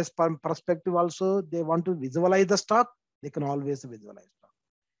managed perspective also, they want to visualize the stock, they can always visualize stock.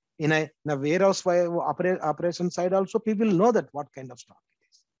 In a warehouse operation side also, people know that what kind of stock it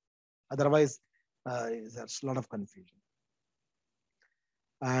is. Otherwise, there's a lot of confusion.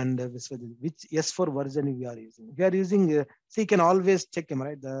 And which S4 version we are using? We are using, you can always check them,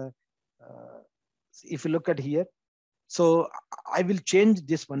 right? If you look at here, so I will change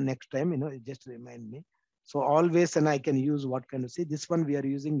this one next time, just remind me. So always, and I can use what kind of, this one we are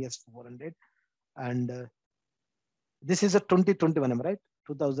using S400, and this is a 2021, right?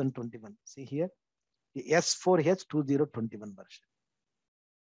 2021. See here, the S4H 2021 version.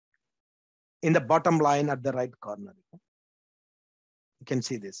 In the bottom line at the right corner, you can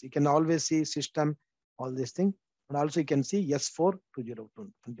see this. You can always see system all these things. And also you can see S4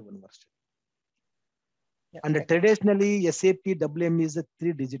 2021 version. Yeah, and okay. Traditionally, SAP EWM is a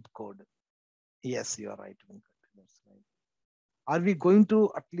 3-digit code. Yes, you are right, Venkat. That's right. Are we going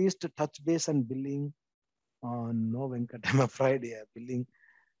to at least touch base on billing? No, Venkat, I'm afraid. Yeah, billing.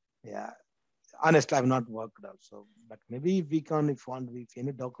 Yeah, honestly, I've not worked also, but maybe if we can, if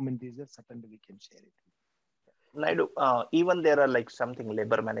any document is there, certainly we can share it. Naidu, even there are like something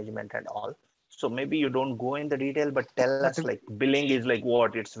labor management and all. So maybe you don't go in the detail, but tell us like billing is like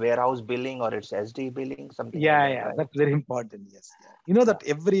what? It's warehouse billing or it's SD billing, something Yeah, like that, yeah, right? that's very important. Yes, yeah. You know that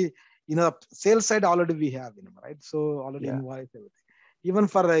every, sales side already we have, right? So already invoice everything. Even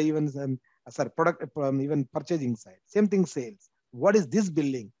for product, even purchasing side, same thing, sales. What is this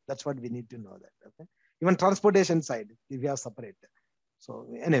billing? That's what we need to know that. Okay. Even transportation side, we have separate. So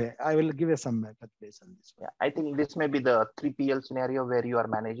anyway, I will give you some touch base on this one. Yeah, I think this may be the 3PL scenario where you are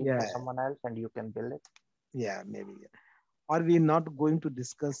managing for Yeah. someone else and you can bill it. Yeah, maybe. Yeah. Are we not going to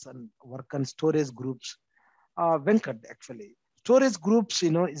discuss and work on storage groups? Venkat, actually, storage groups,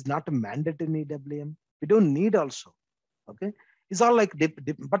 is not a mandate in EWM. We don't need also. Okay. It's all like,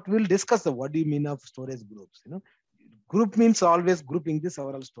 but we'll discuss what do you mean of storage groups, Group means always grouping the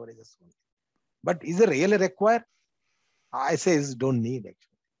several storages. But is it really required? I say is don't need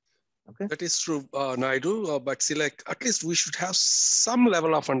actually. Okay. That is true, Naidu. But see, like at least we should have some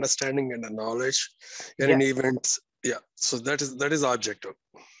level of understanding and knowledge in an event. Yeah. So that is the objective.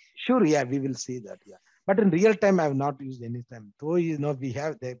 Sure. Yeah, we will see that. Yeah. But in real time, I have not used any time. Though we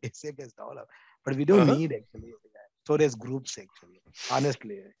have the SAP as developed, but we don't need actually storage groups actually.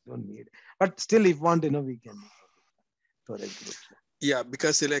 Honestly, don't need. But still, if want, we can storage groups. Yeah,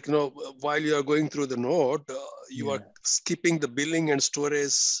 because like while you are going through the node, you are skipping the billing and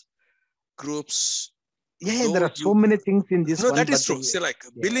storage groups. Yeah, there are so many things in this one. That is true. See, like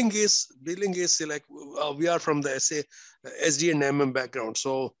billing is see, like we are from the SD and MM background,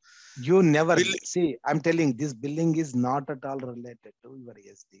 so you never see. I'm telling this billing is not at all related to your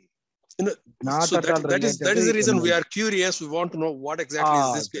SD. Not so at all related. That is the reason we are curious. We want to know what exactly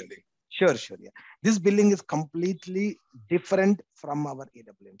is this billing. Sure. Yeah. This billing is completely different from our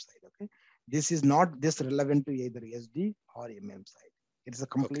EWM side. Okay. This is not this relevant to either SD or MM side. It's a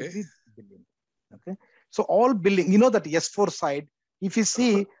completely billing. Okay. So all billing, that S4 side, if you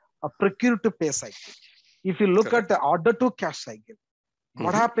see a procure to pay cycle, if you look at the order to cash cycle,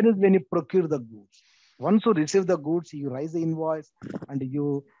 what happens when you procure the goods? Once you receive the goods, you raise the invoice and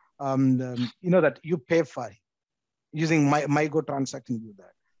you, that you pay for it using MyGo transaction. Do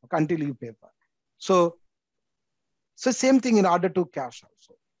that until you pay for it. So same thing in order to cash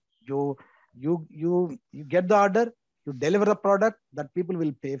also. You get the order, you deliver the product, that people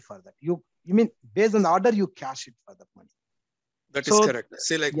will pay for that. You mean based on the order, you cash it for the money. That is correct.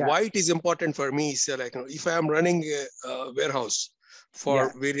 Say like why it is important for me is like if I am running a warehouse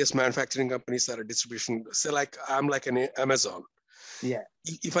for various manufacturing companies or a distribution, say like I'm like an Amazon. Yeah.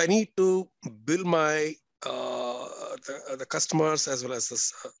 If I need to bill my the customers as well as the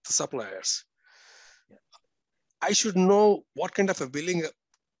suppliers, I should know what kind of a billing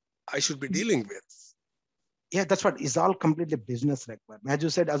I should be dealing with. Yeah, that's what is all completely business requirement. As you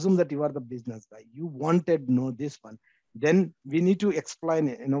said, assume that you are the business guy. You wanted to know this one. Then we need to explain,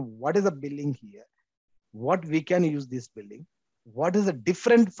 what is the billing here? What we can use this billing? What is the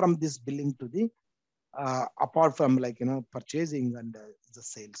different from this billing to the apart from like purchasing and the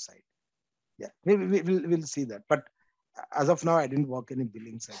sales side? Yeah, we'll see that. But as of now, I didn't work any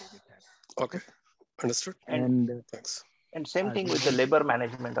billing side anytime. Okay, understood. And thanks. And same thing with the labor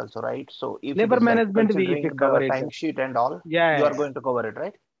management also, right? So if labor management, we cover the it. Timesheet and all, you are going to cover it,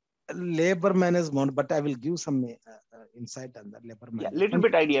 right? Labor management, but I will give some insight on that labor management. Yeah, little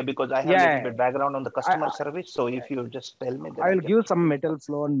bit idea because I have a little bit background on the customer service. So if you just tell me that I will give some metal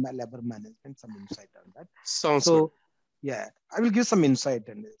flow and labor management, some insight on that. Sounds good. Yeah, I will give some insight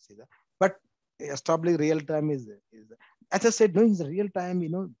and see that. But establishing real time is as I said, no, is real time,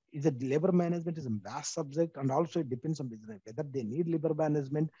 is a labor management is a vast subject, and also it depends on business whether they need labor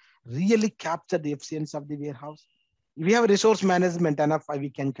management really capture the efficiency of the warehouse. If we have resource management enough, we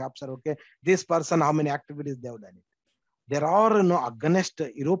can capture, okay, this person, how many activities they have done it. There are against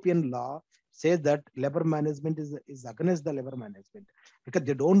European law says that labor management is against the labor management because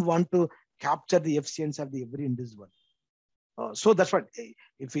they don't want to capture the efficiency of every individual. So that's what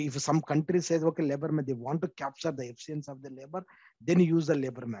if some country says, okay, labor, they want to capture the efficiency of the labor, then use the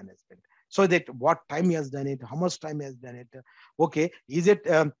labor management. So that what time he has done it, how much time he has done it. Okay, is it,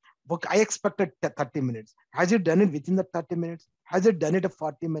 I expected 30 minutes. Has it done it within the 30 minutes? Has it done it at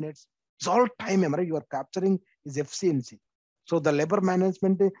 40 minutes? It's all time, right? You are capturing is efficiency. So the labor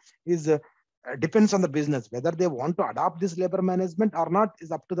management is depends on the business. Whether they want to adopt this labor management or not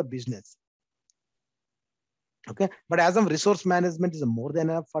is up to the business. Okay, but as of resource management is more than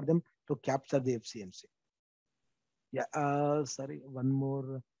enough for them to capture the efficiency. Yeah, sorry, one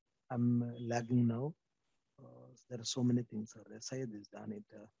more. I'm lagging now. There are so many things. SID is done it.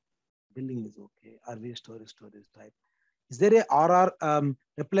 Billing is okay. RV storage type. Is there a RR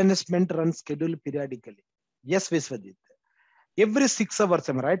replenishment run schedule periodically? Yes, Viswajit. Every 6 hours,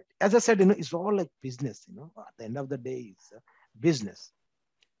 am I right? As I said, it's all like business. At the end of the day, it's business.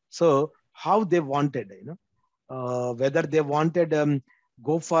 So how they wanted, whether they wanted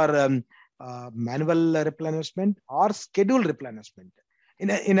go for manual replenishment or schedule replenishment.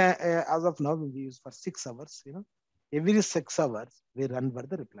 As of now, we use for 6 hours. Every 6 hours we run for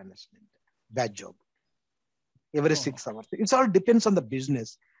the replenishment batch job. Every 6 hours. It all depends on the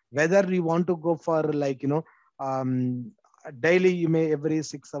business. Whether you want to go for like daily, you may every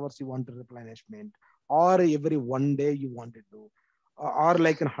 6 hours you want to replenishment, or every 1 day you want to do, or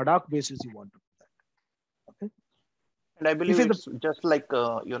like on ad hoc basis you want to do that. Okay. And I believe it's just like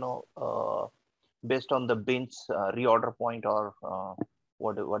based on the bins reorder point or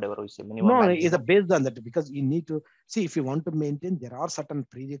whatever we say minimum. No, it's based on that, because you need to see if you want to maintain. There are certain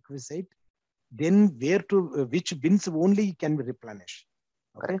prerequisites. Then which bins only can be replenished.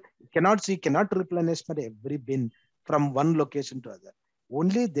 Okay, you cannot replenish for every bin from one location to other.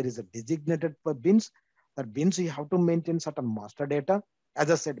 Only there is a designated for bins. That bins you have to maintain certain master data.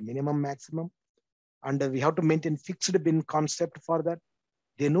 As I said, minimum, maximum, and we have to maintain fixed bin concept for that.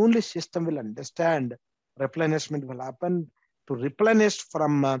 Then only system will understand replenishment will happen to replenish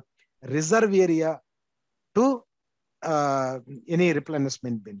from reserve area to any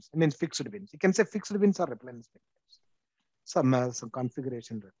replenishment bins. I mean fixed bins. You can say fixed bins or replenishment bins. Some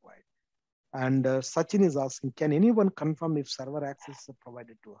configuration required. And Sachin is asking, can anyone confirm if server access is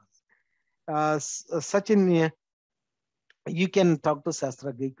provided to us? Sachin, you can talk to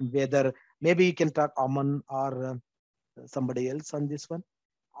Sastrageek, whether maybe you can talk Aman or somebody else on this one.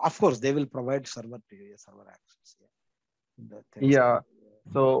 Of course, they will provide server access. Yeah.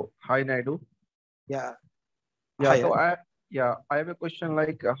 So hi Naidu. Yeah. Yeah. So I have a question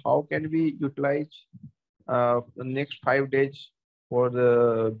like how can we utilize the next 5 days for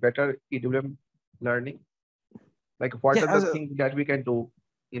the better EWM learning? Like what are the things that we can do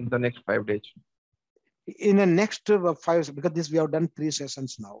in the next 5 days? In the next 5, because we have done 3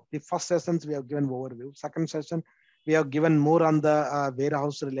 sessions now. The first sessions we have given overview. Second session we have given more on the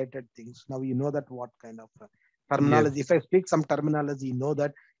warehouse related things. Now you know that what kind of terminology. Yes. If I speak some terminology, you know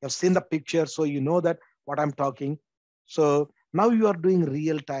that you have seen the picture, so you know that what I'm talking. So now you are doing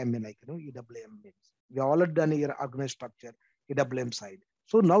real time, like EWM means. We have already done your organized structure, EWM side.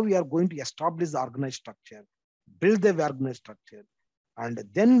 So now we are going to establish the organized structure, build the organized structure, and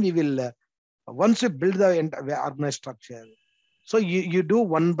then we will. Once you build the organized structure, so you do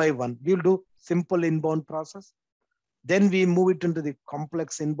one by one. We'll do simple inbound process. Then we move it into the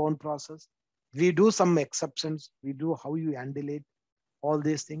complex inbound process. We do some exceptions. We do how you handle it, all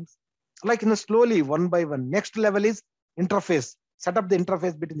these things. Like slowly, one by one. Next level is interface. Set up the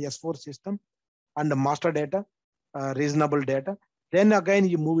interface between the S4 system and the master data, reasonable data. Then again,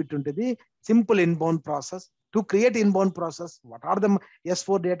 you move it into the simple inbound process. To create inbound process, what are the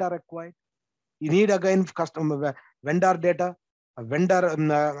S4 data required? You need again custom vendor data. Vendor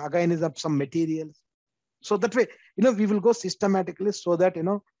again is some materials. So that way, we will go systematically so that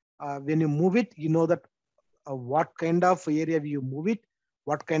when you move it, you know that what kind of area you move it,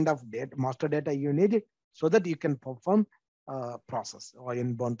 what kind of data, master data you need it, so that you can perform process or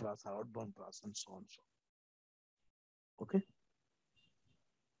inbound process, outbound process, and so on. Okay.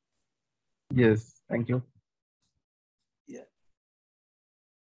 Yes, thank you. Yeah.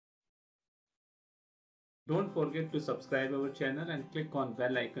 Don't forget to subscribe our channel and click on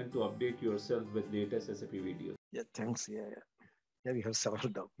bell icon to update yourself with latest SAP videos. Yeah, thanks. Yeah, we have several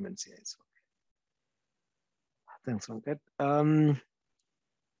documents here. So. Thanks, Venkat.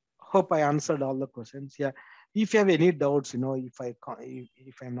 Hope I answered all the questions. Yeah, if you have any doubts,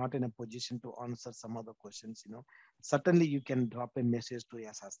 if I'm not in a position to answer some other questions, certainly you can drop a message to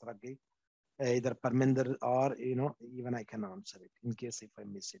Sastrageek, either Parminder or even I can answer it in case if I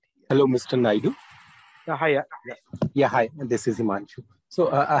miss it here. Hello, Mr. Naidu. Yeah, hi. Yeah, hi. This is Himanshu. So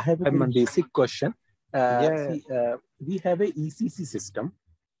I have a very basic question. We have a ECC system,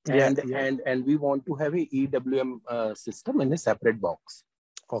 and we want to have a EWM system in a separate box.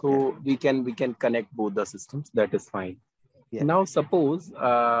 Okay. So we can connect both the systems. That is fine. Yeah. Now suppose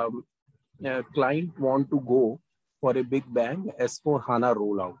a client want to go for a big bang S4 HANA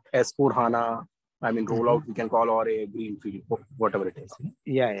rollout. S4 HANA, rollout we can call, or a greenfield, whatever it is.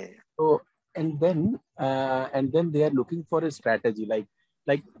 Yeah. So then they are looking for a strategy.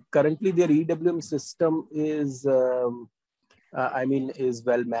 Like currently their EWM system is is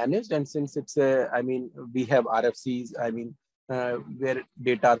well managed, and since it's we have RFCs, where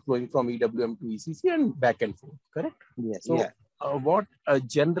data are flowing from EWM to ECC and back and forth, correct? Yeah. So what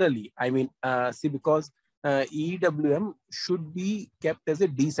generally, see, because EWM should be kept as a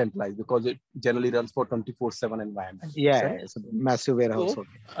decentralized, because it generally runs for 24/7 environment. Yeah, correct? it's a massive warehouse. So,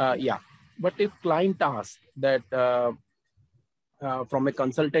 but if client asks that from a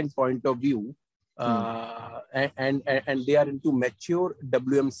consultant point of view, and they are into mature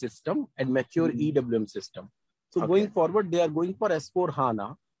WM system and mature EWM system. So going forward, they are going for S4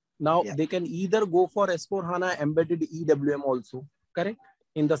 HANA. Now they can either go for S4 HANA embedded EWM also, correct?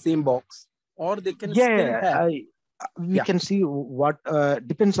 In the same box, or they can still have. We can see what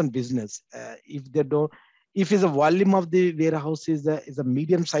depends on business. If they don't, if it's a volume of the warehouse is a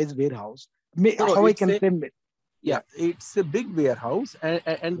medium-sized warehouse, I can say. Yeah, it's a big warehouse,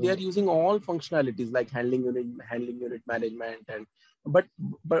 and they are using all functionalities like handling unit management, and but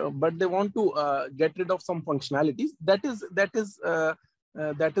they want to get rid of some functionalities. That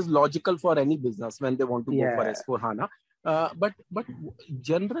is logical for any business when they want to go for S4 HANA. But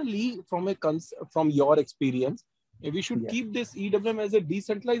generally, from your experience, we should keep this EWM as a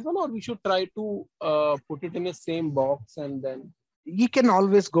decentralized one, or we should try to put it in the same box and then. You can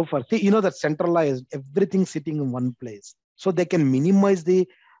always go for, that centralized, everything sitting in one place. So they can minimize the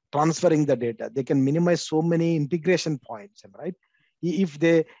transferring the data. They can minimize so many integration points, right? If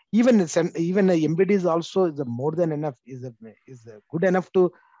they, even a embedded is also more than enough, is good enough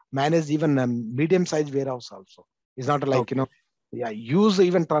to manage even a medium-sized warehouse also. It's not like, use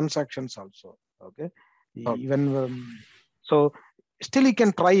even transactions also, even, so still you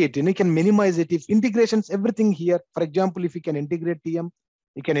can try it and you can minimize it. If integrations, everything here, for example, if you can integrate TM,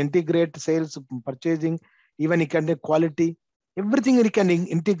 you can integrate sales, purchasing, even you can do quality, everything you can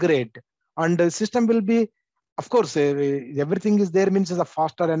integrate, and the system will be, of course, everything is there, means it's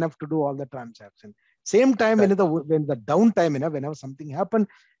faster enough to do all the transactions. Same time, when the downtime, whenever something happen,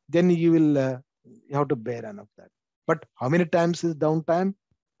 then you will you have to bear enough that. But how many times is downtime?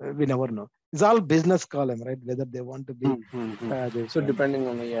 We never know. It's all business column, right? Whether they want to be. So depending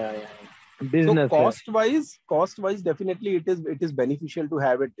on business. So cost wise, definitely it is beneficial to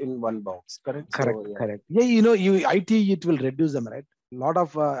have it in one box. Correct. Correct. Yeah, IT, it will reduce them, right? A lot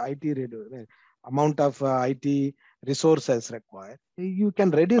of IT amount of IT resources required. You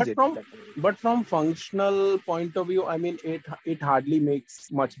can reduce it. But from functional point of view, it hardly makes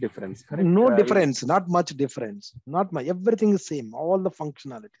much difference. Correct? No difference, not much difference. Not much. Everything is same. All the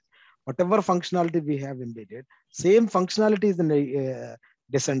functionalities. Whatever functionality we have embedded, same functionality is in a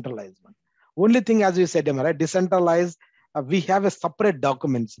decentralized one. Only thing, as we said, right, decentralized, we have a separate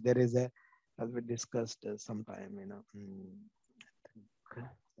documents. There is a, as we discussed sometime,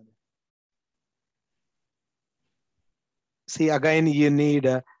 See, again, you need,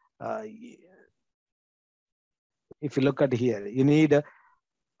 if you look at here, you need,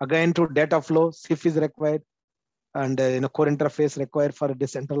 again, to data flow, SIF is required, and core interface required for a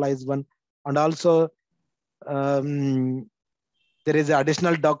decentralized one, and also there is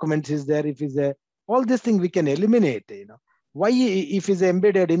additional documents is there. If is a all these things we can eliminate. Why if is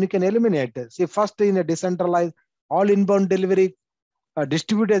embedded, you can eliminate. See, first in a decentralized, all inbound delivery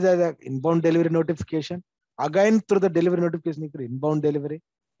distributed as an inbound delivery notification. Again, through the delivery notification, inbound delivery.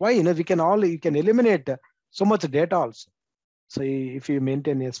 Why? You can eliminate so much data also. So if you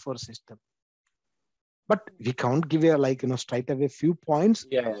maintain S4 system. But we can't give a straight away few points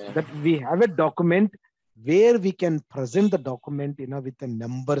that we have a document where we can present the document with the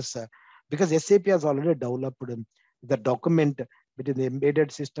numbers, because SAP has already developed the document between the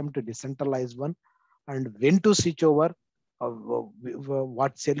embedded system to decentralized one, and when to switch over,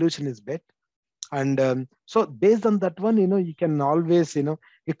 what solution is best. And so based on that one, you can always, you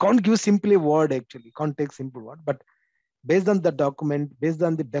can't give simply word, actually, you can't take simple word, but based on the document, based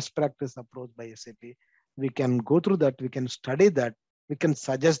on the best practice approach by SAP, we can go through that, we can study that, we can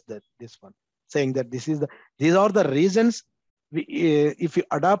suggest that this one, saying that these are the reasons if you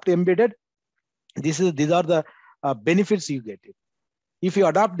adopt embedded, these are the benefits you get it. If you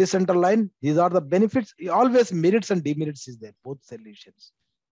adopt decentralized, these are the benefits. Always merits and demerits is there, both solutions.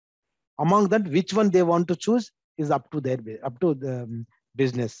 Among that, which one they want to choose is up to the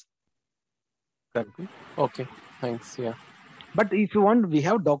business. Okay, thanks. Yeah. But if you want, we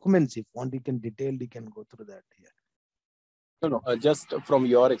have documents. If you want, you can detailed, you can go through that here. No, just from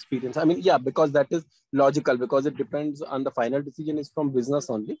your experience. Because that is logical, because it depends on the final decision is from business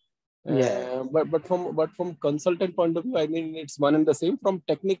only. But from consultant point of view, I mean, it's one and the same. From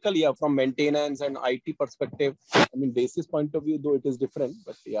technical, yeah, from maintenance and IT perspective, I mean, basis point of view, though it is different,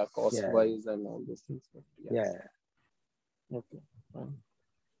 but yeah, cost wise and all those things. But okay. Fine.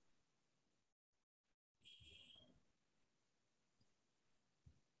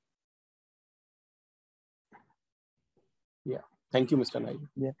 Yeah. Thank you, Mr. Naidu.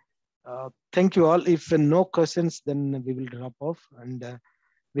 Yeah. Thank you all. If no questions, then we will drop off and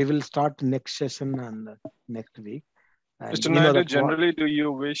we will start next session on next week. And Mr. Naidu, generally, do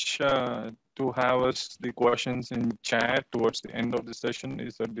you wish to have us the questions in chat towards the end of the session?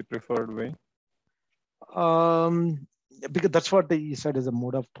 Is that the preferred way? Because that's what he said is a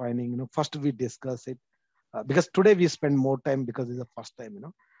mode of training. You know, first we discuss it because today we spend more time because it's the first time. You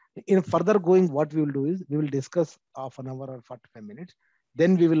know, in further going, what we will do is we will discuss half an hour or 45 minutes.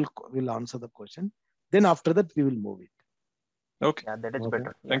 Then we will answer the question. Then after that we will move it. Okay. Yeah, that is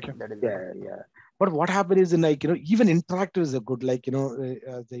better. Thank you. That is better. But what happened is, like, you know, even interactive is a good, like, you know,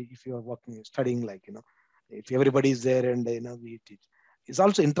 if you are working, studying, like, you know, if everybody is there and, you know, we teach. It's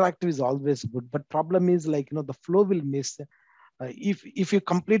also interactive is always good. But problem is, like, you know, the flow will miss. If you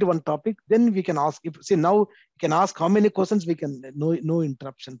complete one topic, then we can ask. If see now you can ask how many questions we can. No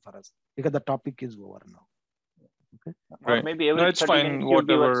interruption for us because the topic is over now. Okay. Or maybe every 30 minutes you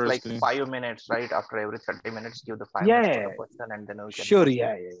give us like 5 minutes, right? After every 30 minutes, give the 5 minutes for the question, and then we can. Sure.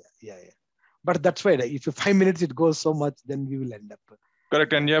 Yeah. But that's why if you 5 minutes it goes so much, then we will end up.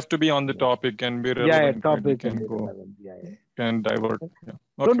 Correct, and you have to be on the topic and be relevant. Topic can go. Can divert. Okay.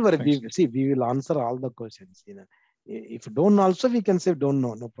 Don't worry. We will answer all the questions. You know, if you don't also, we can say don't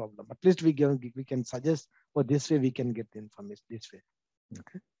know, no problem. At least we can suggest, or this way we can get the information this way.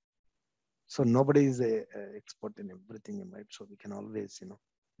 Okay. So nobody is a expert in everything, right? So we can always, you know,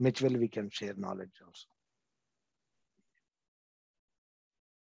 mutually we can share knowledge also.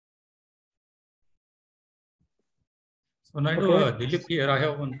 So Naidu, Dilip here, I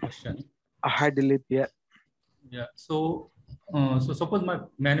have one question. Hi Dilip, yeah. Yeah, so suppose my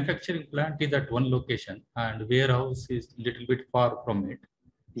manufacturing plant is at one location and warehouse is a little bit far from it.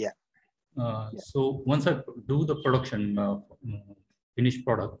 Yeah. So once I do the production, finished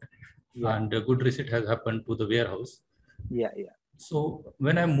product, and a good receipt has happened to the warehouse. Yeah. So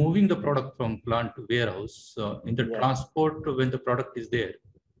when I'm moving the product from plant to warehouse, in the transport, when the product is there.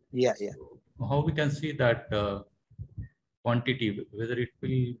 So how we can see that quantity, whether it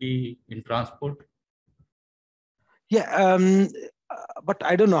will be in transport? Yeah, but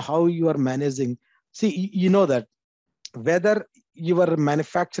I don't know how you are managing. See, you know that whether your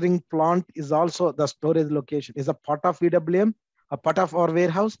manufacturing plant is also the storage location is a part of EWM, a part of our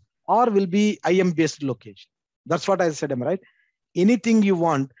warehouse, or will be IM based location. That's what I said, am I right? Anything you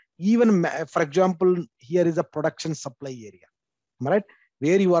want, even for example, here is a production supply area, am I right?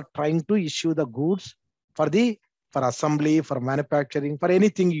 Where you are trying to issue the goods for assembly, for manufacturing, for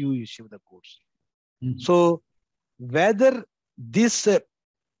anything you issue the goods. Mm-hmm. So whether this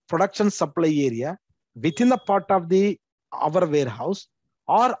production supply area within the part of our warehouse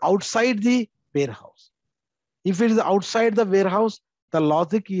or outside the warehouse. If it is outside the warehouse, the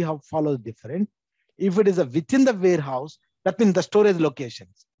logic you have follows different. If it is within the warehouse, that means the storage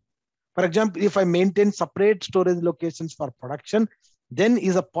locations. For example, if I maintain separate storage locations for production, then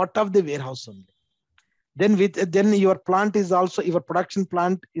is a part of the warehouse only. Then your plant is also, your production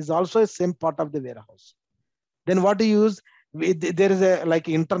plant is also a same part of the warehouse. Then what do you use? There is a like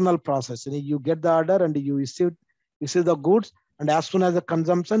internal process. You get the order and you receive the goods, and as soon as the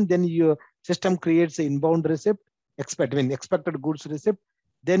consumption, then your system creates an inbound receipt, expected goods receipt.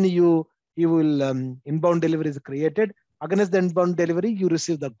 Then you will inbound delivery is created. Against the inbound delivery, you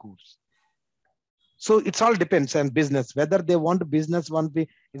receive the goods. So it's all depends on business whether they want business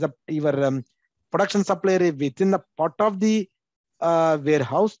your production supplier within the part of the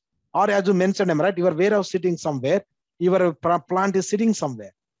warehouse, or as you mentioned, right, your warehouse sitting somewhere, your plant is sitting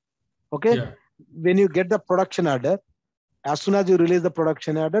somewhere. Okay. Yeah. When you get the production order, as soon as you release the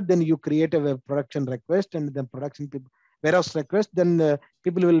production order, then you create a production request and then warehouse request. Then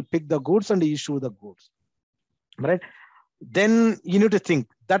people will pick the goods and issue the goods. Right. Then you need to think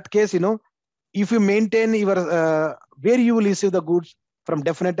that case, if you maintain your where you will receive the goods from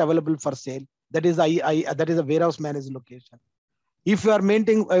definite available for sale, that is that is a warehouse managed location. If you are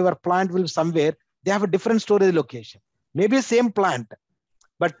maintaining your plant will somewhere, they have a different storage location. Maybe same plant,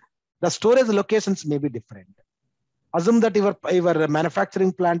 but the storage locations may be different. Assume that your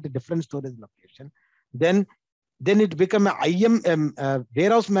manufacturing plant is different storage location, then it become a IM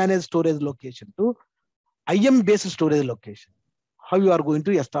warehouse managed storage location to IM based storage location. How you are going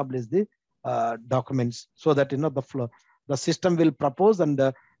to establish the documents so that the system will propose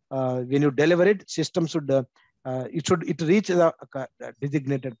and when you deliver it, system should it reach the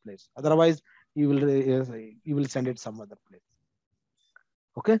designated place. Otherwise, you will send it some other place.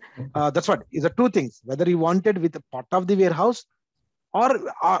 Okay, that's what is the two things. Whether you want it with a part of the warehouse or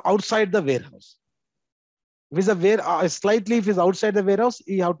outside the warehouse. If it's slightly, if it's outside the warehouse,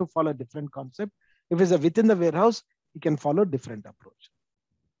 you have to follow a different concept. If it's within the warehouse, you can follow different approach.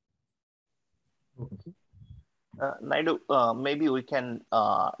 Okay. Naidu, maybe we can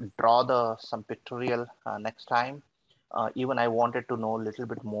draw some pictorial next time. Even I wanted to know a little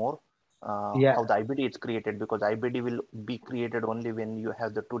bit more how the IBD is created, because IBD will be created only when you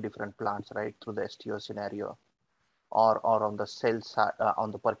have the two different plants, right? Through the STO scenario, or on the sales side,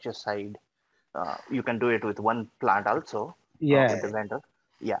 on the purchase side. You can do it with one plant also. With the vendor.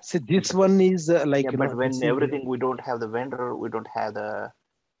 Yeah. So this one is like, yeah, but when everything we don't have the vendor, we don't have the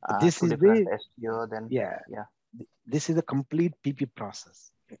this is the STO, then this is a complete PP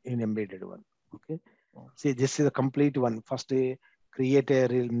process in embedded one. Okay. See, this is a complete one. First, create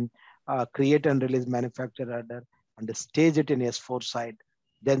and release manufacturer order and stage it in S4 side.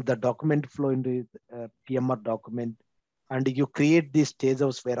 Then the document flow into PMR document, and you create these stage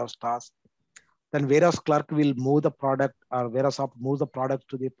of warehouse task. Then warehouse clerk will move the product, or warehouse op moves the product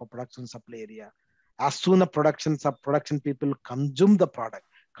to the production supply area. As soon as production people consume the product.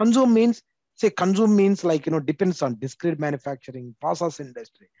 Consume means like, depends on discrete manufacturing, process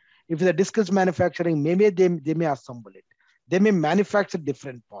industry. If the discrete manufacturing, maybe they may assemble it. They may manufacture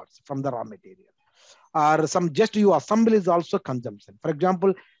different parts from the raw material. Or some just you assemble is also consumption. For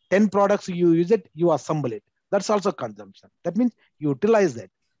example, 10 products you use it, you assemble it. That's also consumption. That means you utilize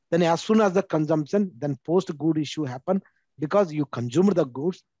it. Then as soon as the consumption, then post good issue happen because you consumed the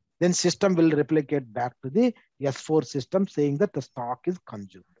goods, then system will replicate back to the S4 system saying that the stock is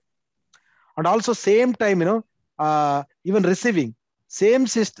consumed. And also same time, even receiving, same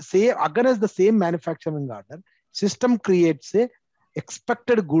system, again as the same manufacturing order, system creates a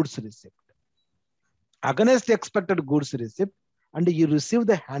expected goods receipt. Against the expected goods receipt, and you receive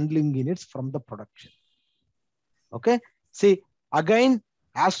the handling units from the production. Okay. See, again,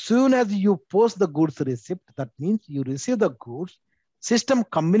 as soon as you post the goods receipt, that means you receive the goods, system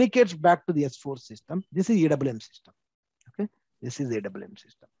communicates back to the S4 system. This is EWM system. Okay. This is the EWM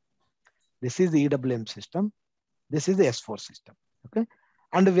system. This is the EWM system. This is the S4 system. Okay.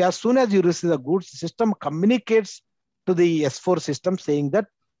 And as soon as you receive the goods, system communicates to the S4 system saying that,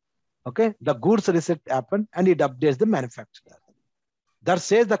 okay, the goods receipt happened, and it updates the manufacturer. That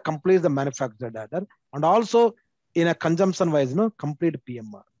says the complete the manufacturer order, and also in a consumption wise, complete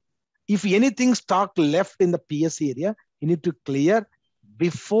PMR. If anything stock left in the PS area, you need to clear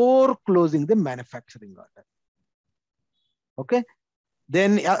before closing the manufacturing order. Okay.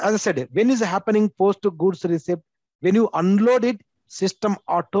 Then, as I said, when is happening post goods receipt? When you unload it, system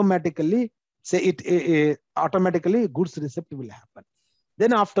automatically automatically goods receipt will happen.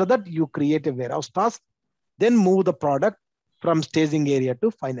 Then after that, you create a warehouse task, then move the product from staging area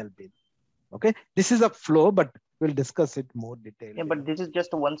to final bin. Okay. This is a flow, but we'll discuss it more detail. Yeah, but this is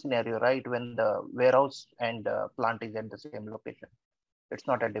just one scenario, right? When the warehouse and plant is at the same location. It's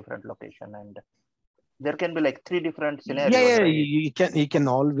not a different location, and there can be like 3 different scenarios. Yeah, right? you can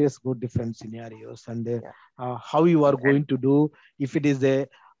always go different scenarios, and how you are going to do if it is a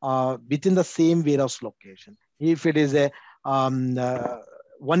within the same warehouse location. If it is a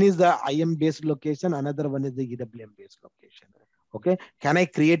one is the IM based location, another one is the EWM based location. Okay, can I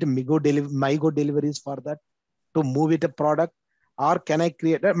create MyGo deliveries for that to move it a product, or can I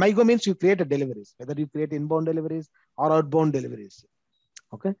create MyGo means you create a deliveries, whether you create inbound deliveries or outbound deliveries.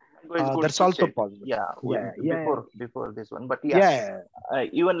 Okay, that's also possible. Before this one, but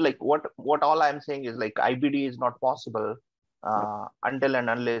even like what all I'm saying is like IBD is not possible until and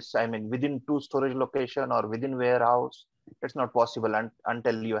unless, I mean, within 2 storage location or within warehouse, it's not possible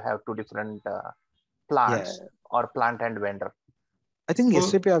until you have 2 different plants or plant and vendor. I think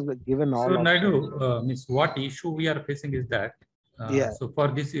SAP has given all. So Naidu, means what issue we are facing is that so for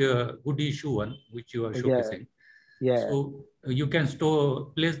this good issue one which you are showcasing, so you can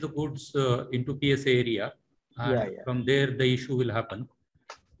place the goods into PSA area, and from there the issue will happen.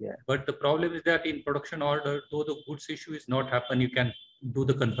 But the problem is that in production order, though the goods issue is not happen, you can do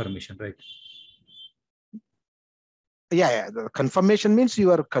the confirmation, right? The confirmation means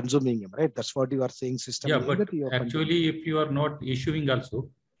you are consuming them, right? That's what you are saying, system. Yeah, but actually if you are not issuing also,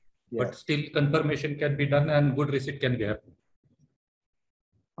 but still confirmation can be done and good receipt can be happen.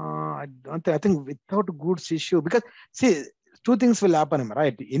 I think without goods issue, because see, 2 things will happen,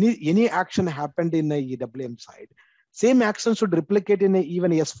 right? Any action happened in the EWM side, same action should replicate in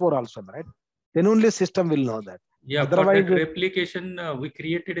even S4 also, right? Then only system will know that. Yeah, otherwise, for that replication, we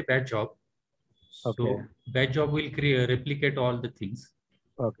created a batch job. Okay. So batch job will replicate all the things.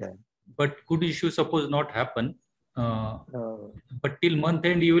 Okay. But could issue suppose not happen? But till month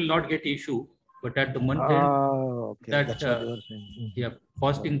end you will not get issue. But at the month end, okay. that That's what you were saying. yeah,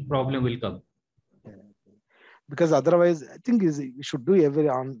 costing problem will come. Because otherwise, I think you should do every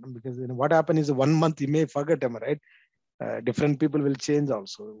on, because what happens is 1 month you may forget them, right? Different people will change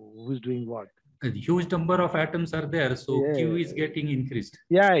also. Who is doing what? A huge number of atoms are there, so queue is getting increased.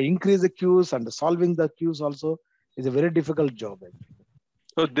 Yeah, increase the queues, and solving the queues also is a very difficult job.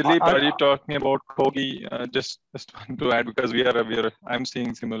 So Dilip, are you talking about Kogi? Just want to add, because I'm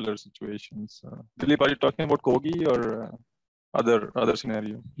seeing similar situations. Dilip, are you talking about Kogi or other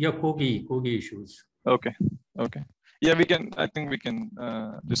scenario? Yeah, Kogi issues. Okay. Yeah, I think we can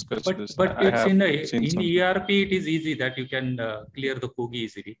discuss this. But it's in ERP, it is easy that you can clear the Kogi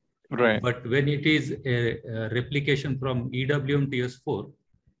easily. Right. But when it is a replication from EWM to S4,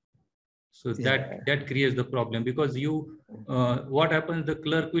 so that creates the problem, because what happens, the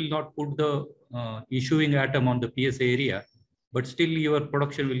clerk will not put the issuing atom on the PSA area, but still your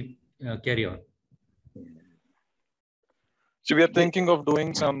production will carry on. So we are thinking of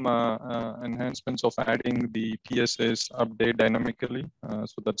doing some enhancements of adding the PSAs update dynamically.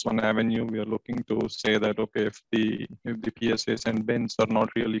 So that's one avenue we are looking to say that, okay, if the PSAs and bins are not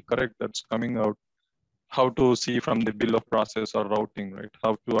really correct, that's coming out, how to see from the bill of process or routing, right?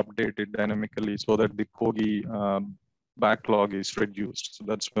 How to update it dynamically so that the Kogi backlog is reduced. So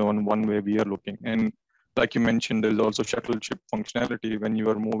that's one way we are looking. And like you mentioned, there's also shuttle ship functionality when you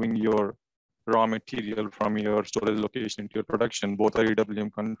are moving your raw material from your storage location to your production. Both are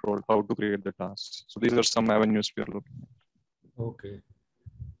EWM controlled, how to create the tasks. So these are some avenues we are looking at. Okay.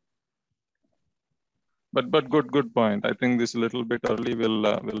 But good point. I think this is a little bit early.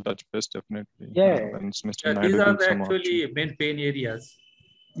 We'll touch base definitely. Yeah. These are actually main pain areas.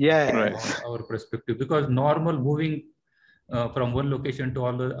 Yeah. Right. Our perspective, because normal moving from one location to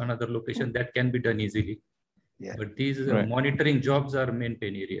another location, that can be done easily. Yeah. But these monitoring jobs are main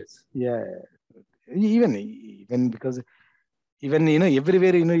pain areas. Yeah. Even because even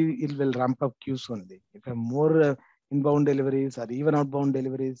everywhere it will ramp up queues only. If you have more inbound deliveries or even outbound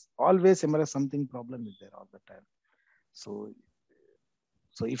deliveries, always something problem is there all the time. So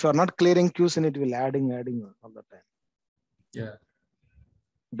if you are not clearing queues, and it will adding all the time. Yeah.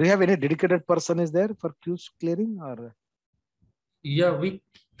 Do you have any dedicated person is there for queues clearing, or? Yeah, we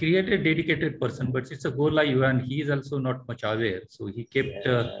created dedicated person, but it's a go live and he is also not much aware. So he kept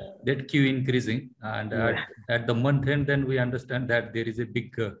that queue increasing, and at the month end, then we understand that there is a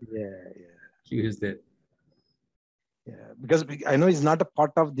big queue is there. Yeah, because I know it's not a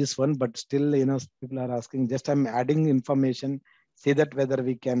part of this one, but still, people are asking. Just I'm adding information. Say that whether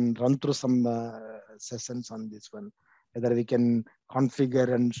we can run through some sessions on this one, whether we can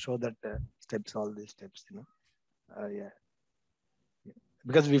configure and show that steps, all these steps.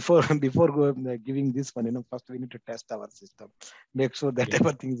 Because before giving this one, first we need to test our system, make sure that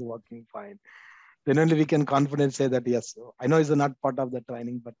everything is working fine. Then only we can confidently say that yes. I know it's not part of the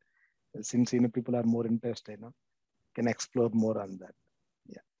training, but since people are more interested, can explore more on that.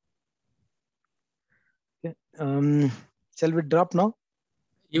 Yeah. Okay. Shall we drop now?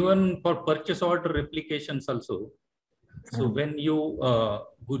 Even for purchase order replications also. So when you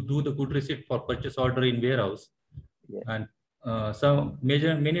do the good receipt for purchase order in warehouse, and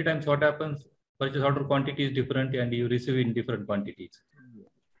many times what happens, purchase order quantity is different and you receive in different quantities.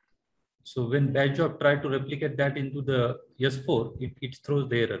 So when batch job try to replicate that into the S4, it throws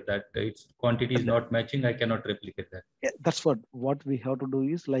the error that its quantity is not matching. I cannot replicate that. Yeah, that's what we have to do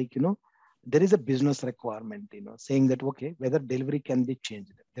is there is a business requirement, saying that, okay, whether delivery can be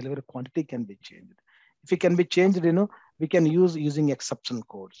changed, delivery quantity can be changed. If it can be changed, we can using exception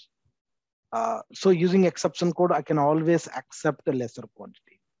codes. So using exception code, I can always accept a lesser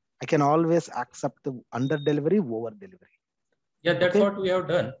quantity. I can always accept the under delivery, over delivery. Yeah, that's what we have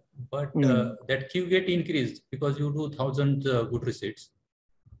done. But that queue get increased because you do 1,000 good receipts.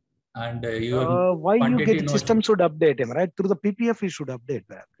 And why you get system should update, right? Through the PPF, you should update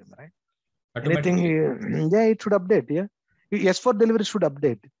that, right? Anything, it should update. Yeah, S4 delivery should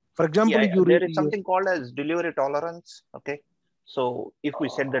update. For example, there is something called as delivery tolerance. Okay, so if we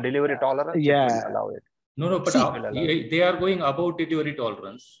set the delivery tolerance, it will allow it. No, but they are going about delivery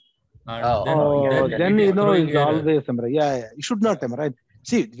tolerance. And then it's always, you should not, right?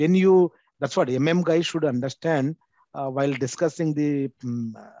 See, that's what guy should understand while discussing the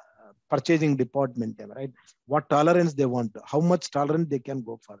purchasing department, right? What tolerance they want, how much tolerance they can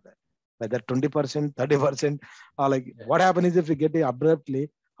go for that, whether 20%, 30%, or what happens is if we get it abruptly,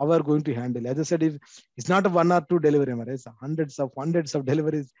 how we are going to handle. As I said, if it's not a 1 or 2 delivery, it's hundreds of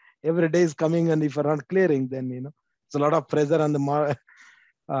deliveries every day is coming, and if you're not clearing, then it's a lot of pressure on the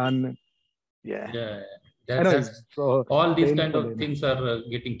and so all these kind of things are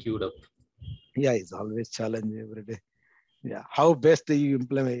getting queued up. Yeah, it's always challenge every day. Yeah, how best do you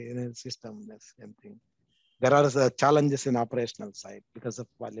implement in a system? That's the same thing. There are challenges in operational side because of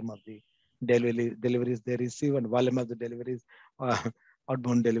volume of the deliveries they receive and volume of the deliveries,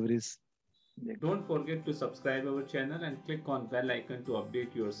 outbound deliveries. Don't forget to subscribe our channel and click on bell icon to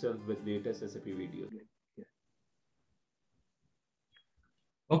update yourself with latest SAP videos.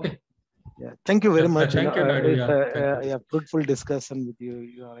 Okay. Yeah, thank you very much. Thank you, Naidu. It's a fruitful discussion with you,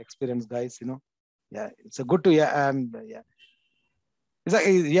 your experience, guys. Yeah, it's a good to and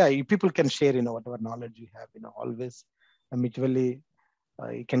it's people can share whatever knowledge you have. Always mutually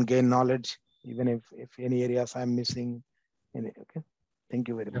you can gain knowledge even if any areas I'm missing. Okay, thank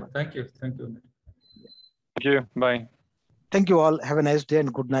you very much. Thank you. Thank you. Bye. Thank you all. Have a nice day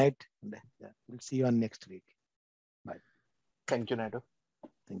and good night. We'll see you on next week. Bye. Thank you, Naidu.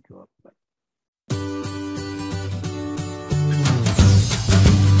 Thank you all. Bye.